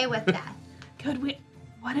okay with that. Could we?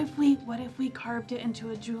 What if we carved it into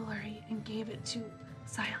a jewelry and gave it to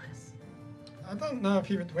Silas? I don't know if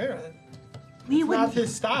he would wear it. We Not would.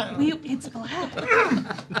 his style. It's black.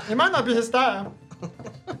 It might not be his style.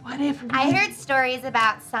 What if we? I heard stories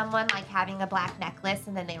about someone like having a black necklace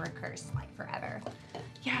and then they were cursed like forever.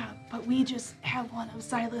 Yeah, but we just have one of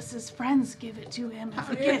Silas's friends give it to him as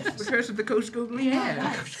a Yes, the gift. curse of the Coast Googly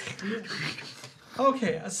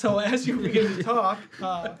Okay, so as you begin to talk,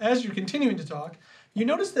 as you're continuing to talk, you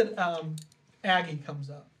notice that Aggie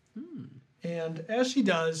comes up. And as she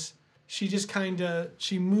does, she just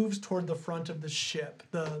she moves toward the front of the ship,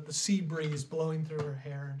 the sea breeze blowing through her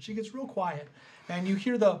hair, and she gets real quiet. And you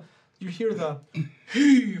hear the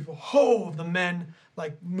heave ho of the men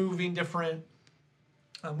like moving different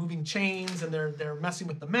moving chains, and they're messing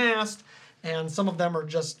with the mast, and some of them are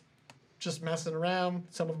just messing around.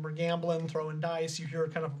 Some of them are gambling, throwing dice. You hear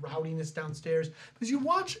kind of rowdiness downstairs. As you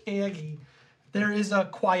watch Aggie, there is a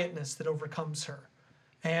quietness that overcomes her.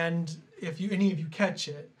 And if any of you catch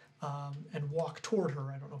it and walk toward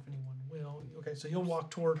her, I don't know if anyone will. Okay, so you'll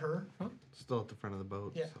walk toward her. Huh? Still at the front of the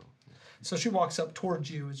boat. Yeah. So. So she walks up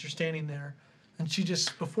towards you as you're standing there, And she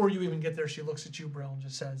just, before you even get there, she looks at you, Brill, and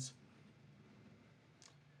just says,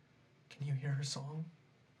 "Can you hear her song?"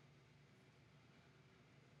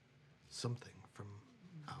 Something from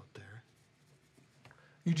out there.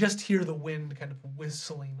 You just hear the wind kind of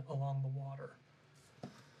whistling along the water.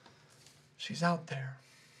 She's out there.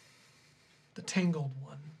 The Tangled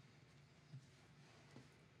One.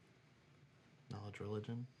 Knowledge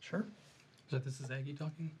religion. Sure. This is Aggie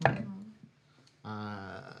talking?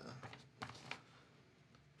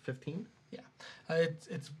 15? Yeah.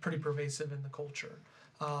 It's pretty pervasive in the culture.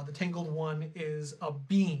 The Tangled One is a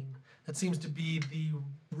being that seems to be the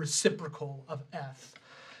reciprocal of Eth.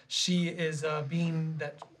 She is a being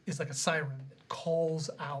that is like a siren that calls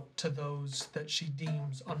out to those that she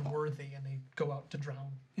deems unworthy, and they go out to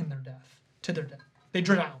drown in their death, to their death. They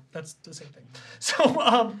drown. That's the same thing. So,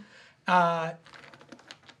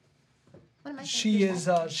 What am I she is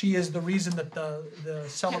the reason that the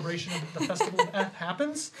celebration of the festival of Eth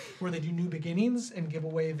happens, where they do new beginnings and give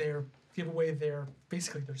away their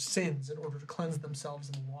basically their sins in order to cleanse themselves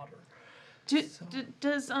in the water.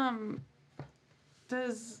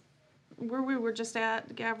 Does where we were just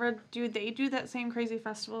at, Gavra, do they do that same crazy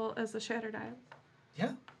festival as the Shattered Isles?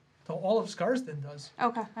 Yeah, so all of Scarsden does.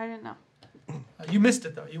 Okay, I didn't know. You missed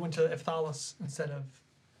it though. You went to Ephthalos instead of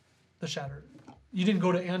the Shattered. You didn't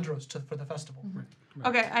go to Andros for the festival. Right.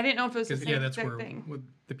 Okay, I didn't know if it was the same that's exact where thing. with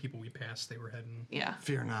the people we passed, they were heading. Yeah.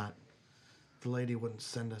 Fear not. The lady wouldn't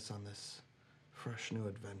send us on this fresh new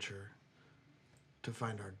adventure to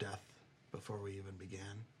find our death before we even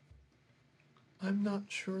began. I'm not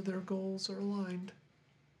sure their goals are aligned.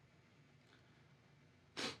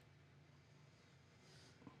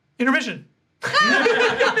 Intermission.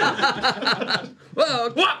 Whoa!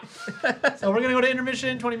 What? So we're gonna go to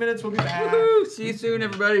intermission. 20 minutes. We'll be back. Woo! See you soon,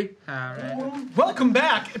 everybody. All right. Welcome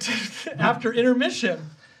back after intermission.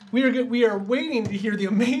 We are waiting to hear the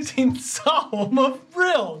amazing psalm of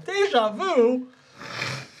Brill. Deja vu.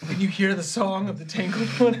 Can you hear the song of the Tangled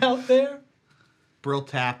One out there? Brill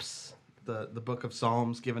taps the book of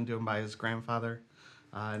Psalms given to him by his grandfather,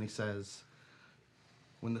 and he says,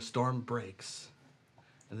 "When the storm breaks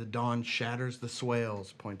and the dawn shatters the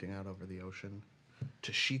swales pointing out over the ocean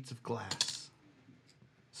to sheets of glass,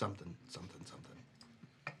 something, something, something."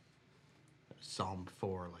 Psalm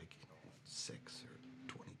 4, 6 or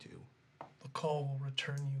 22. The call will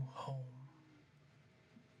return you home.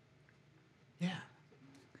 Yeah.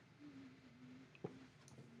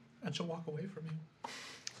 And she'll walk away from you.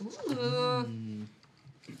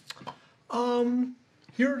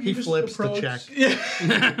 Here He you just flips the approach. check.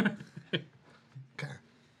 Yeah. Okay.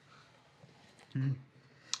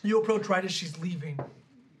 You approach right as she's leaving.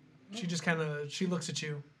 She just she looks at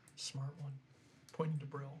you, smart one, pointing to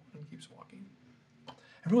Brill, and keeps walking.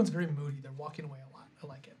 Everyone's very moody. They're walking away a lot. I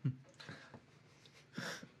like it.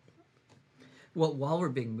 Well, while we're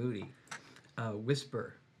being moody,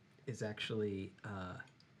 Whisper is actually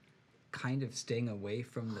kind of staying away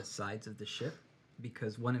from the sides of the ship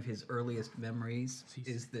because one of his earliest memories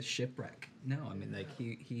is the shipwreck. No, I mean,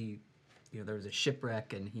 he there was a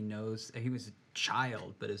shipwreck and he knows he was a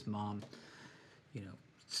child, but his mom,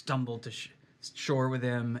 stumbled to shore with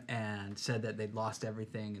him and said that they'd lost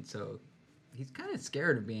everything, and so he's kind of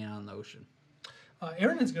scared of being on the ocean.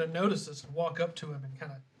 Aaron is going to notice this and walk up to him and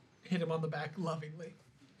kind of hit him on the back lovingly.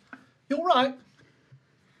 You all right?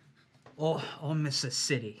 Oh, I miss the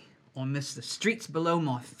city. I miss the streets below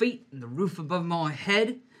my feet and the roof above my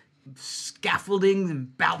head, scaffoldings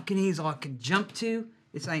and balconies I can jump to.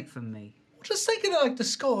 This ain't for me. Just think of it like the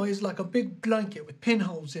sky is like a big blanket with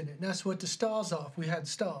pinholes in it, and that's what the stars are if we had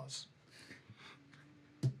stars.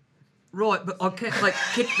 Right, but I can't,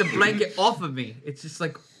 kick the blanket off of me. It's just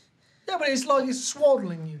like... Yeah, but it's like it's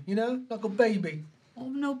swaddling you, like a baby.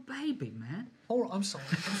 I'm no baby, man. All right, I'm sorry.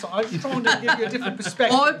 I was trying to give you a different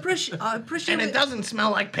perspective. I appreciate And it doesn't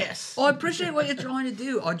smell like piss. I appreciate what you're trying to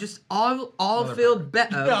do. I'll feel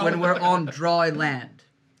better when we're on dry land.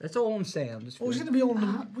 That's all I'm saying. I'm just Well, we're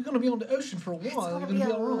gonna be on the ocean for a while. It's We're gonna be a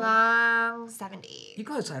all right. long 70. You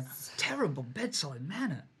guys have terrible bedside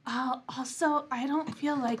manner. Also, I don't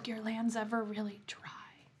feel like your land's ever really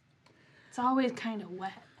dry. It's always kind of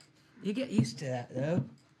wet. You get used to that, though.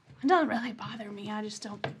 It doesn't really bother me. I just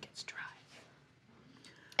don't think it's dry.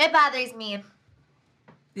 It bothers me.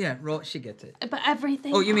 Yeah, right, she gets it. But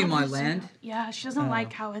everything. Oh, you mean my bothers her. land? Yeah, she doesn't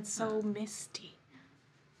like how it's so misty.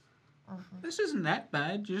 This isn't that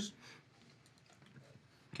bad, just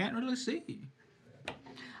can't really see.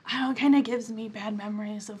 I don't know, it kind of gives me bad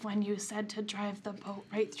memories of when you said to drive the boat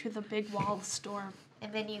right through the big wall of storm.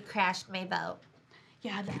 And then you crashed my boat.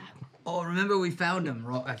 Yeah, that. Oh, remember we found him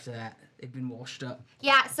right after that. They've been washed up.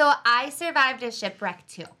 Yeah, so I survived a shipwreck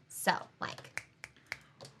too. So, like.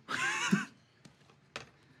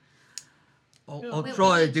 I'll we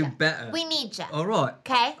try to need do ya. better. We need you. All right.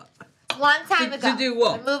 Okay? Long time To ago. do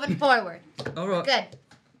what? We're moving forward. All right. Good.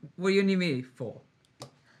 What do you need me for?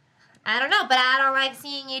 I don't know, but I don't like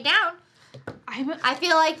seeing you down. I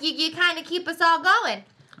feel like you kind of keep us all going.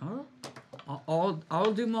 All right.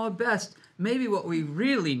 I'll do my best. Maybe what we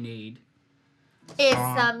really need. Is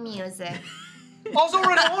some music. I was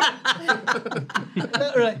already on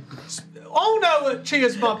it. Right. Oh no, it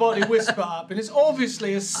cheers my body whisper up, and it's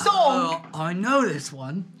obviously a song. I know this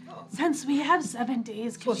one. Since we have 7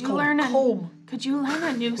 days, What's could you called learn Colm. Could you learn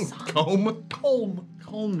a new song? Comb? Colm.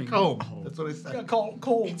 Calming. Comb. That's what I said. Yeah,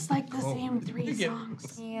 Colm. It's like the same 3 You get it.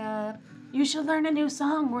 songs. Yeah. You should learn a new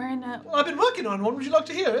song. We're in a. Well, I've been working on one. Would you like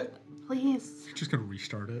to hear it? Please. Just gonna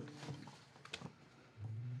restart it.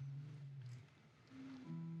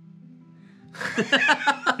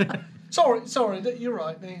 Sorry, you're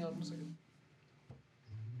right. Hang on a second.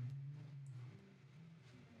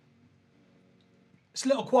 It's a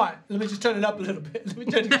little quiet. Let me just turn it up a little bit. Let me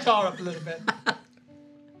turn the guitar up a little bit.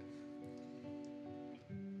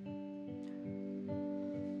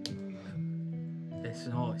 It's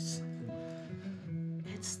nice.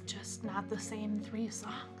 It's just not the same 3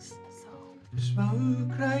 songs. So. Smoke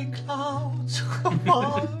grey clouds of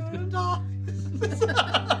fire and ice.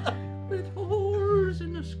 With holes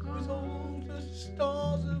in the sky. With all the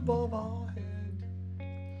stars above our head.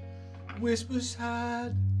 Whisper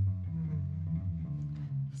sad.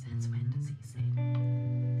 Since when does he say that? I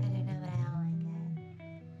don't know, but I don't like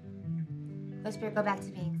it. Whisper, go back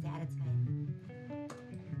to being sad. It's fine.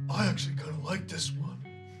 I actually kind of like this one.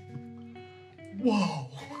 Whoa.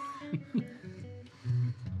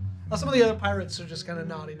 Now, some of the other pirates are just kind of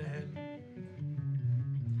nodding their head.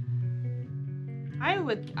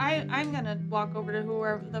 I'm gonna walk over to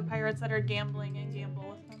whoever the pirates that are gambling and gamble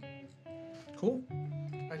with them. Cool.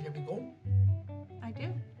 Are you gonna go? I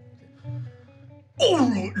do. All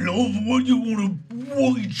right, love. What do you want to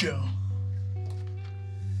wager?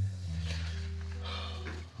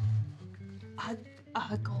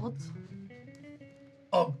 Gold.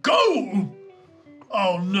 A goal?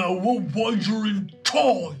 Oh no, we're wagering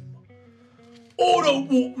time. I don't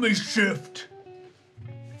want me shift.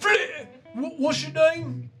 What's your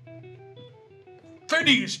name?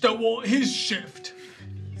 Phineas don't want his shift.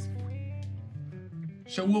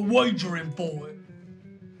 So we're wagering for it.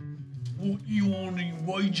 What, you want to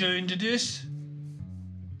wager into this?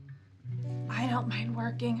 I don't mind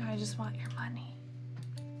working. I just want your money.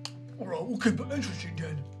 All right, we'll keep it interesting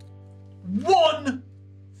then. 1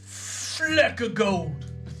 fleck of gold.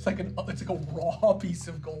 It's like a raw piece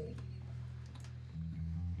of gold.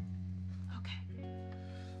 Okay.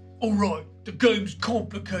 All right, the game's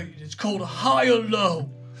complicated. It's called a high or low.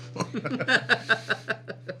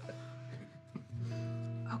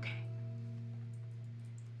 Okay.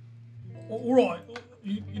 All right,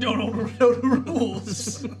 you don't know the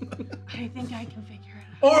rules. I think I can figure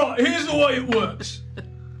it out. All right, here's the way it works.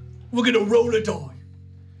 We're gonna roll a die.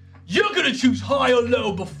 You're gonna choose high or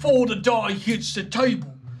low before the die hits the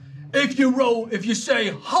table. If you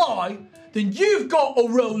say high, then you've got to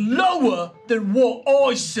roll lower than what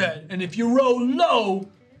I said. And if you roll low,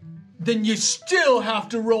 then you still have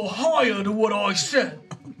to roll higher than what I said.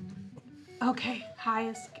 Okay,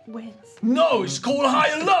 highest wins. No, it's called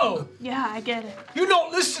high or low. Yeah, I get it. You're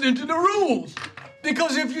not listening to the rules.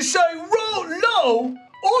 Because if you say roll low,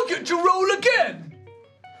 I get to roll again.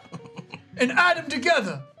 And add them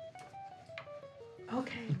together.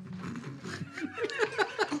 Okay.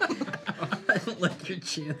 I don't like your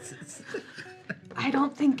chances. I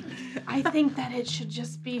think that it should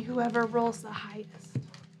just be whoever rolls the highest.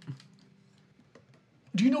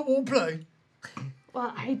 Do you not want to play?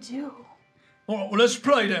 Well, I do. All right, well, let's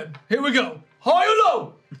play then. Here we go. High or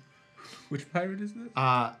low? Which pirate is this?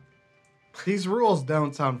 These rules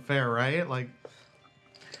don't sound fair, right? Like,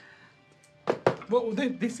 Well,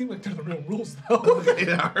 they seem like they're the real rules, though.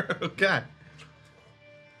 they are. Okay.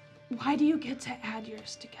 Why do you get to add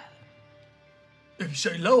yours together? If you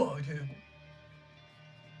say low, I do.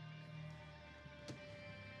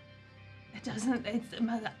 It doesn't.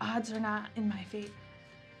 The odds are not in my favor.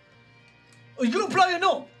 Are you going to play or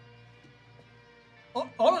not? I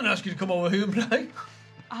didn't ask you to come over here and play.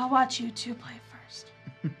 I'll watch you two play first.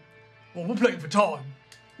 Well, we're playing for time.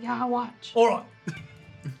 Yeah, I'll watch. All right.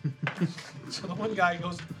 So the one guy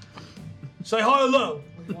goes, say high or low.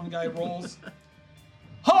 The one guy rolls,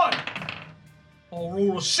 high. I'll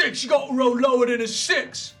roll a 6. You got to roll lower than a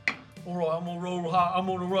 6. All right, I'm gonna roll high. I'm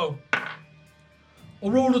gonna roll. I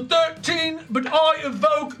rolled a 13, but I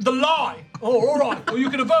evoke the lie. Oh, all right. Well, you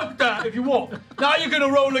can evoke that if you want. Now you're going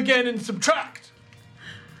to roll again and subtract.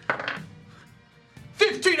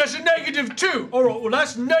 15, that's a -2. All right, well,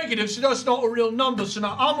 that's negative, so that's not a real number. So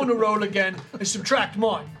now I'm going to roll again and subtract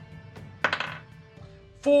mine.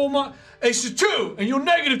 4, it's a 2, and you're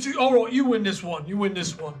 -2. All right, you win this one. You win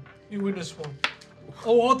this one.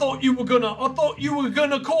 Oh, I thought you were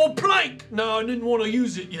gonna call plank. No, I didn't want to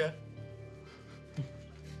use it yet.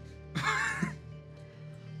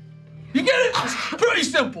 You get it? It's pretty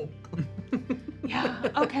simple. Yeah,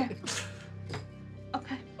 okay.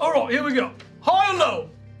 Okay. All right, here we go. High or low?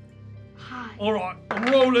 Hi. All right, I'm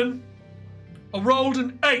rolling. I rolled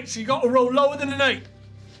an 8, so you got to roll lower than an 8.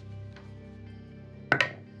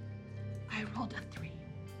 I rolled a 3.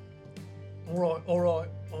 All right.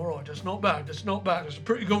 That's not bad. That's a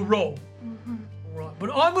pretty good roll. All right, but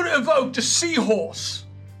I'm going to evoke the seahorse.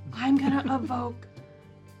 I'm gonna evoke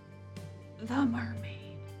the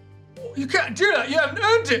mermaid. You can't do that. You haven't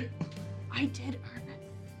earned it. I did earn it.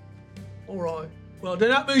 All right. Well, then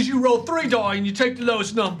that means you roll 3 die and you take the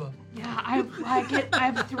lowest number. Yeah, I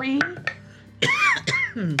have 3.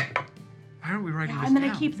 Why aren't we writing Yeah, this I'm gonna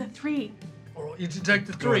down? keep the 3. All right, you can take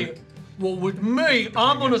the 3. Well, with me,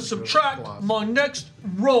 I'm going to subtract my next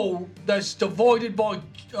roll that's divided by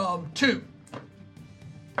 2.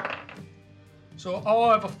 So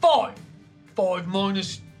I have a 5. 5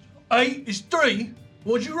 minus 8 is 3.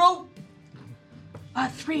 What'd you roll?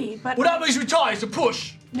 3, but Well, that means we tie. It's a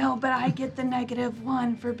push. no, but I get the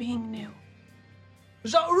 -1 for being new.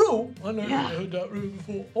 Is that a rule? I never Yeah. heard that rule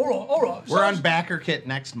before. All right. We're on backer kit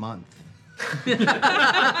next month.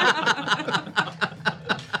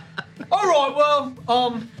 All right, well,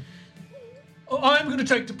 I'm going to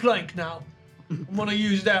take the plank now. I'm going to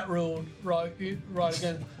use that rule right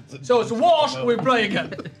again. So it's a wash, we play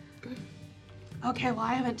again. Okay, well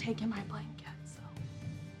I haven't taken my blank yet, so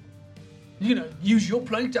You're going to use your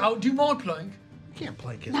plank to outdo my plank. You can't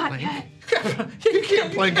plank his not plank. yet. You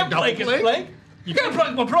can't plank a double his plank. plank. You can't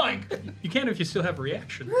plank my plank. You can if you still have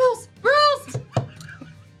reaction. Rules!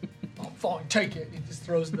 Oh, fine, take it. He just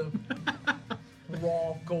throws the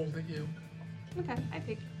raw gold at you. Okay, I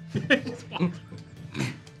take it.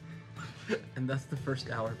 And thus the first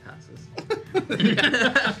hour passes.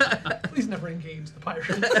 Please never engage the pirate.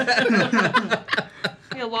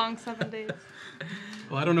 Be a long 7 days.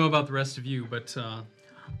 Well, I don't know about the rest of you, but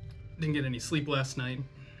didn't get any sleep last night.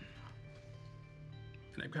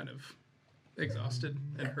 And I'm kind of exhausted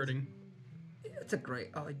and hurting. That's a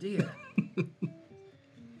great idea.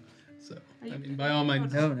 So, I mean, by all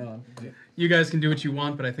means, No. you guys can do what you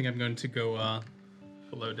want, but I think I'm going to go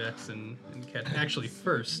below decks and catch. Actually,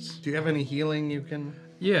 first, Do you have any healing you can?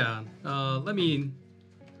 yeah. Let me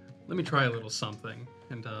try a little something.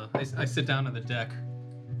 And I sit down on the deck,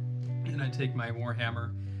 and I take my warhammer,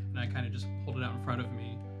 and I kind of just hold it out in front of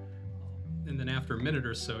me. And then after a minute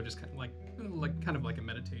or so, just kind of like a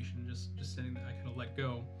meditation, just sitting there, I kind of let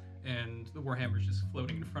go, and the warhammer is just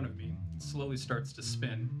floating in front of me. It slowly starts to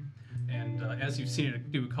spin, and as you've seen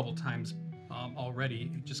it do a couple times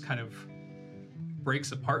already, it just kind of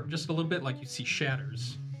breaks apart just a little bit, like you see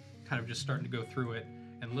shatters, kind of just starting to go through it,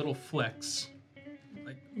 and little flecks,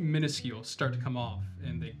 like minuscule, start to come off,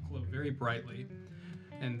 and they glow very brightly.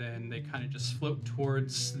 And then they kind of just float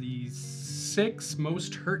towards the 6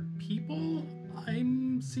 most hurt people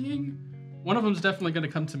I'm seeing. One of them's definitely going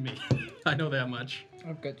to come to me. I know that much.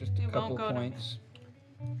 I've got just You a won't couple go to- points.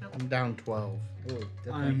 I'm down 12. Oh,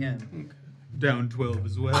 definitely I'm him. down 12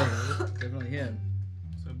 as well. Definitely him.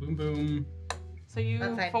 So boom, boom. So you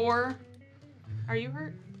That's fine. 4. Are you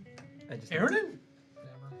hurt? I just Aaron?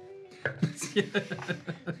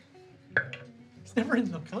 He's never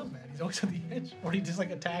in the combat. He's always on the edge. Or he just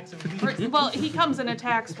like attacks and leaves. Well, he comes and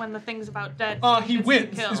attacks when the thing's about dead. He gets to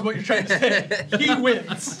wins, kill. is what you're trying to say. He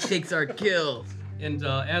wins. takes our kills. And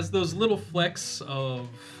as those little flecks of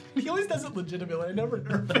He always does it legitimately. I never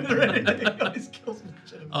nerf it or anything. He always kills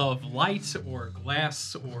legitimately. of light or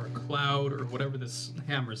glass or cloud or whatever this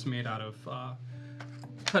hammer is made out of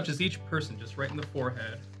touches each person just right in the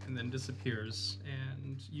forehead and then disappears,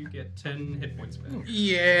 and you get 10 hit points back.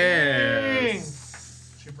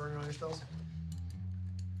 Yes. Should you burn on your spells?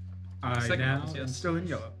 I Second now ones, am yes. still in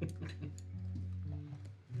yellow.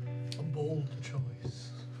 A bold choice.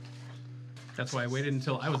 That's why I waited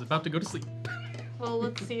until I was about to go to sleep. Well,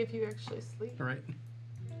 let's see if you actually sleep. All right.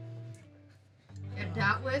 You're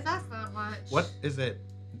not with us that much. What is it?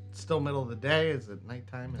 Still middle of the day? Is it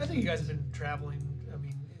nighttime? I think you guys have been traveling, I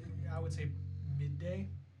mean, I would say midday.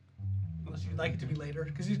 Unless you'd like it to be later.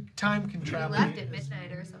 Because time can We travel. left at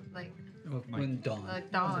midnight or something. Like, When dawn.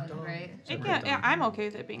 Like dawn, dawn. right? Yeah, I'm okay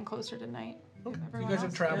with it being closer to night. Okay. You Everyone guys have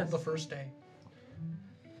else? traveled the first day.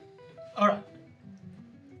 All right.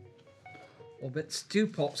 Well, but Stew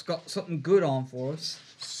Pop's got something good on for us.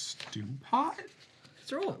 Stew pot?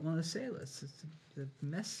 Throw it, one of the sailors. It's a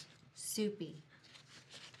mess. Soupy.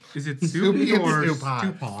 Is it Soupy soupy and or stew pot.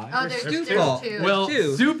 stew pot? Oh, there's stew stew pot. too. Well,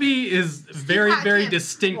 Stew. Soupy is very, pot very Jim.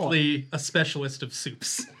 distinctly a specialist of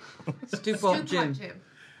soups. Stew Stew Pop pot Jim. Jim.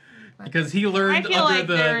 Because he learned I feel under like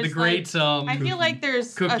the there's, great I feel like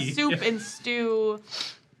there's cookie. a soup and stew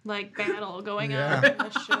like battle going Yeah. on in the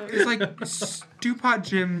ship. It's like Stew Pot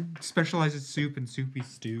Jim specializes soup and soupy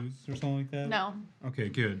stews or something like that? No. Okay,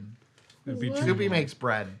 good. That'd be Soupy makes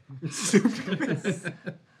bread.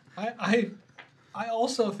 I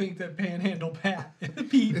also think that Panhandle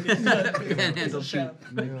Pete is a Panhandle chef.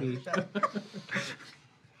 Pete might be.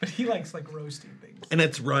 But he likes like roasting things. And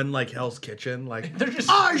it's run like Hell's Kitchen. Like, They're just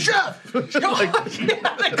chef!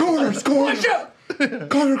 Quarters! Quarters!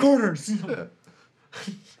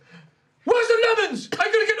 Where's the lemons? I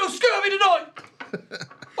ain't gonna get no scurvy tonight.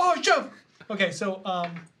 Oh, chef. Okay, so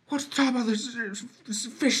What's the top of this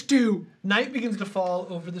fish stew? night begins to fall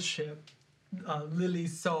over the ship.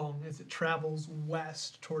 Lily's song as it travels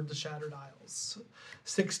west toward the Shattered Isles.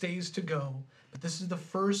 6 days to go, but this is the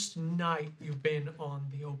first night you've been on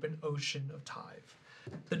the open ocean of Tyve.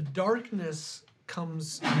 The darkness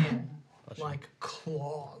comes in like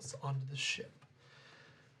claws onto the ship.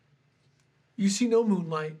 You see no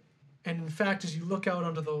moonlight, and in fact, as you look out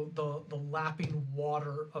onto the lapping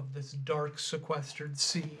water of this dark, sequestered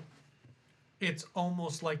sea, it's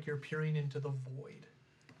almost like you're peering into the void.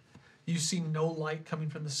 You see no light coming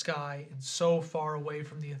from the sky, and so far away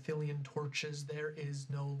from the Athelian torches, there is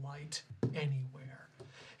no light anywhere.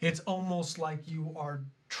 It's almost like you are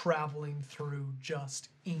traveling through just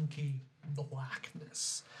inky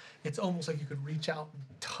blackness. It's almost like you could reach out and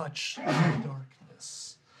touch the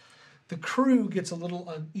darkness. The crew gets a little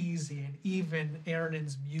uneasy, and even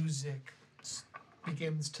Aaron's music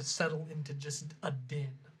begins to settle into just a din.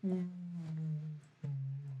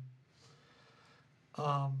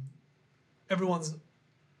 Everyone's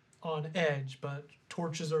on edge, but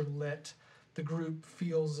torches are lit. The group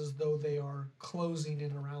feels as though they are closing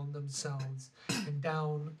in around themselves, and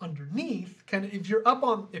down underneath, kind of if you're up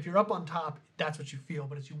on top, that's what you feel.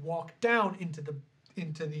 But as you walk down into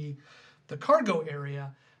the cargo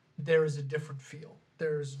area, there is a different feel.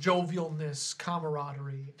 There's jovialness,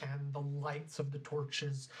 camaraderie, and the lights of the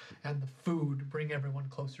torches and the food bring everyone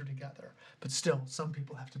closer together. But still, some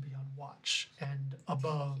people have to be on watch, and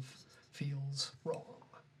above feels wrong.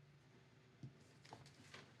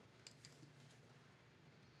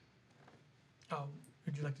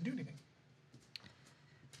 Would you like to do anything?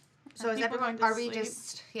 So is people everyone? going to Are we sleep?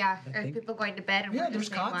 just? Yeah. Are think- people going to bed? And Yeah, we're there's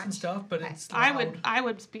just staying cots and watch? stuff, but Okay. it's loud. I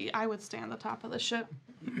would stay on the top of the ship.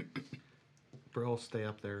 Bro, will stay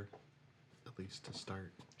up there at least to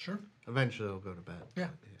start. Sure. Eventually, I'll go to bed. Yeah.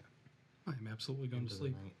 I'm absolutely going to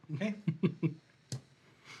Into the sleep.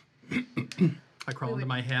 Okay. I crawl We into would-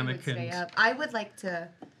 my we hammock would stay and up. I would like to.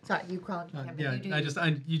 Sorry, you crawl into the hammock. yeah, You do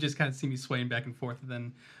you just kind of see me swaying back and forth, and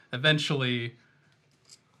then eventually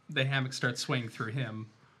the hammock starts swaying through him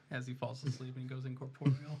as he falls asleep and goes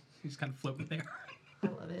incorporeal. He's kind of floating there. I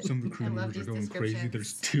love it. Some of the I crew love members are these going crazy. descriptions.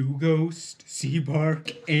 There's 2 ghosts,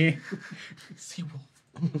 Seabark, and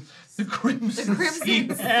Seawolf. The Crimson, The Crimson Sea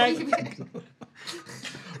Hag. Sea.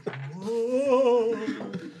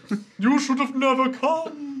 Oh, you should have never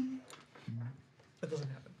come. That doesn't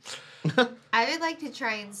happen. I would like to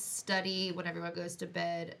try and study when everyone goes to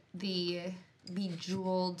bed the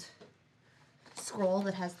bejeweled scroll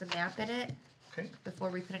that has the map in it. Okay. Before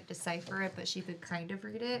we couldn't decipher it, but she could kind of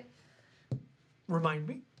read it. Remind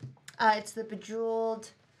me. It's the bejeweled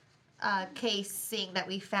casing that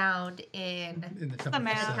we found in In the The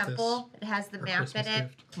map. of Cephas, temple. It has the or map Christmas in it.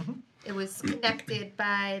 gift. It was connected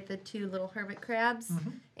by the 2 little hermit crabs, Mm-hmm.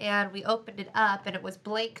 and we opened it up, and it was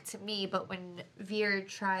blank to me. But when Veer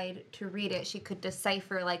tried to read it, she could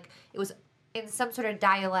decipher like it was in some sort of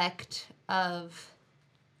dialect of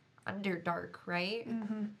Underdark, right?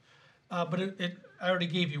 But I already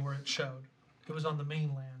gave you where it showed. It was on the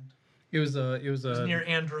mainland. It was It was near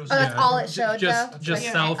Andros. Oh, that's yeah, all it showed, just though? just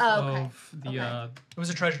Okay. south Oh, okay. of the Okay. It was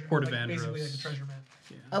a treasure. Port of basically like a Andros. treasure map.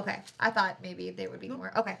 Okay, I thought maybe there would be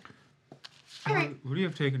more. Okay, all right. would you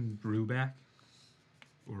have taken Brew back?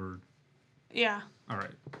 Or Yeah. all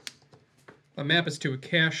right. a map is to a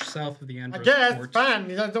cache south of the I Andros guess port. fine.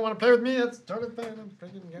 You guys don't want to play with me. That's totally fine. I'm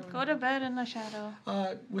freaking going. Go to bed in the shadow.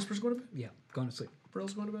 Whisper's going to bed. Yeah, going to sleep.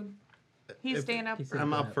 Brill's going to bed. He's If- staying up. He's for-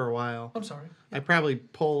 I'm up for a while. I'm sorry. I probably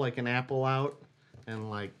pull like an apple out and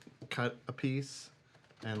like cut a piece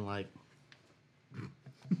and like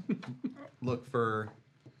look for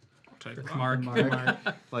Mark.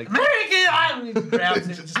 like, American Island! He grabs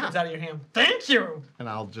it, it just comes out of your hand. Thank you! and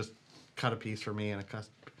I'll just cut a piece for me and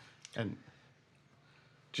and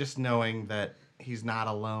just knowing that he's not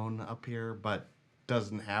alone up here, but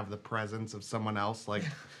doesn't have the presence of someone else like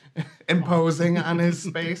imposing on his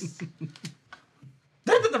space.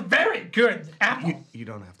 This is a very good apple. You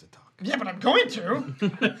don't have to talk. Yeah, but I'm going to.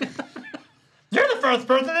 You're the first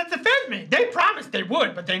person that defends me. They promised they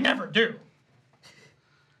would, but they never do.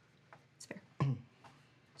 It's fair.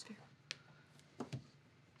 It's fair.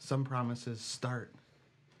 Some promises start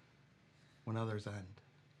when others end.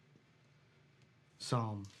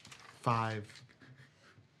 Psalm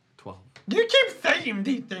 5:12. You keep saying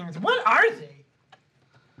these things. What are they?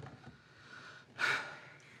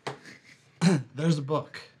 There's a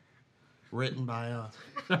book written by Oh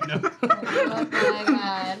my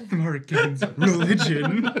god. Americans'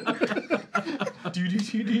 religion. You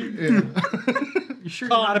sure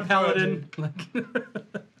you're not a paladin?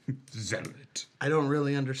 Zealot. I don't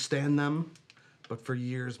really understand them, but for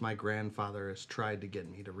years my grandfather has tried to get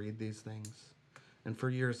me to read these things. And for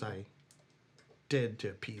years I did to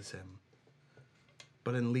appease him.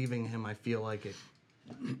 But in leaving him, I feel like it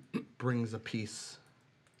brings a peace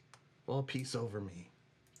over me.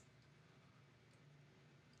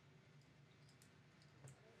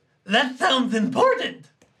 That sounds important.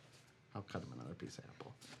 I'll cut him another piece of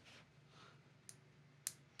apple.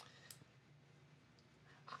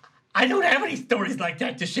 I don't have any stories like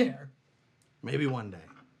that to share. Maybe one day.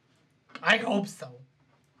 I hope so.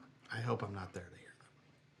 I hope I'm not there to hear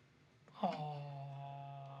them. Aww.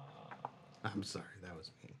 I'm sorry, that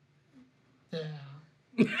was mean.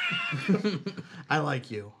 Yeah. I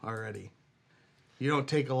like you already. You don't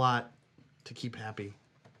take a lot to keep happy.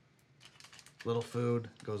 Little food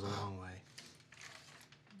goes a long way.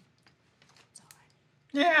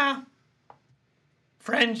 Yeah.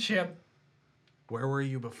 Friendship. Where were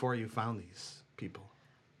you before you found these people?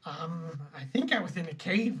 I think I was in a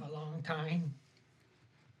cave a long time.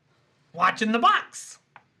 Watching the box.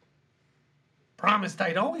 Promised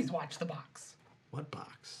I'd always watch the box. What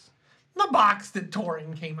box? The box that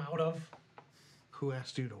Torin came out of. Who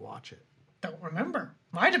asked you to watch it? Don't remember.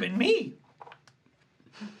 Might have been me.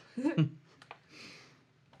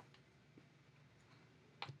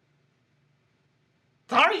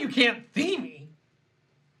 Sorry you can't see me.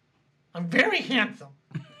 I'm very handsome.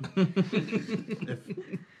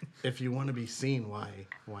 If you want to be seen, why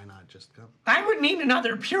not just come? I would need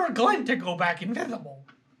another pure glint to go back invisible.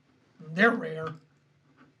 They're rare.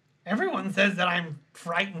 Everyone says that I'm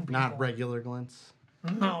frightened people. Not regular glints.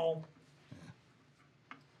 No.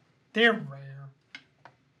 They're rare.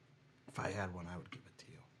 If I had one, I would give it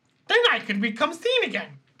to you. Then I could become seen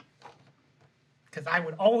again. Because I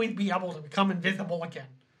would always be able to become invisible again.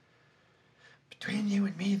 Between you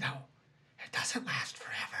and me, though, it doesn't last forever.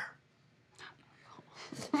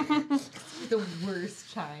 The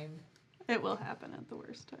worst time. It will happen at the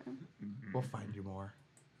worst time. We'll find you more.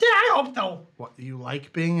 Yeah, I hope so. What, you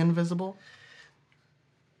like being invisible?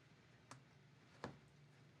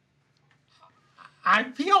 I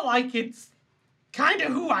feel like it's kind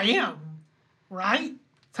of who I am, right?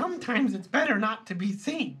 Sometimes it's better not to be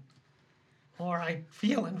seen. Or I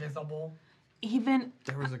feel invisible. Even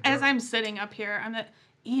There was a as girl. I'm sitting up here,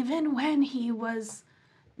 even when he was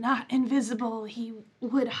not invisible, he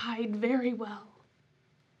would hide very well.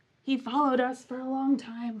 He followed us for a long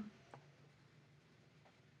time.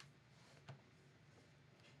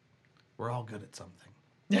 We're all good at something.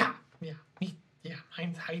 Yeah.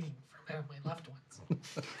 Mine's hiding from my loved ones.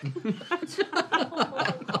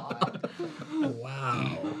 Oh god.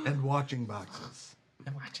 Wow. And watching boxes.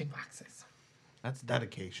 I'm watching boxes. That's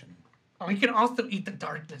dedication. Oh, we can also eat the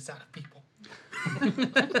darkness out of people.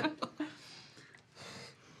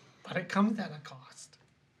 But it comes at a cost.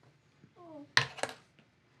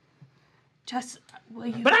 Just will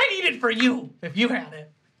you? But I need it for you, if you had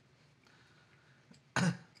it.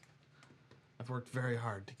 I've worked very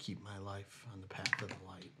hard to keep my life on the path of the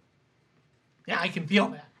light. Yeah, I can feel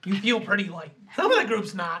that. You feel pretty light. Some of the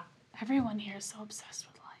group's not. Everyone here is so obsessed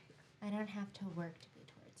with light. I don't have to work to be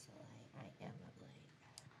towards the light. I am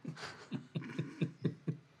the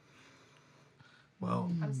light.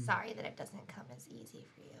 Well, I'm sorry that it doesn't come as easy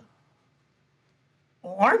for you.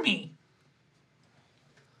 Or me.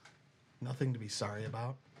 nothing to be sorry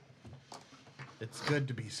about. It's good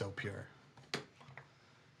to be so pure.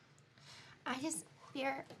 I just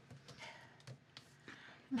fear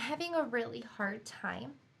I'm having a really hard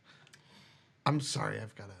time. I'm sorry,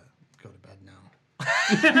 I've got to go to bed now.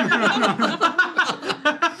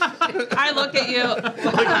 I look at you.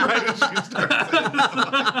 Like right as she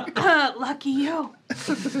starts. Lucky you.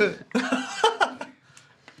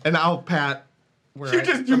 And I'll pat where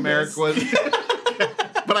you Merrick miss. was.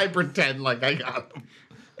 But I pretend like I got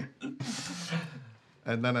him.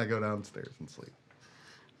 And then I go downstairs and sleep.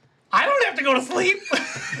 I don't have to go to sleep.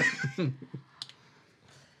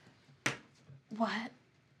 What?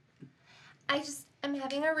 I'm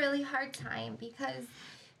having a really hard time because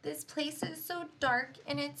this place is so dark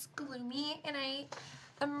and it's gloomy and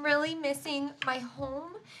I'm really missing my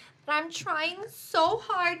home. But I'm trying so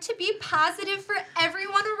hard to be positive for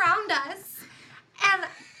everyone around us. And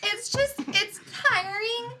it's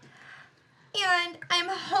tiring. And I'm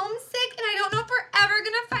homesick and I don't know if we're ever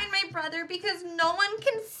gonna find my brother because no one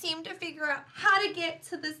can seem to figure out how to get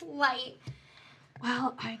to this light.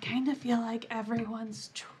 Well, I kind of feel like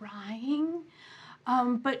everyone's trying.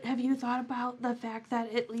 But have you thought about the fact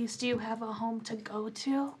that at least you have a home to go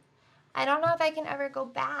to? I don't know if I can ever go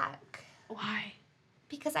back Why?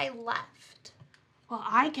 because I left. Well,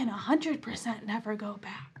 I can 100% never go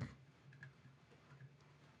back.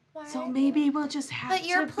 Why? So maybe we'll just have But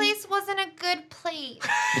your to place wasn't a good place.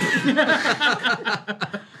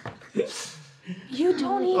 You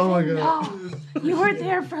don't even Oh my know. God. You were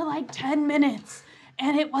there for like 10 minutes,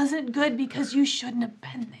 and it wasn't good because you shouldn't have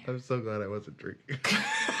been there. I'm so glad I wasn't drinking.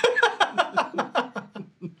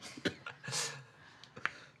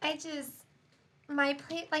 My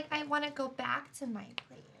place, like, I want to go back to my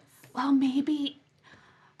place. Well, maybe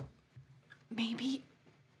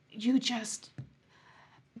you just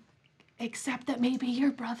accept that maybe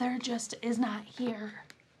your brother just is not here.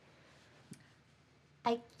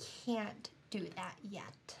 I can't do that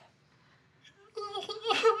yet.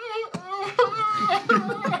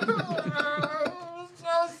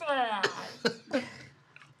 So sad.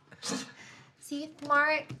 See if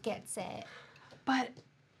Mark gets it. But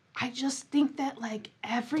I just think that, like,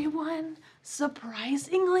 everyone,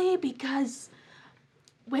 surprisingly, because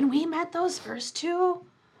when we met those first two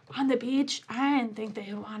on the beach, I didn't think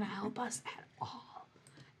they would want to help us at all.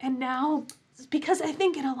 And now, because I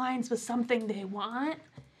think it aligns with something they want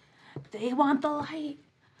the light.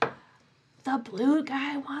 The blue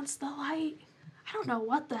guy wants the light. I don't know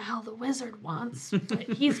what the hell the wizard wants, but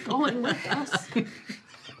he's going with us.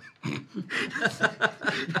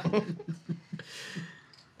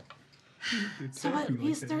 So at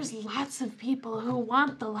least there's lots of people who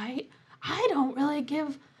want the light. I don't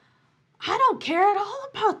care at all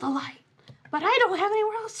about the light, but I don't have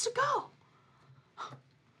anywhere else to go.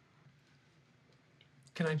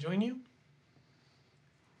 Can I join you?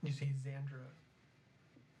 You see Xandra.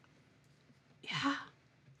 Yeah.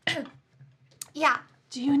 Yeah.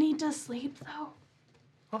 Do you need to sleep though?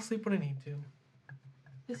 I'll sleep when I need to.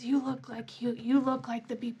 Because you look like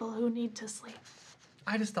the people who need to sleep.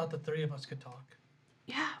 I just thought the three of us could talk.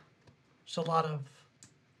 Yeah. There's a lot of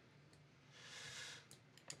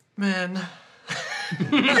men.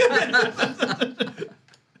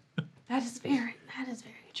 That is very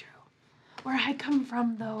true. Where I come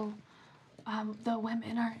from, though, the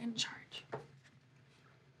women are in charge.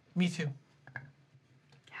 Me too.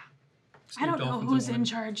 I don't know Dolphin's a who's woman. in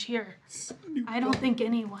charge here. I don't think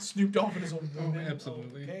anyone. Snoop Dolphin is a woman.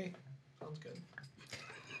 absolutely. Okay, sounds good.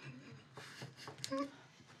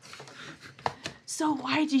 So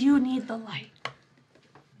why do you need the light?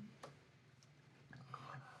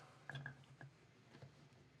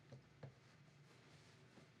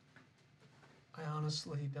 I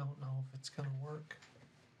honestly don't know if it's gonna work,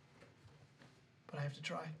 but I have to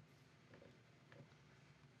try.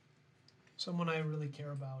 Someone I really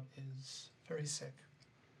care about is very sick.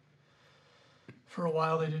 For a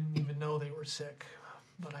while, they didn't even know they were sick,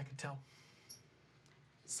 but I could tell.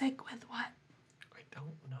 Sick with what? I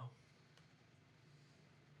don't know.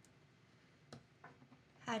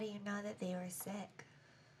 How do you know that they were sick?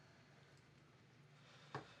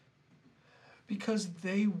 Because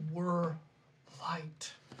they were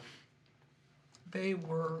light. They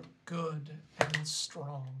were good and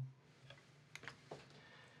strong.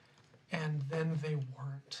 And then they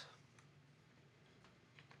weren't.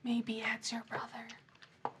 Maybe it's your brother.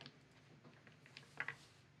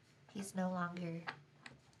 He's no longer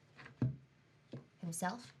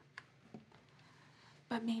himself.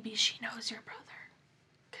 But maybe she knows your brother.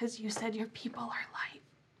 Because you said your people are light.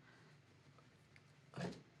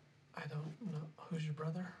 I don't know. Who's your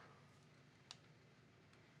brother?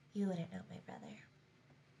 You wouldn't know my brother.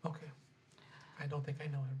 Okay. I don't think I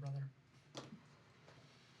know her brother.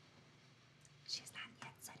 She's not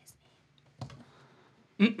yet said his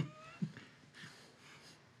name.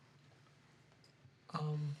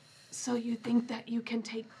 So you think that you can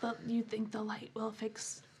take you think the light will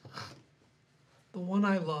fix? The one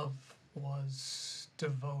I love was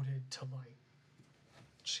devoted to light.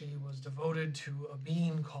 She was devoted to a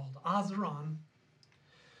being called Azeron,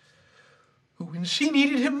 who, when she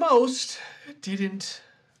needed him most, didn't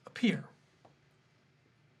appear.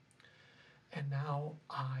 And now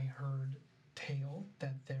I heard tale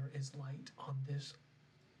that there is light on this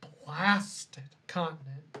blasted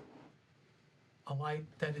continent. A light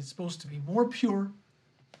that is supposed to be more pure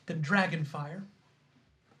than dragon fire.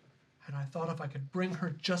 And I thought if I could bring her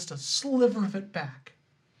just a sliver of it back,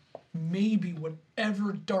 maybe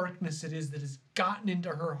whatever darkness it is that has gotten into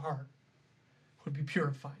her heart would be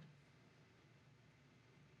purified.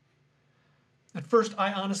 At first,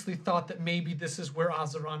 I honestly thought that maybe this is where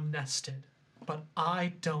Azeron nested, but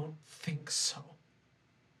I don't think so.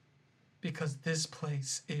 Because this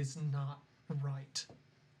place is not right.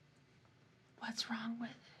 What's wrong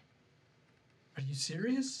with it? Are you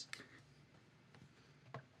serious?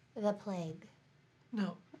 The plague.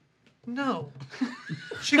 No. No.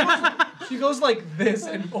 She goes like this,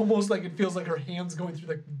 and almost like it feels like her hand's going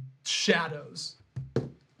through the shadows.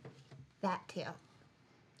 That too.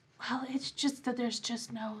 Well, it's just that there's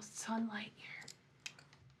just no sunlight here.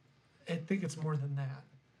 I think it's more than that.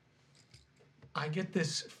 I get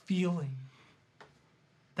this feeling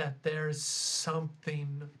that there's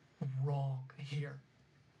something wrong here.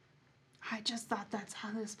 I just thought that's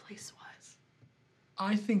how this place was.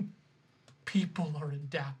 I think people are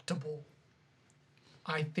adaptable.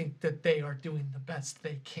 I think that they are doing the best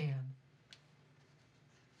they can.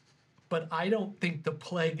 But I don't think the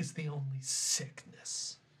plague is the only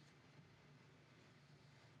sickness.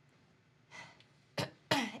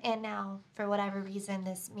 And now, for whatever reason,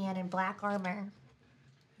 this man in black armor.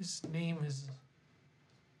 His name is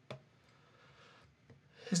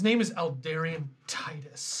Eldarian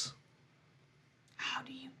Titus. How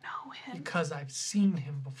do you know him? Because I've seen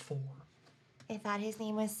him before. I thought his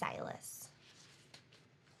name was Silas.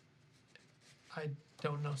 I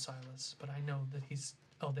don't know Silas, but I know that he's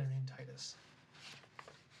Eldarian Titus.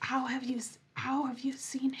 How have you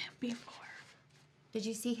seen him before? Did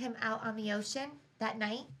you see him out on the ocean that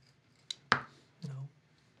night? No.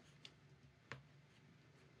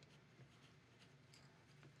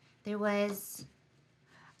 There was...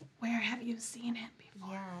 Where have you seen him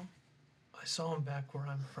before? Yeah. I saw him back where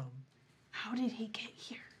I'm from. How did he get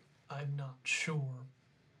here? I'm not sure,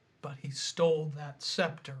 but he stole that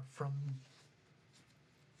scepter from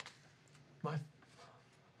my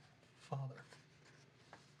father.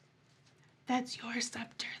 That's your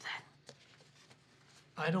scepter then.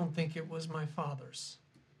 I don't think it was my father's.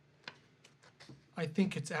 I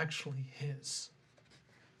think it's actually his.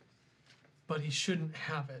 But he shouldn't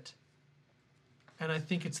have it. And I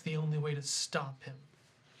think it's the only way to stop him.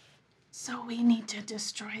 So we need to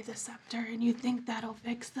destroy the scepter, and you think that'll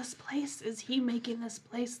fix this place? Is he making this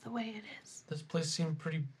place the way it is? This place seemed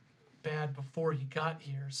pretty bad before he got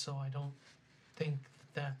here, so I don't think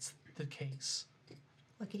that's the case.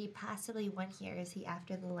 What could he possibly want here? Is he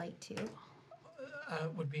after the light too?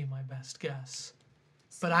 Would be my best guess.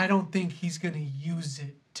 But I don't think he's going to use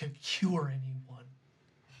it to cure anyone.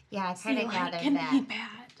 Yeah, I kind of gathered can that. be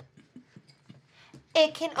bad.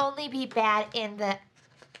 It can only be bad in the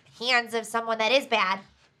hands of someone that is bad.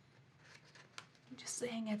 I'm just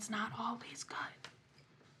saying it's not always good.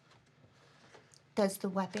 Does the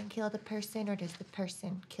weapon kill the person, or does the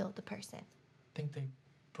person kill the person? I think they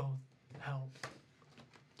both help.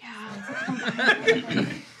 Yeah.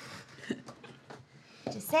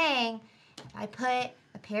 Just saying, if I put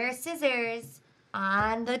a pair of scissors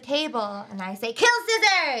on the table and I say, "Kill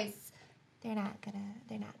scissors!" they're not gonna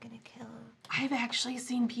kill. I've actually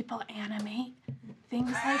seen people animate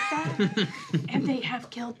things like that, and they have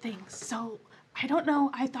killed things. So I don't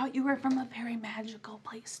know. I thought you were from a very magical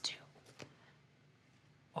place too.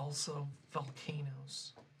 Also,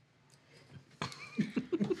 volcanoes.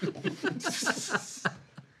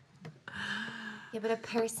 Yeah, but a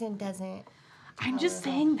person doesn't. I'm just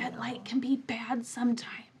saying that light can be bad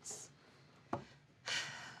sometimes.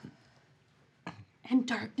 And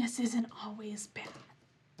darkness isn't always bad.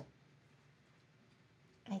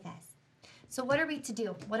 I guess. So what are we to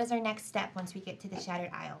do? What is our next step once we get to the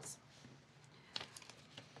Shattered Isles?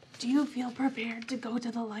 Do you feel prepared to go to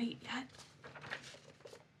the light yet?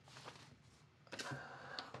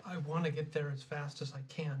 I want to get there as fast as I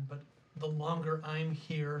can, but the longer I'm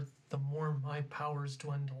here, the more my powers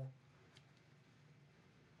dwindle.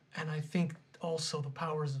 And I think also the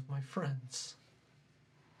powers of my friends.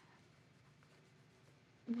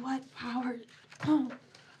 What power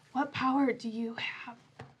do you have?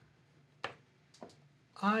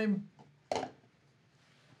 I'm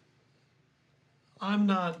I'm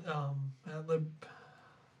not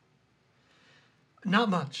not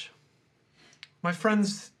much. My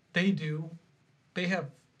friends, they do. They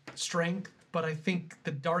have strength, but I think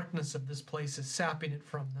the darkness of this place is sapping it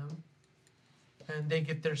from them. And they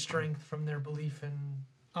get their strength from their belief in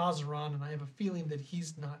Ozeron, and I have a feeling that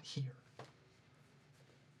he's not here.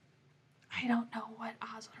 I don't know what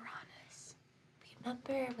Ozeron is.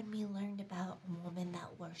 Remember when we learned about a woman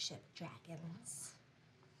that worshipped dragons?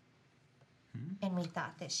 And we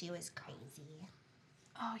thought that she was crazy.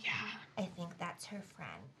 Oh, yeah. I think that's her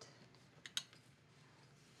friend.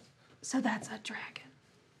 So that's a dragon.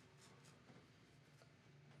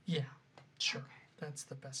 Yeah, sure. That's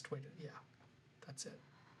the best way to, yeah. That's it.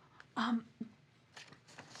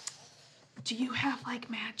 Do you have, like,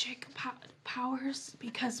 magic powers?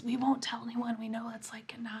 Because we won't tell anyone. We know it's,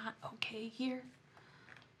 like, not okay here.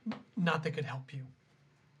 Not that could help you.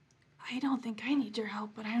 I don't think I need your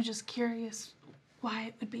help, but I'm just curious why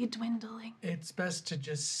it would be dwindling. It's best to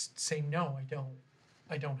just say no,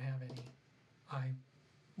 I don't have any.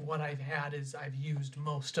 What I've had is I've used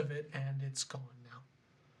most of it and it's gone now.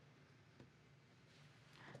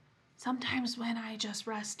 Sometimes when I just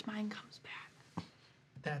rest, mine comes back.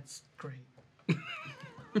 That's great.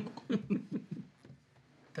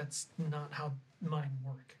 That's not how mine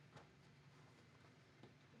work.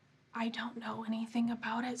 I don't know anything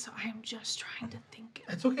about it, so I'm just trying to think.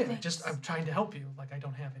 It's okay. Things. I'm trying to help you. Like I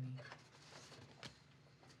don't have any.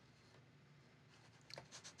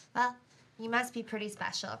 Well, you must be pretty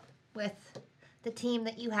special with the team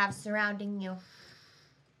that you have surrounding you.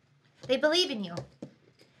 They believe in you.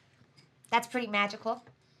 That's pretty magical.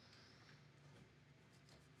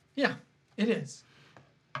 Yeah, it is.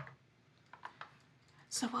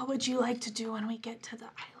 So what would you like to do when we get to the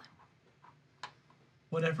island?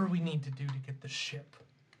 Whatever we need to do to get the ship.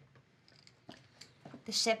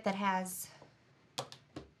 The ship that has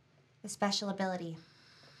the special ability.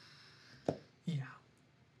 Yeah.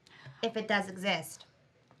 If it does exist.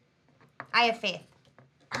 I have faith.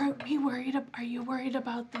 Are you worried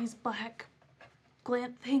about these black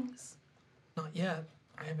glint things? Not yet.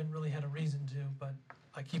 I haven't really had a reason to, but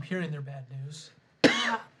I keep hearing their bad news.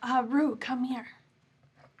 Rue, come here.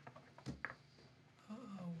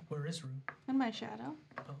 Where is Rue? In my shadow.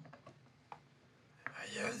 Oh.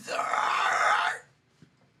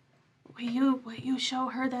 Will you show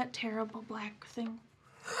her that terrible black thing?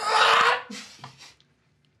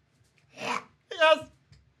 Yes.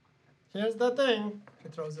 Here's the thing. He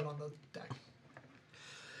throws it on the deck.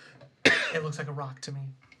 It looks like a rock to me.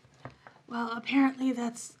 Well, apparently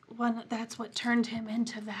that's what turned him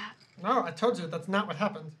into that. No, I told you that's not what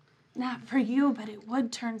happened. Not for you, but it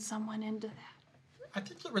would turn someone into that. I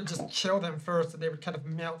think it would just kill them first, and they would kind of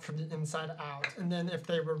melt from the inside out. And then if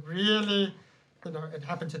they were really, it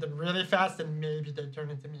happened to them really fast, then maybe they'd turn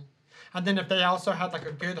into me. And then if they also had like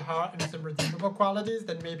a good heart and some redeemable qualities,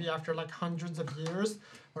 then maybe after like hundreds of years,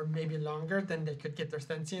 or maybe longer, then they could get their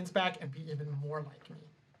sentience back and be even more like me.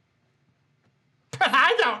 But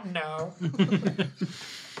I don't know.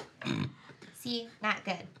 See, not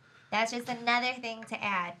good. That's just another thing to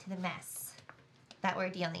add to the mess that we're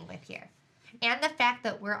dealing with here. And the fact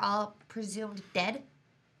that we're all presumed dead.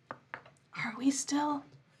 Are we still?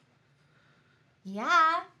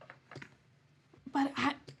 Yeah. But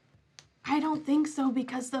I don't think so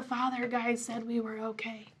because the father guy said we were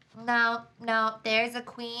okay. No. There's a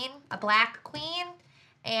queen, a black queen,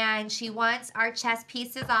 and she wants our chess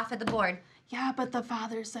pieces off of the board. Yeah, but the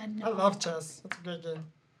father said no. I love chess. That's a good game.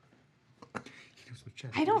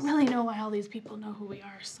 I don't really know why all these people know who we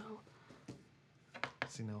are, so.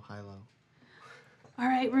 See no high-low. All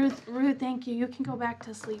right, Ruth, thank you. You can go back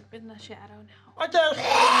to sleep in the shadow now.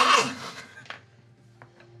 Okay.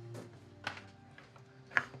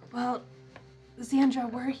 Well, Xandra,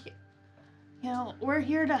 we're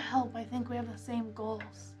here to help. I think we have the same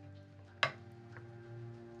goals.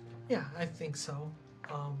 Yeah, I think so.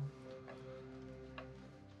 I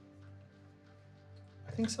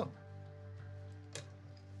think so.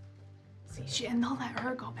 See, and they'll let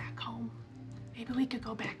her go back home. Maybe we could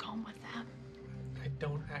go back home with them. I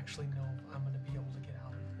don't actually know if I'm going to be able to get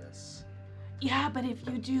out of this. Yeah, but if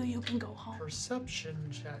you do, you can go home. Perception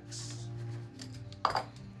checks.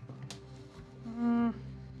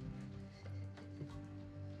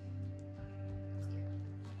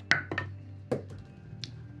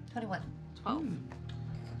 21. 12.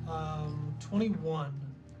 21.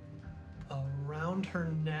 Around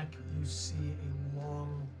her neck, you see a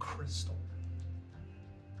long crystal.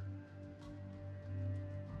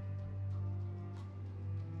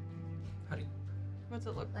 How do you... What's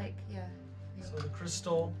it look like? Like, yeah. So the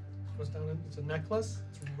crystal Goes down. It's a necklace.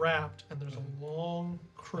 It's wrapped, and there's a long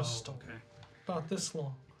crystal, Oh, okay. about this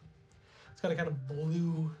long. It's got a kind of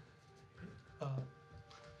blue,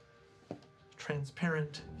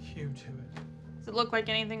 transparent hue to it. Does it look like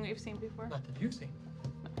anything we've seen before? Not that you've seen.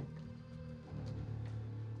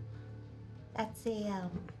 That's a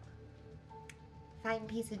fine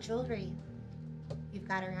piece of jewelry you've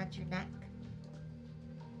got around your neck.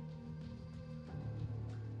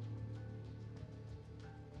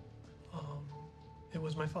 It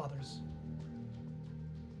was my father's.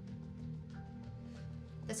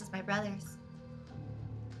 This is my brother's.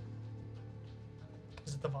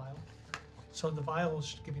 Is it the vial? So the vial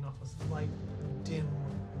is giving off a slight dim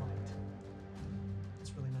light.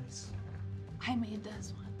 It's really nice. I made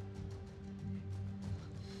this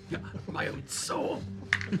one. My own soul.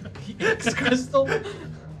 The X crystal.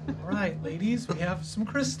 All right, ladies, we have some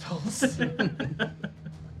crystals.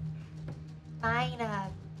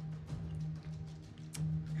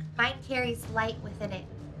 Mine carries light within it.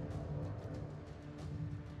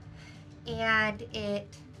 And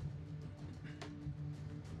it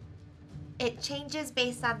changes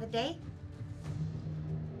based on the day.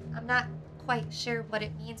 I'm not quite sure what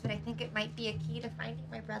it means, but I think it might be a key to finding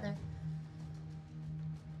my brother.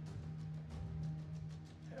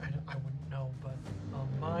 I wouldn't know, but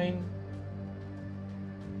mine.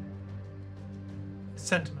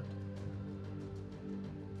 Sentiment.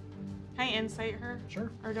 Can I insight her?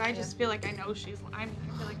 Sure. Or do I just feel like I know she's lying? I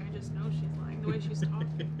feel like I just know she's lying the way she's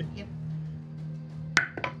talking. Yep.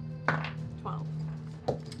 12.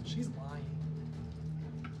 She's lying.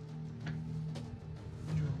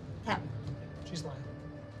 10. She's lying.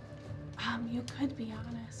 You could be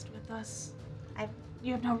honest with us. I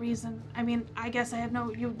You have no reason. I mean, I guess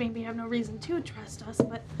you maybe have no reason to trust us,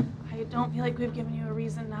 but I don't feel like we've given you a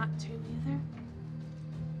reason not to either.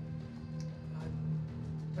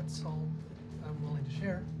 That's all I'm willing to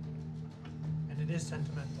share. And it is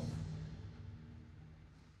sentimental.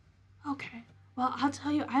 Okay. Well, I'll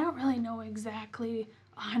tell you, I don't really know exactly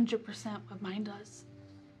 100% what mine does.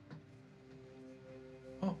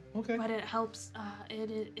 Oh, okay. But it helps.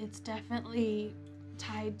 It's definitely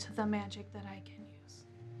tied to the magic that I can use.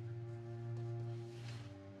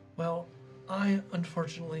 Well, I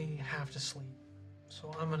unfortunately have to sleep.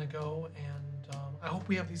 So I'm going to go, and I hope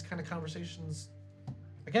we have these kind of conversations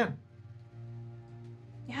again.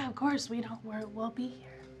 Yeah, of course. We'll be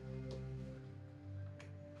here.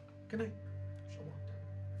 Good night. She'll walk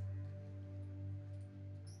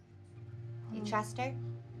down. You trust her?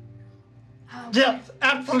 Yes,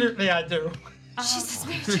 absolutely I do. Jesus,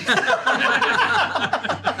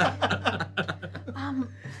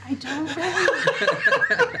 I don't really.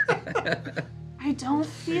 I don't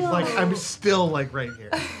feel Like, I'm still, like, right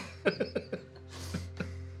here.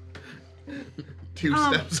 2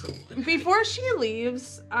 steps away. Before she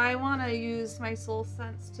leaves, I want to use my soul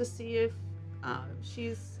sense to see if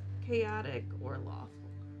she's chaotic or lawful.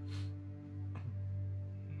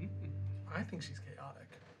 I think she's chaotic.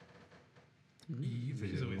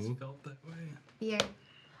 She's always felt that way. Beer.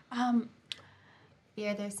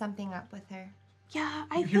 Beer, there's something up with her. Yeah,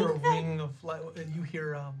 You hear a ring of light. You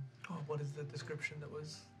hear, what is the description that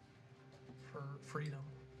was for freedom?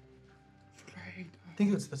 I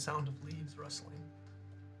think it's the sound of leaves rustling.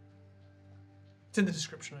 It's in the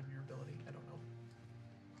description of your ability. I don't know.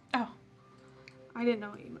 Oh, I didn't know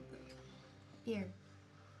what you meant. Beer.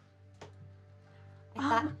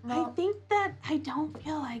 I think that I don't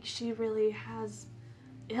feel like she really has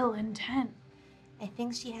ill intent. I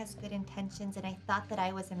think she has good intentions, and I thought that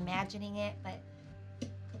I was imagining it, but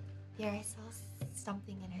Beer, I saw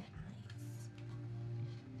something in her eyes.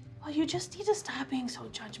 Well, you just need to stop being so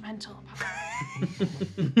judgmental about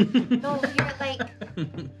it. No, you're like,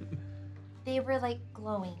 they were like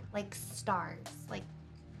glowing, like stars, like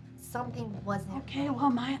something wasn't. Okay,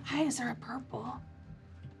 well, my eyes are purple,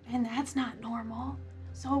 and that's not normal.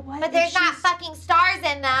 So what? But there's not fucking stars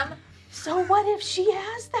in them. So what if she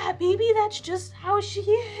has that? Maybe that's just how she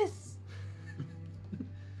is.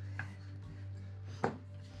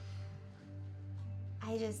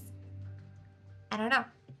 I don't know.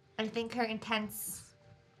 I think her intents.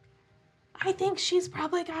 I think she's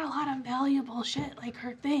probably got a lot of valuable shit, like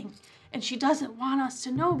her thing. And she doesn't want us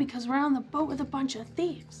to know because we're on the boat with a bunch of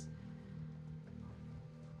thieves.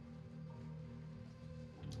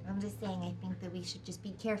 I'm just saying, I think that we should just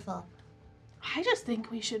be careful. I just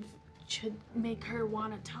think we should make her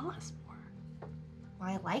want to tell us more. Well,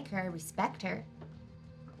 I like her, I respect her.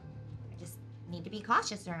 I just need to be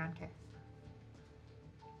cautious around her.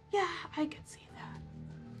 Yeah, I could see that.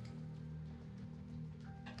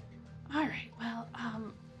 All right, well,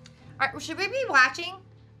 Should we be watching?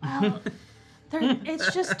 Well,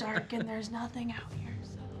 it's just dark and there's nothing out here,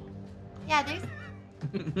 so. Yeah,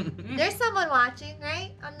 there's someone watching,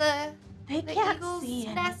 right? On the They the can't eagle's see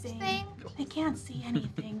nest anything. thing. They can't see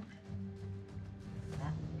anything.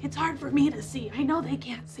 It's hard for me to see. I know they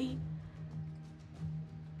can't see.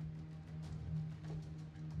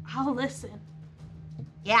 I'll listen.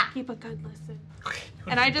 Yeah. Keep a good listen. Okay.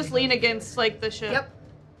 And I just lean against like the ship. Yep.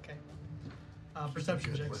 Okay.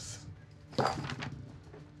 Perception checks.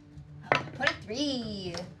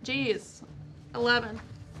 23. Jeez. 11.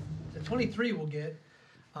 The 23 will get.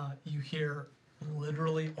 You hear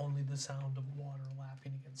literally only the sound of water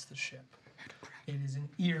lapping against the ship. It is an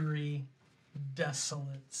eerie,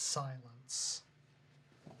 desolate silence.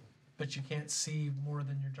 But you can't see more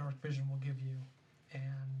than your dark vision will give you,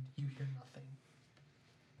 and you hear nothing.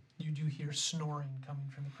 You do hear snoring coming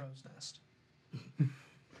from the crow's nest. Can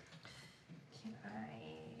I?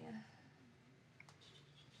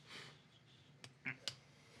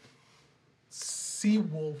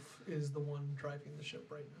 Seawolf is the one driving the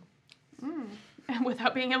ship right now. And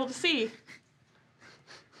without being able to see.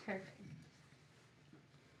 Perfect.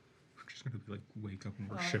 We're just gonna like wake up and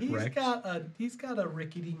we're He's shipwrecked. he's got a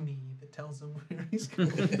rickety knee that tells him where he's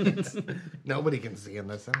going. Nobody can see in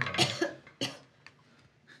this anyway.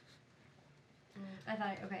 I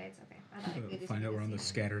thought, okay, it's okay. I thought we just Find out we're on the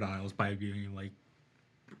scattered isles by being like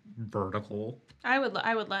vertical. I would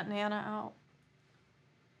let Nana out.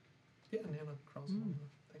 Yeah, Nana crawls on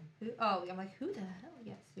the thing. Oh, I'm like, who the hell?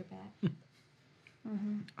 Yes, you're back.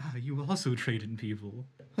 Ah, you also trade in people.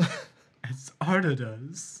 As Arda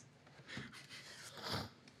does.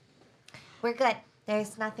 We're good.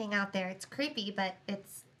 There's nothing out there. It's creepy, but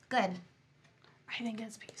it's good. I think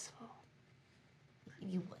it's peaceful.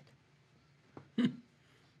 You would.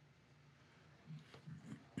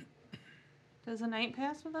 Does a night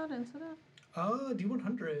pass without incident?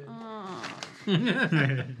 D100.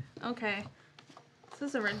 Okay. This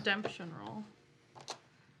is a redemption roll.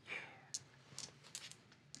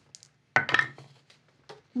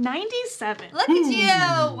 $97. Look at you!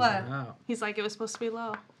 Wow. He's like, it was supposed to be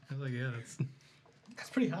low. I was like, yeah, that's. That's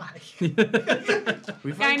pretty high. We Yeah, I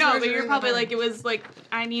find know, but treasure you're in probably the like, it was like,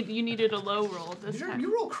 you needed a low roll this time.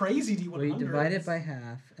 You roll crazy D100. Well, you divide it by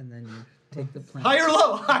half, and then you take the plank. High or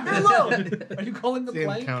low? High or low? Are you calling the the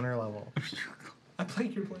blank? encounter level. I'm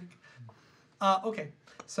playing your blank. Okay,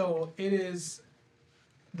 so it is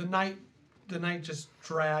the night. The night just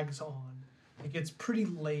drags on. It gets pretty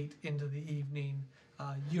late into the evening.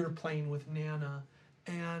 You're playing with Nana,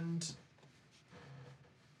 and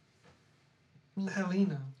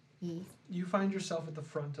Helena. Yes. You find yourself at the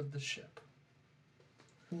front of the ship,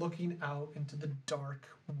 looking out into the dark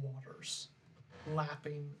waters,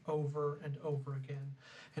 lapping over and over again.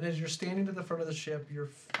 And as you're standing at the front of the ship, you're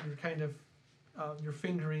kind of you're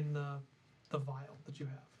fingering the vial that you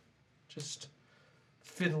have, just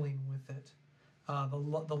fiddling with it. The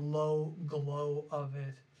low glow of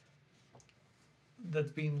it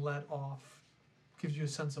that's being let off gives you a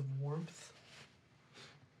sense of warmth.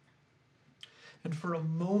 And for a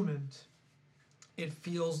moment, it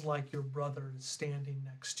feels like your brother is standing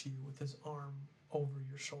next to you with his arm over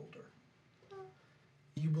your shoulder.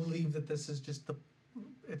 You believe that this is just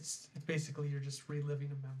it's basically you're just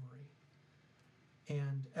reliving a memory.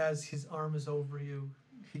 And as his arm is over you,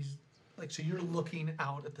 he's like, so you're looking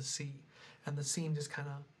out at the sea, and the scene just kind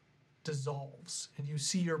of dissolves, and you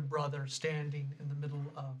see your brother standing in the middle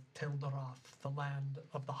of Tel'Daroth, the land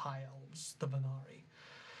of the High Elves, the Venari.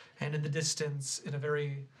 And in the distance,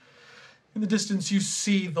 you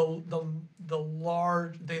see the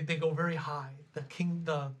large. They go very high.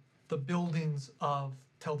 The buildings of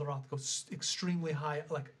Tel'Daroth go extremely high,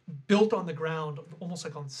 like built on the ground, almost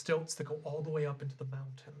like on stilts that go all the way up into the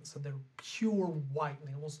mountains. And they're pure white, and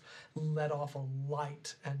they almost let off a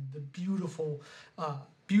light. And the beautiful,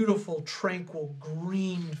 tranquil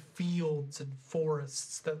green fields and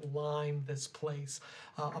forests that line this place.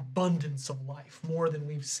 Abundance of life, more than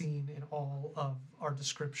we've seen in all of our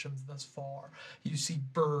descriptions thus far. You see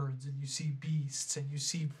birds, and you see beasts, and you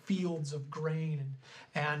see fields of grain,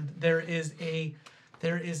 and there is a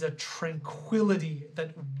tranquility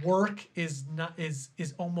that work is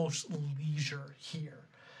almost leisure here.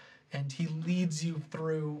 And he leads you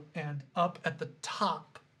through, and up at the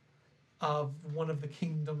top of one of the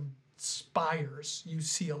kingdom spires, you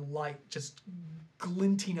see a light just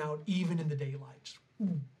glinting out even in the daylight. Just,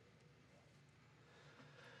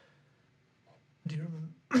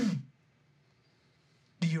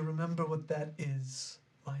 do you remember what that is,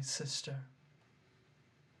 my sister?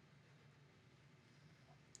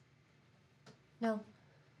 No.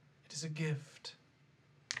 It is a gift.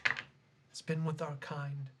 It's has been with our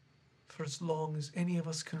kind for as long as any of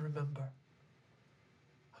us can remember.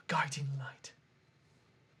 A guiding light.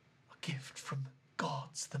 A gift from the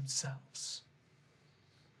gods themselves.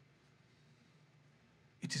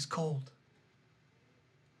 It is called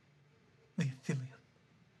the Athelion.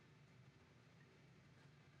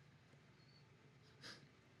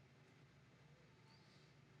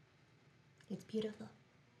 It's beautiful.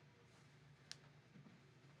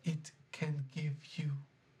 It can give you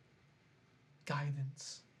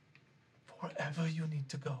guidance for wherever you need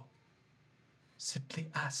to go. Simply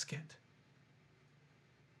ask it.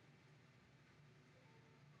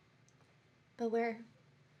 But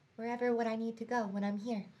wherever would I need to go when I'm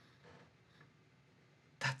here?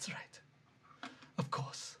 That's right. Of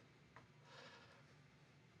course.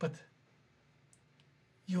 But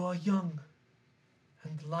you are young,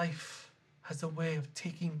 and life has a way of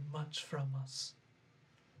taking much from us.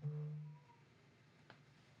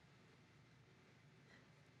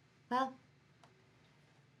 Well,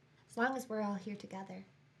 as long as we're all here together.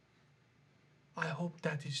 I hope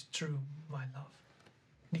that is true, my love.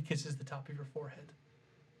 And he kisses the top of your forehead.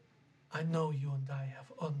 I know you and I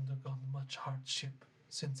have undergone much hardship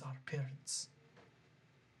since our parents.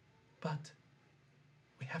 But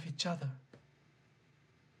we have each other.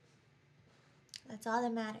 That's all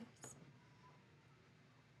that matters.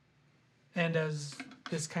 And as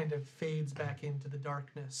this kind of fades back into the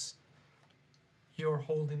darkness, you're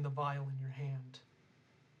holding the vial in your hand.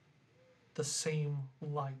 The same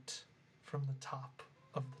light from the top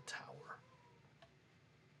of the tower.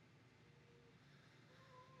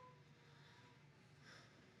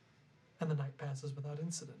 And the night passes without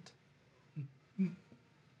incident.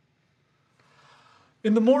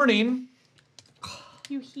 In the morning,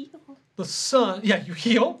 You heal. the sun, you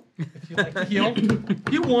heal. If you like to heal.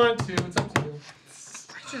 If you want to, it's up to you.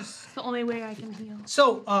 It's the only way I can heal.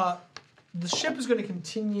 So, the ship is going to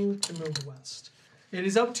continue to move west. It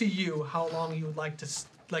is up to you how long you would like to, it's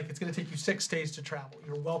going to take you 6 days to travel.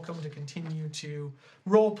 You're welcome to continue to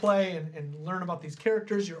role play and learn about these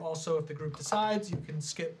characters. You're also, if the group decides, you can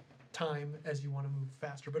skip time as you want to move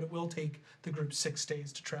faster, but it will take the group 6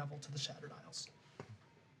 days to travel to the Shattered Isles.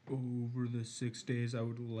 Over the 6 days, I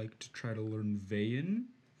would like to try to learn Vayan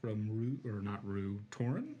from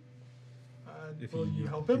Torin. Will you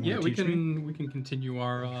help him? Yeah, we teach me? can continue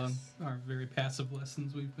our very passive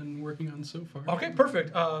lessons we've been working on so far. Okay,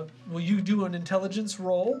 perfect. Will you do an intelligence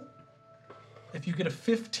roll? If you get a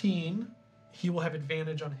 15, he will have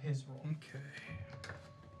advantage on his roll.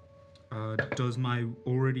 Okay. Does my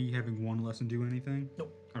already having one lesson do anything?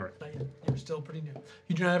 Nope. All right. Not yet. You're still pretty new.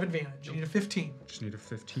 You do not have advantage. You need a 15. Just need a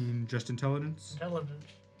 15, just intelligence. Intelligence.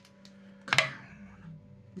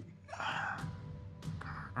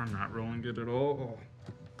 I'm not rolling good at all.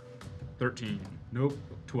 13. Nope.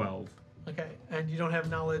 12. Okay, and you don't have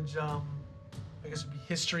knowledge, I guess it'd be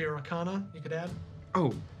history or arcana you could add?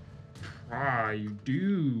 Oh. You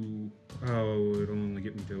do. Oh, it'll only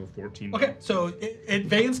get me to a 14. Okay, so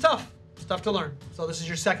Vayan's tough. It's tough to learn. So this is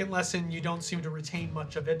your second lesson. You don't seem to retain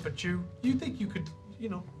much of it, but you think you could,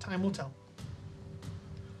 time will tell.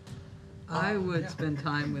 I would spend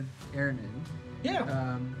time with Ernan.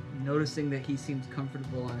 Yeah. Noticing that he seems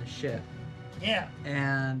comfortable on a ship. Yeah.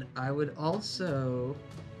 And I would also,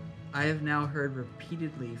 I have now heard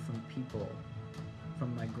repeatedly from people,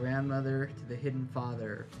 from my grandmother to the hidden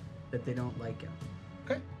father, that they don't like him.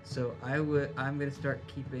 Okay. So I'm going to start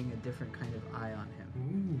keeping a different kind of eye on him.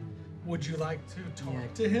 Ooh. Would you like to talk Yeah.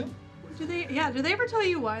 to him? Do they ever tell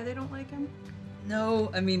you why they don't like him? No,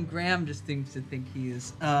 I mean, Graham just seems to think he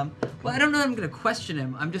is. Well, I don't know that I'm going to question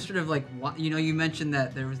him. I'm just sort of like, you mentioned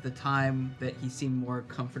that there was the time that he seemed more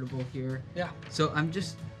comfortable here. Yeah. So I'm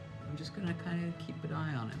just going to kind of keep an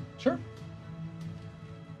eye on him. Sure.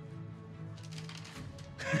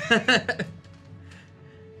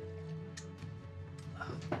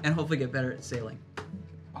 And hopefully get better at sailing.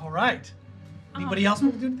 All right. Anybody else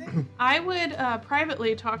want to do anything? I would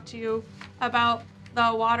privately talk to you about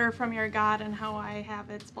the water from your god and how I have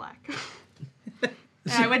it's black. And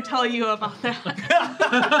I would tell you about that. Oh,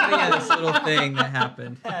 yeah, this little thing that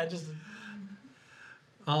happened. Yeah, just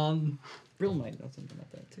Brill might know something about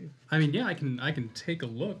that too. I mean, yeah, I can take a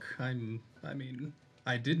look. I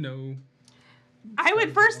did know.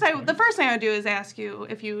 The first thing I would do is ask you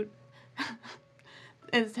if you,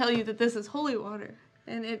 is tell you that this is holy water.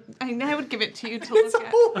 And I would give it to you to it's look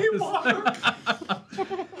at. holy water.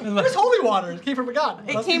 It's holy water. It came from a god.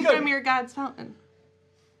 It came from your god's fountain.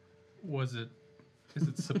 Is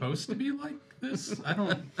it supposed to be like this? I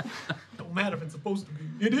don't. Don't matter if it's supposed to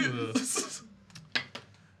be. It is.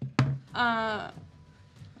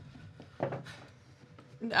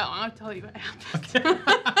 No, I'll tell you what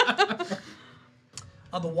happened.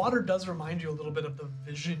 The water does remind you a little bit of the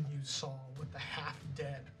vision you saw with the half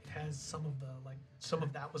dead. It has some of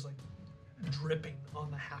that was like dripping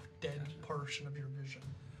on the half dead portion of your vision.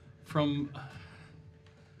 From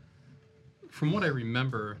what I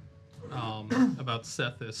remember about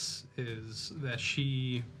Sethis is that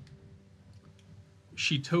she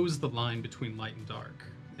toes the line between light and dark,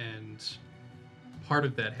 and part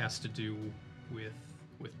of that has to do with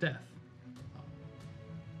death.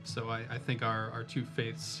 So I think our two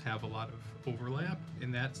faiths have a lot of overlap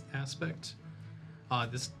in that aspect.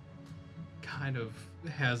 This kind of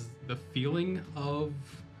has the feeling of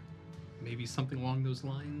maybe something along those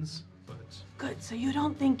lines, but... Good, so you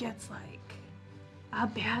don't think it's like a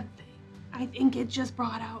bad thing. I think it just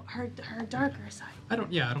brought out her darker side. I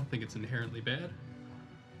don't think it's inherently bad.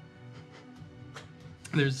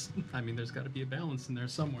 There's got to be a balance in there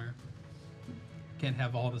somewhere. Can't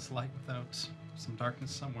have all this light without some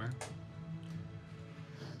darkness somewhere.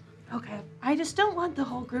 Okay, I just don't want the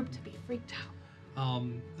whole group to be freaked out.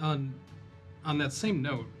 On that same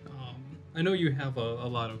note, I know you have a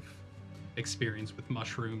lot of experience with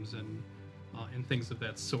mushrooms and things of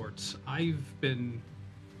that sort.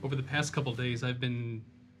 Over the past couple days, I've been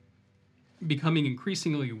becoming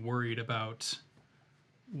increasingly worried about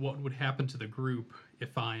what would happen to the group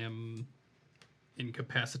if I am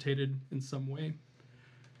incapacitated in some way.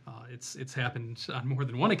 It's happened on more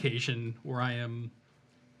than one occasion where I am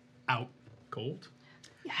out cold.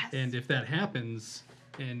 Yes. And if that happens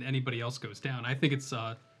and anybody else goes down, I think it's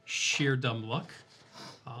sheer dumb luck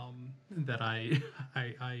that I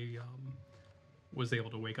was able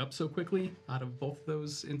to wake up so quickly out of both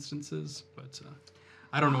those instances. But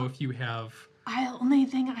I don't know if you have... The only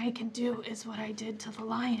thing I can do is what I did to the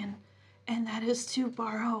lion, and that is to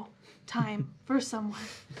borrow time for someone.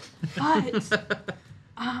 But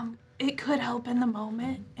it could help in the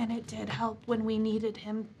moment, and it did help when we needed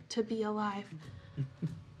him to be alive.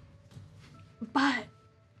 But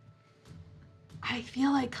I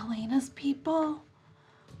feel like Helena's people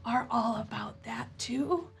are all about that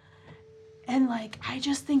too. And like, I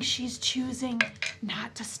just think she's choosing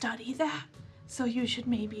not to study that. So you should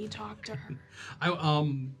maybe talk to her.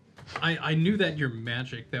 I knew that your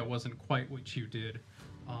magic, that wasn't quite what you did.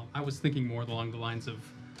 I was thinking more along the lines of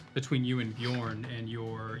between you and Bjorn and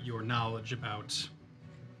your knowledge about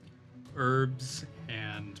herbs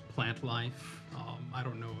and plant life. I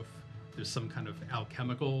don't know if there's some kind of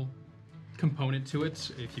alchemical component to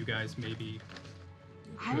it. If you guys maybe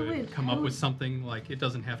could come up with something, like, it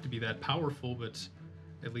doesn't have to be that powerful, but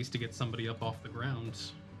at least to get somebody up off the ground.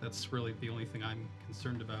 That's really the only thing I'm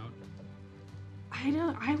concerned about.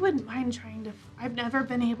 I wouldn't mind trying to. I've never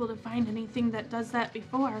been able to find anything that does that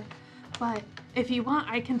before. But if you want,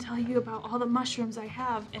 I can tell you about all the mushrooms I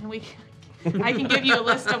have, and I can give you a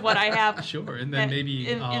list of what I have. Sure, and then maybe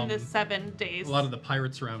in the 7 days. A lot of the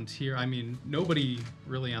pirates around here. I mean, nobody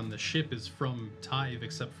really on the ship is from Tyve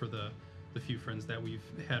except for the few friends that we've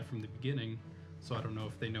had from the beginning. So I don't know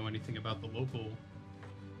if they know anything about the local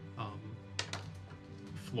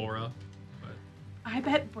flora. But I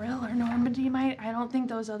bet Brill or Normandy might. I don't think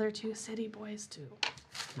those other two city boys do.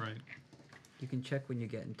 Right. You can check when you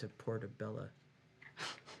get into Portobello.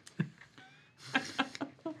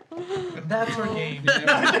 That's our game.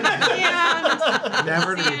 Yeah.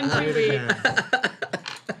 Never to See be you in 2 played weeks. again.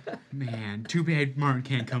 Man, too bad Mark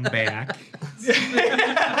can't come back. It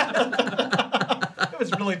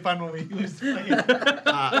was really fun when we used playing.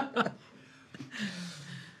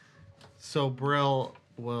 So Brill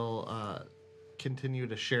will continue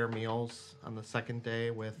to share meals on the second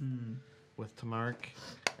day with Tamark,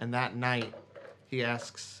 and that night he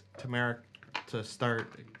asks Tamark to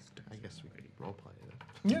start. I guess we could roleplay it.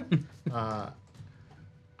 Yeah.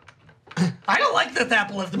 I don't like this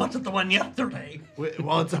apple as much as the one yesterday.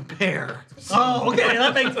 Well, it's a pear. Oh, okay,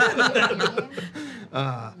 that makes sense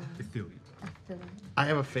then. I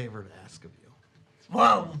have a favor to ask of you.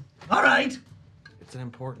 Whoa, all right. It's an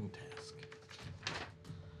important task.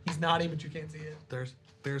 He's nodding, but you can't see it.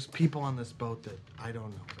 There's people on this boat that I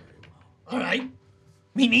don't know very well. All right.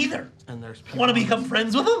 Me neither. And there's people. Want to on become this-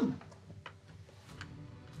 friends with him?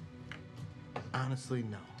 Honestly,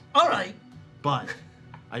 no. All right. But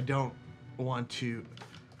I don't want to.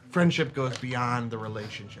 Friendship goes beyond the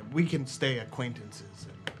relationship. We can stay acquaintances.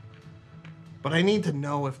 But I need to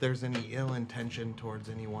know if there's any ill intention towards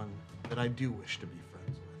anyone that I do wish to be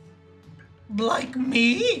friends with. Like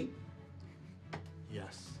me?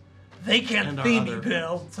 Yes. They can't And our see me, other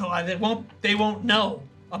Bill, so they won't know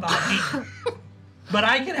about me. But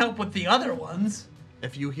I can help with the other ones.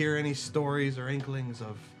 If you hear any stories or inklings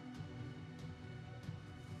of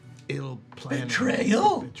ill plan.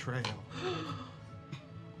 Betrayal? Betrayal.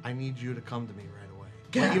 I need you to come to me right away.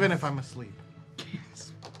 Gav. Even if I'm asleep.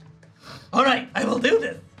 All right, I will do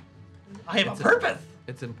this. I have a purpose.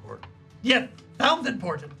 It's important. Yes, sounds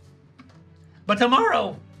important. But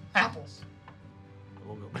tomorrow, apples.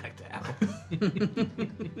 We'll go back to apples.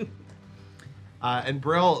 And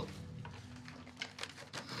Brill,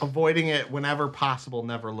 avoiding it whenever possible,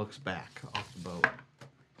 never looks back off the boat.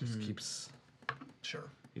 Just keeps. Sure.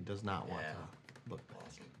 He does not want to look back.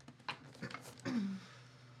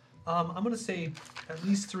 I'm going to say at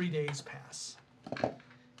least 3 days pass.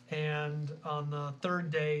 And on the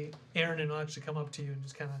third day, Aaron will actually come up to you and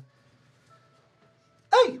just kind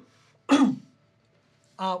of, hey,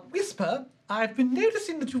 Whisper, I've been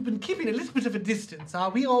noticing that you've been keeping a little bit of a distance. Are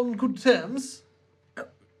we on good terms?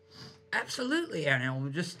 Absolutely, Aaron. We're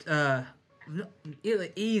just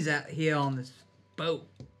ease out here on this boat.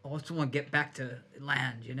 I just want to get back to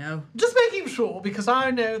land, you know? Just making sure, because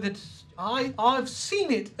I know that I've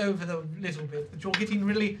seen it over the little bit, that you're getting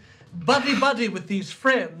really buddy-buddy with these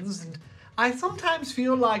friends, and I sometimes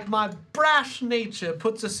feel like my brash nature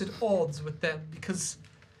puts us at odds with them, because,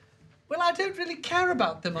 well, I don't really care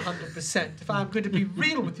about them 100%, if I'm going to be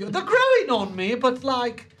real with you. They're growing on me, but,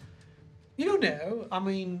 like, you know, I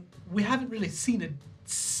mean, we haven't really seen a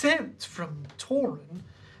scent from Torin.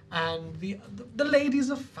 And the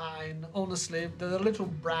ladies are fine, honestly. They're a little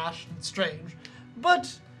brash and strange.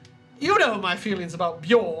 But you know my feelings about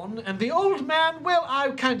Bjorn, and the old man, well, I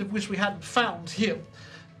kind of wish we hadn't found him.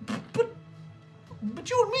 But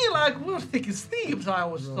you and me, like, we're thick as thieves, I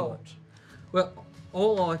always thought. Well,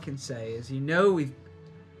 all I can say is, you know,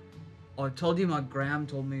 I told you my Graham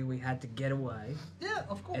told me we had to get away. Yeah,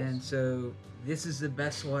 of course. And so this is the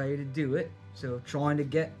best way to do it. So trying to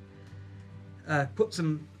get, put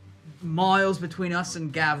some miles between us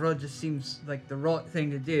and Gavra just seems like the right thing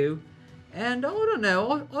to do. And I don't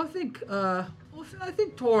know, I think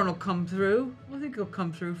Torin will come through. I think he'll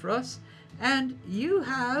come through for us. And you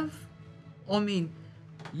have, I mean,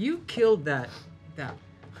 you killed that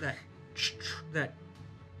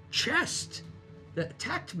chest that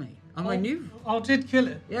attacked me. I mean, I did kill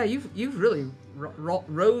it. Yeah, you've really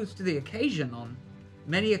rose to the occasion on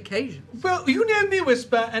many occasions. Well, you know me,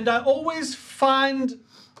 Whisper, and I always find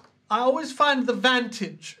the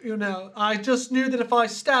vantage, you know. I just knew that if I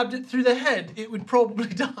stabbed it through the head, it would probably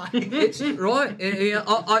die. It's right.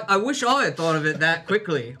 I wish I had thought of it that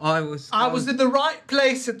quickly. I was in the right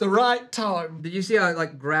place at the right time. Did you see I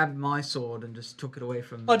grabbed my sword and just took it away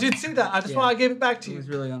from I did see that. That's why I gave it back to you. It was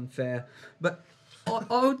really unfair. But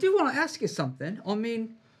I do want to ask you something. I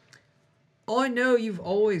mean, I know you've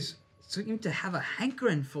always seemed to have a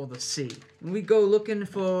hankering for the sea. When we go looking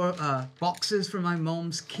for boxes for my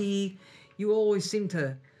mom's key, you always seem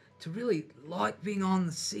to really like being on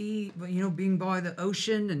the sea, but you know, being by the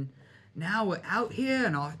ocean. And now we're out here,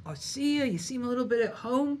 and I see you. You seem a little bit at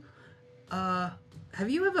home. Have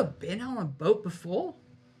you ever been on a boat before?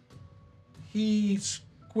 He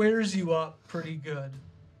squares you up pretty good.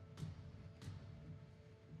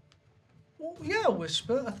 Well, yeah,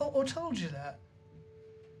 Whisper. I thought I told you that.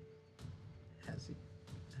 Has he? I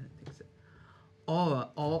don't think so.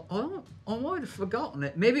 I might have forgotten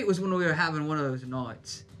it. Maybe it was when we were having one of those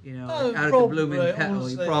nights, you know, out of the blooming petal.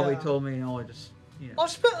 Honestly, You probably yeah. told me, I just, you know. I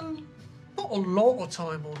spent not a lot of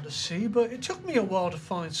time on the sea, but it took me a while to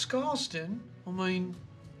find Scarsden. I mean,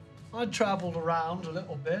 I travelled around a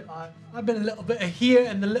little bit. I've been a little bit of here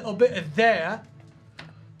and a little bit of there.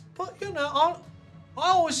 But, you know, I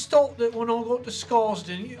always thought that when I got to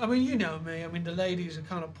Scarsden, I mean, you know me, I mean, the ladies are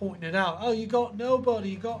kind of pointing it out. Oh, you got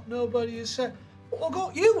nobody to say. Well, I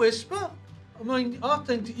got you, Whisper. I mean, I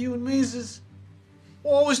think that you and me is...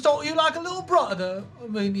 Well, I always thought you like a little brother. I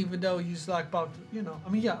mean, even though he's like about, you know, I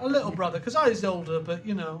mean, yeah, a little brother, because I was older, but,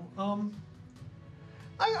 you know, I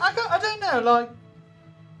don't know, like,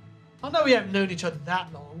 I know we haven't known each other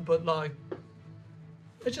that long, but, like,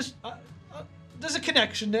 it's just, there's a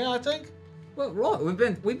connection there, I think. Well, right, we've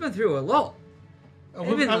been through a lot.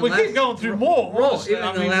 And we keep going through more, Right, honestly. even I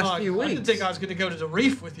in the mean, last like, few I didn't weeks. think I was going to go to the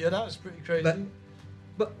reef with you. That was pretty crazy.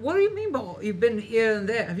 But what do you mean by you've been here and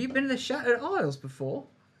there? Have you been to the Shattered Isles before?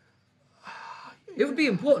 It would be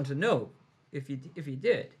important to know if you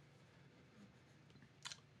did.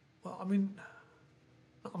 Well, I mean,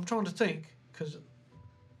 I'm trying to think, because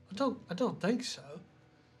I don't think so.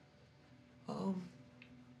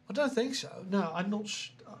 I don't think so. No, I'm not.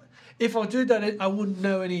 If I did that, I wouldn't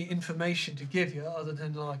know any information to give you other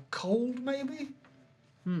than like cold, maybe.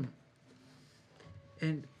 And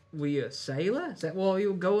were you a sailor? Is that why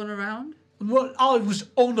you were going around? Well, I was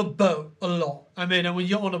on a boat a lot. I mean, and when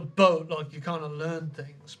you're on a boat, like, you kind of learn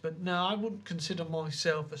things. But no, I wouldn't consider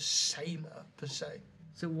myself a sailor, per se.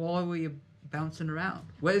 So why were you bouncing around?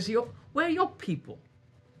 Where are your people?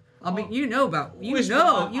 I mean, you know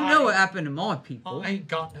what happened to my people. I ain't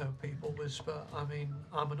got no people, Whisper. I mean,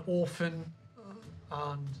 I'm an orphan,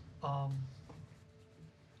 and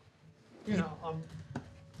you know,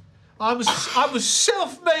 I'm a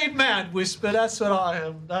self-made man, Whisper. That's what I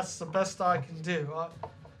am. That's the best I can do.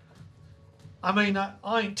 I mean,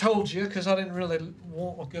 I ain't told you because I didn't really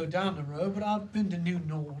want to go down the road, but I've been to New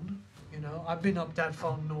Norn. You know, I've been up that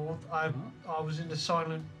far north. I was in the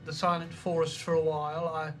silent forest for a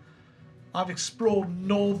while. I've explored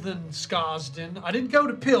northern Scarsden. I didn't go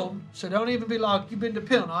to Piln, so don't even be like, you've been to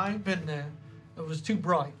Piln. I ain't been there. It was too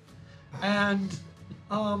bright. And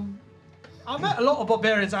I met a lot of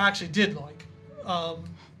barbarians I actually did like.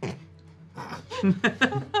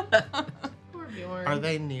 Poor Bjorn. Are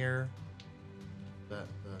they near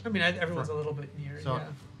I mean, everyone's a little bit near, so,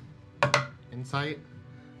 yeah. Insight,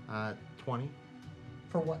 20.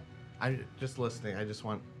 For what? I just listening. I just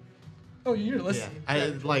want. Oh, you're listening. Yeah, I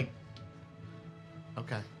like.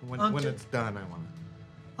 Okay, when it's done, I want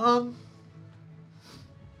to.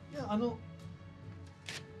 Yeah, I'm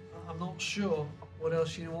not sure what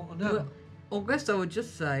else you want to know. Well, I guess I would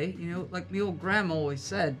just say, like the old grandma always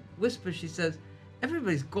said, Whisper, she says,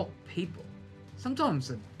 everybody's got people. Sometimes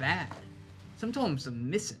they're bad. Sometimes they're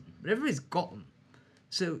missing. But everybody's got them.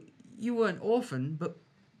 So you were an orphan, but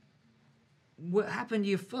what happened to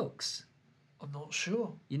your folks? I'm not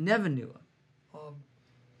sure. You never knew them?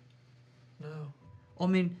 No. I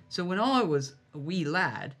mean, so when I was a wee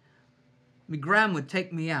lad, my gran would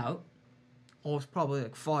take me out. I was probably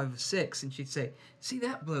like 5 or 6, and she'd say, see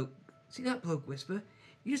that bloke, Whisper?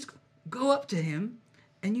 You just go up to him,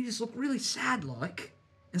 and you just look really sad-like,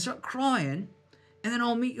 and start crying, and then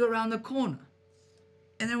I'll meet you around the corner.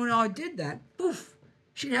 And then when I did that, poof,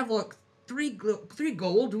 she'd have like 3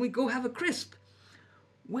 gold, and we'd go have a crisp.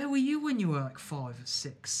 Where were you when you were like 5 or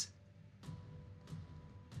 6?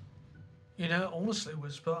 You know, honestly,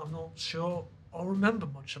 Whisper, I'm not sure I remember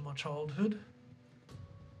much of my childhood.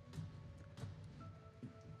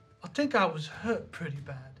 I think I was hurt pretty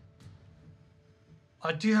bad.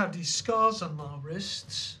 I do have these scars on my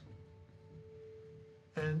wrists.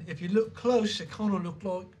 And if you look close, they kind of look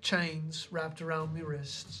like chains wrapped around my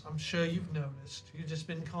wrists. I'm sure you've noticed. You've just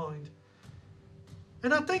been kind.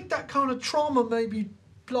 And I think that kind of trauma maybe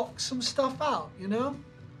blocks some stuff out, you know?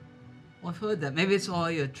 Well, I've heard that. Maybe it's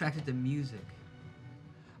why you're attracted to music.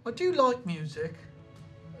 I do like music,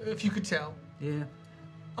 if you could tell. Yeah.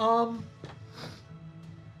 I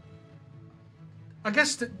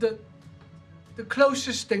guess the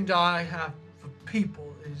closest thing that I have for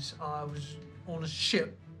people is I was on a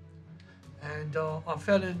ship, and I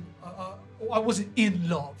fell in. I wasn't in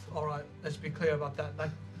love. All right, let's be clear about that.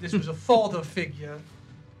 Like, this was a father figure,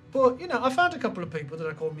 but you know, I found a couple of people that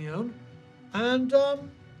I called my own, and oh,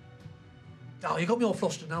 you got me all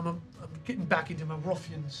flustered now. I'm getting back into my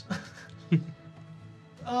ruffians.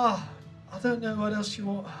 I don't know what else you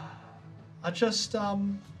want. I just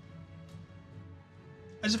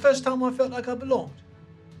it's the first time I felt like I belonged.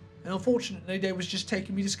 And unfortunately, they was just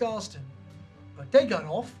taking me to Scarsden. But they got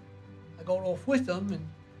off. I got off with them, and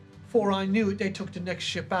before I knew it, they took the next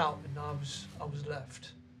ship out, and I was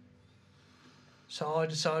left. So I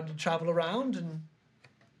decided to travel around and,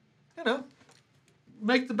 you know,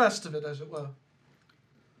 make the best of it, as it were.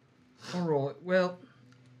 All right. Well,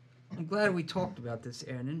 I'm glad we talked about this,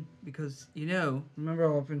 Aaron, because,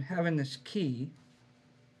 remember I've been having this key.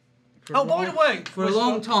 Oh, by the way, for a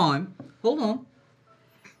long time. Hold on.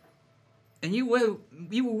 And you were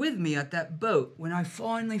with me at that boat when I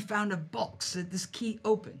finally found a box that this key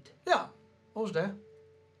opened. Yeah, I was there.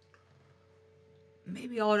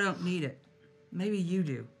 Maybe I don't need it. Maybe you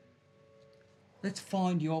do. Let's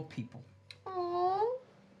find your people. Aww.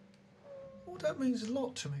 Well, that means a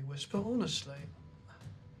lot to me, Whisper, honestly.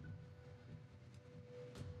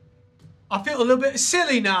 I feel a little bit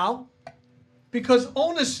silly now, because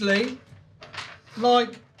honestly,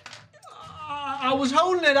 like, I was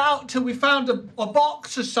holding it out till we found a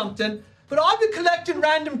box or something, but I've been collecting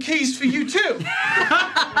random keys for you too.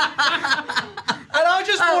 And I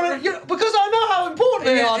just want to, because I know how important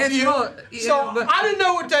they are to you. So I didn't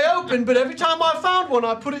know what they opened, but every time I found one,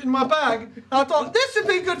 I put it in my bag. And I thought, this would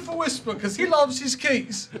be good for Whisper, because he loves his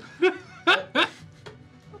keys.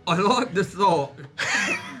 I like the thought.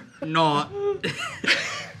 Not.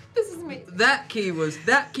 This is me. That key was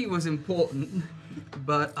important.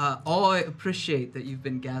 but I appreciate that you've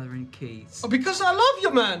been gathering keys. Oh, because I love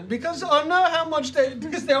you, man. Because I know how much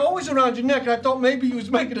because they're always around your neck. And I thought maybe you was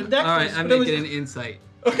making a necklace. All right, I'm making an insight.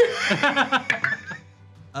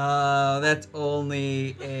 That's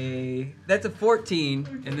only that's a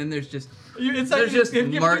 14, and then there's just there's just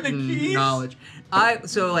Martin knowledge.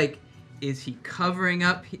 So like, is he covering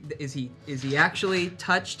up? Is he actually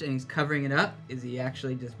touched and he's covering it up? Is he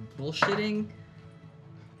actually just bullshitting?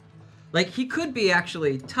 Like, he could be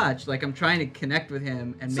actually touched. Like, I'm trying to connect with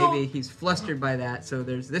him, and maybe he's flustered by that. So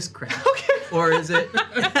there's this crap. Okay. Or is it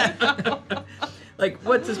like,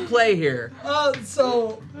 what's his play here?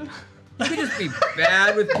 So. He could just be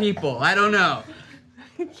bad with people. I don't know.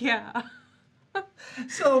 Yeah.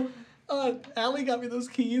 So, Allie got me those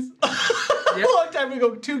keys a long time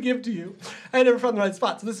ago to give to you. I never found the right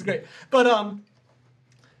spot, so this is great. But,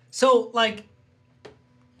 so, like,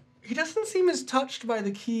 he doesn't seem as touched by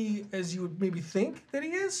the key as you would maybe think that he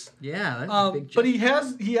is. Yeah, that's a big but he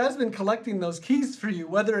has been collecting those keys for you.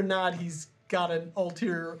 Whether or not he's got an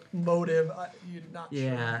ulterior motive, you're not sure.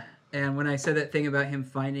 Yeah. And when I said that thing about him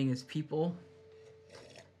finding his people,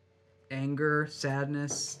 anger,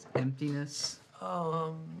 sadness, emptiness.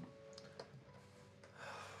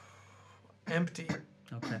 Empty.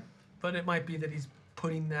 Okay. But it might be that he's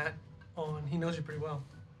putting that on. He knows you pretty well.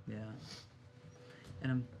 Yeah. And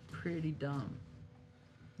I'm pretty dumb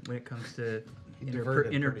when it comes to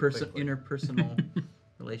interpersonal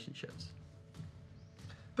relationships.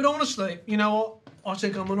 But honestly, you know, I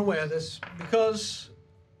think I'm gonna wear this because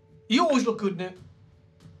you always look good in it,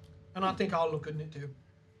 and I think I'll look good in it too.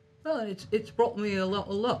 Well, it's brought me a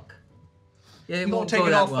look. Yeah, it You won't gotta take go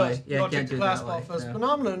it that off way. first. Yeah, You gotta can't take the do it clasp that off way. first. No. But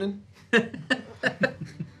I'm learning.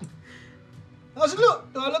 I said,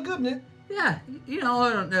 look, do I look good in it? Yeah, you know,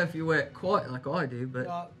 I don't know if you wear it quite like I do, but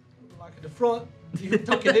Like at the front, you can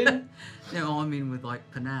tuck it in. no, I mean with like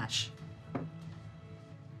panache.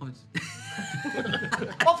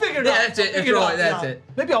 I'll figure it out. Yeah, that's it. That's right. That's it.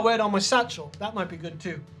 Maybe I'll wear it on my satchel. That might be good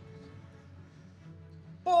too.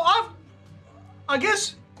 Well, I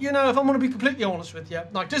guess, you know, if I'm going to be completely honest with you,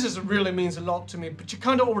 like, this really means a lot to me, but you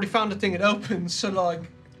kind of already found the thing it opens, so, like...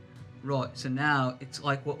 Right, so now it's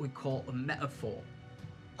like what we call a metaphor.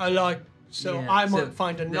 I might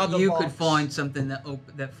find another you box. could find something that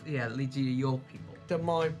leads you to your people. To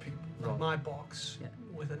my people, Right. my box, Yeah.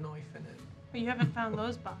 with a knife in it. But you haven't found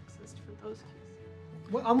those boxes for those keys.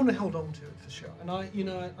 Well, I'm gonna hold on to it for sure, and I'm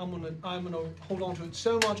gonna hold on to it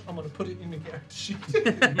so much I'm gonna put it in the character sheet.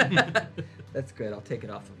 That's good. I'll take it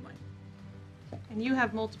off of mine. And you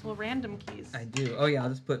have multiple random keys. I do. Oh yeah, I'll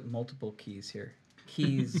just put multiple keys here.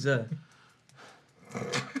 Keys.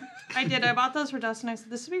 I did. I bought those for Dustin. I said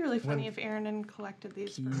this would be really funny if Aaron had collected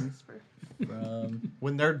these for.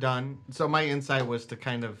 When they're done, so my insight was to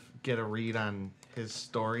kind of get a read on his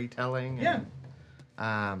storytelling. Yeah.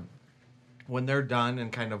 And, when they're done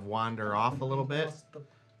and kind of wander off a little bit.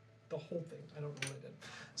 The whole thing. I don't know what I did.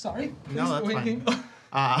 Sorry. No, Please, that's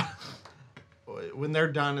fine. When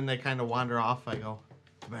they're done and they kind of wander off, I go,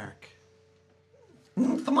 Merrick.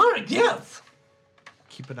 Thamaric, yes.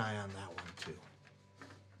 Keep an eye on that one too.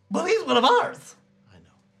 Well, he's one of ours. I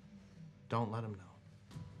know. Don't let him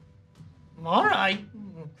know. All right.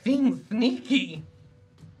 Being sneaky.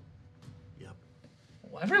 Yep.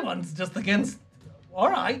 Well, everyone's just against. All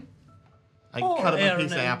right. I cut him a Aaron,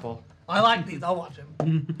 piece of apple. I like these. I'll watch him.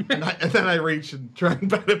 And then I reach and try and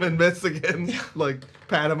pat him and miss again. Like,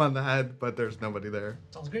 pat him on the head, but there's nobody there.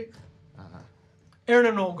 Sounds great. Aaron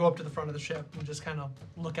and I will go up to the front of the ship and just kind of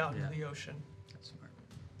look out into the ocean. That's smart.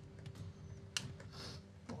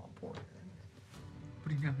 Oh, poor Aaron.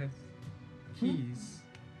 But he now has keys.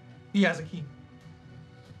 He has a key.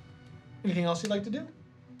 Anything else you'd like to do?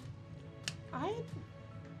 I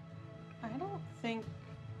don't think.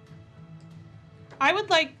 I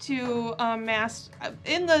would like to master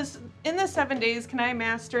in the 7 days. Can I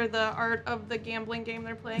master the art of the gambling game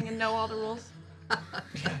they're playing and know all the rules?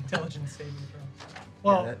 Yeah, intelligence saving throw.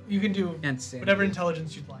 Well, you can do whatever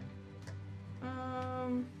intelligence you'd like.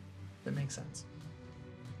 That makes sense.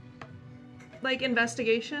 Like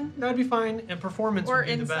investigation? That'd be fine, and performance Or would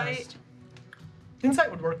be insight? the best.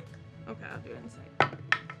 Insight would work. Okay, I'll do insight.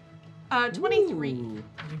 23.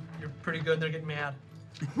 You're pretty good. They're getting mad.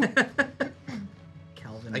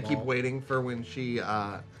 Calvin I keep Ball. waiting for when she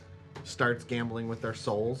starts gambling with their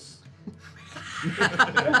souls.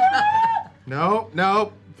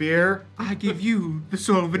 No, fear. I give you the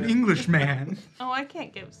soul of an Englishman. Oh, I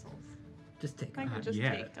can't give souls. Just take I them. can just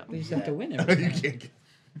yet. take them. We just have to win You everything. can't get...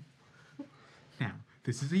 Now,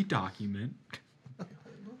 this is a document.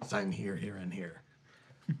 Sign here, and here.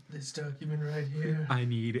 This document right here. I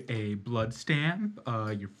need a blood stamp,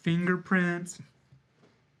 your fingerprints.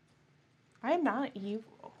 I am not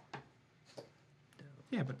evil.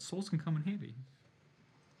 Yeah, but souls can come in handy.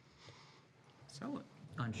 Sell it.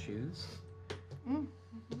 On shoes.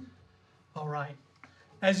 All right.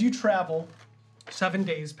 As you travel, 7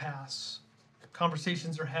 days pass.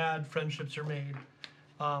 Conversations are had, friendships are made.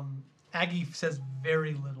 Aggie says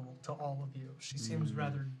very little to all of you. She seems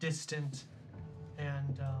rather distant,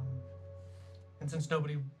 and since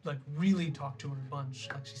nobody really talked to her a bunch,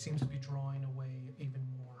 she seems to be drawing away even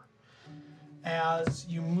more. As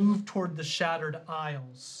you move toward the Shattered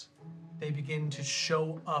Isles, they begin to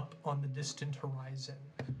show up on the distant horizon.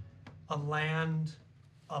 A land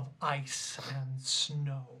of ice and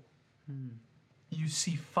snow. You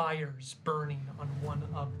see fires burning on one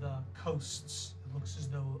of the coasts. It looks as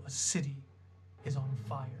though a city is on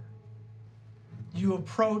fire. You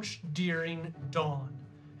approach during dawn,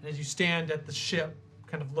 and as you stand at the ship,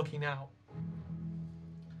 kind of looking out,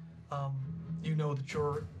 you know that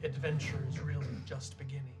your adventure is really just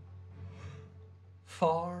beginning.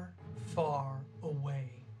 Far, far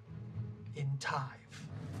away in Tyve,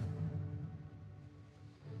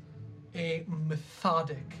 a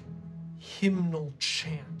methodic hymnal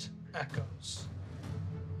chant echoes.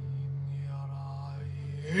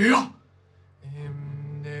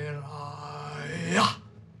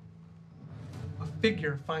 A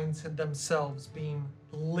figure finds themselves being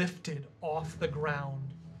lifted off the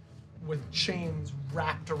ground with chains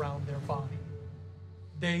wrapped around their body.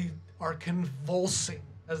 They are convulsing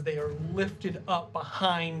as they are lifted up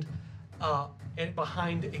behind a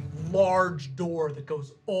large door that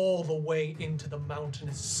goes all the way into the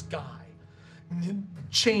mountainous sky.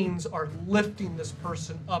 Chains are lifting this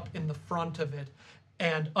person up in the front of it,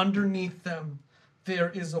 and underneath them there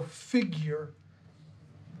is a figure.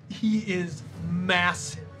 He is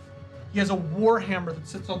massive. He has a warhammer that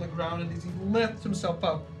sits on the ground, and as he lifts himself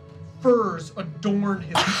up, furs adorn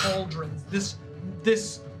his pauldrons.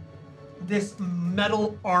 This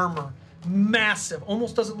metal armor, massive,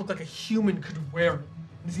 almost doesn't look like a human could wear it.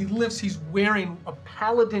 As he lifts, he's wearing a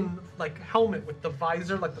paladin helmet with the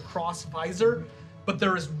visor, the cross visor, but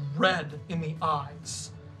there is red in the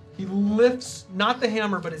eyes. He lifts not the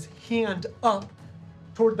hammer, but his hand up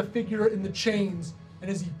toward the figure in the chains, and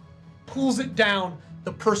as he pulls it down,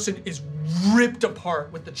 the person is ripped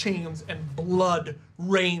apart with the chains, and blood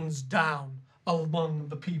rains down among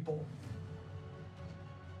the people.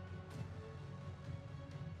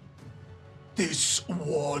 This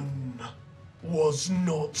one was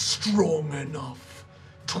not strong enough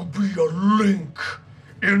to be a link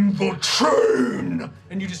in the chain.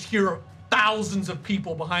 And you just hear thousands of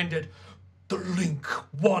people behind it. The link,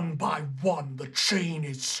 one by one, the chain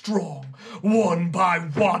is strong. One by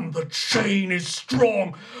one, the chain is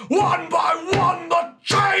strong. One by one, the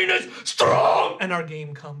chain is strong. And our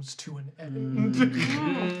game comes to an end.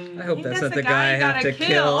 I hope that's not the the guy I guy have you to gotta kill.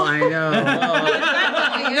 kill. I know.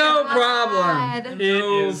 Oh, no problem.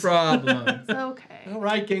 No problem. It's okay. All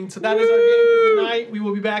right, gang. So that is our game for tonight. We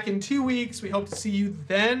will be back in 2 weeks. We hope to see you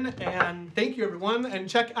then. And thank you, everyone. And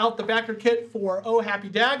check out the backer kit for Oh Happy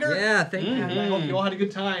Dagger. Yeah, thank you. And I hope you all had a good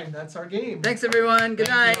time. That's our game. Thanks, everyone. Good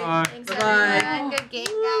night. Thanks, Bye-bye. everyone. Good game,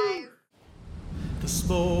 guys. The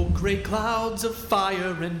smoke, gray clouds of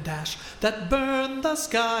fire and ash that burn the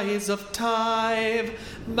skies of Tyve.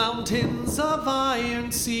 Mountains of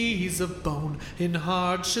iron, seas of bone, in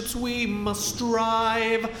hardships we must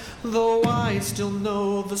strive. Though I still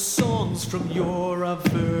know the songs from yore of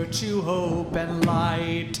virtue, hope, and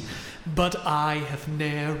light, but I have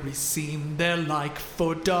ne'er seen their like,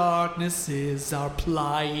 for darkness is our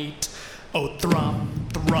plight. Oh, thrum,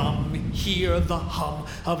 thrum, hear the hum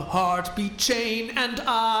of heartbeat, chain, and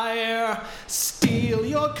ire. Steel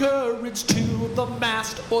your courage to the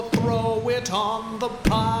mast, or throw it on the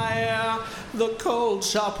pyre. The cold,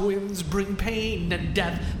 sharp winds bring pain and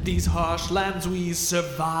death, these harsh lands we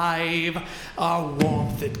survive. Our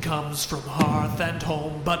warmth, it comes from hearth and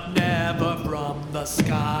home, but never from the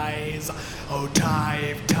skies. Oh,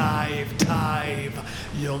 Tyve, Tyve, Tyve,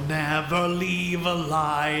 you'll never leave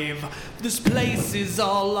alive. This place is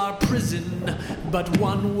all our prison, but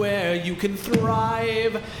one where you can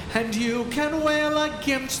thrive. And you can wail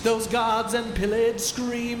against those gods and pillage,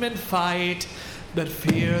 scream, and fight. But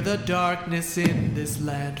fear the darkness in this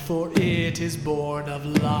land, for it is born of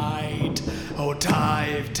light. Oh,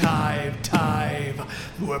 Tyve, Tyve, Tyve,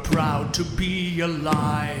 we're proud to be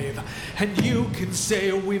alive. And you can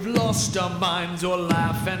say we've lost our minds, or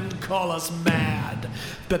laugh and call us mad. glad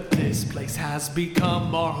that this place has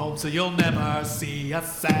become our home, so you'll never see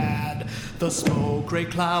us sad. The smoke, gray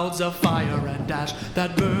clouds of fire and ash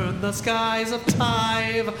that burn the skies of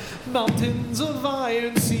Tyve, mountains of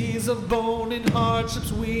iron, seas of bone, in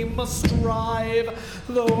hardships we must strive.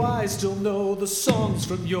 Though I still know the songs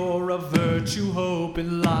from yore of virtue, hope,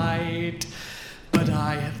 and light, but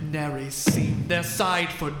I have nary seen their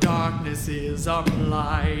sight, for darkness is our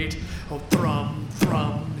plight. Oh, thrum,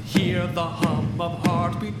 thrum, hear the hum of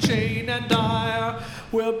heartbeat, chain, and ire.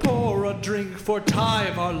 We'll pour a drink for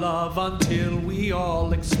Tyve, our love, until we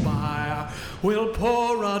all expire. We'll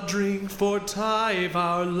pour a drink for Tyve,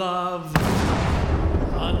 our love,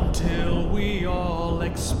 until we all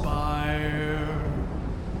expire.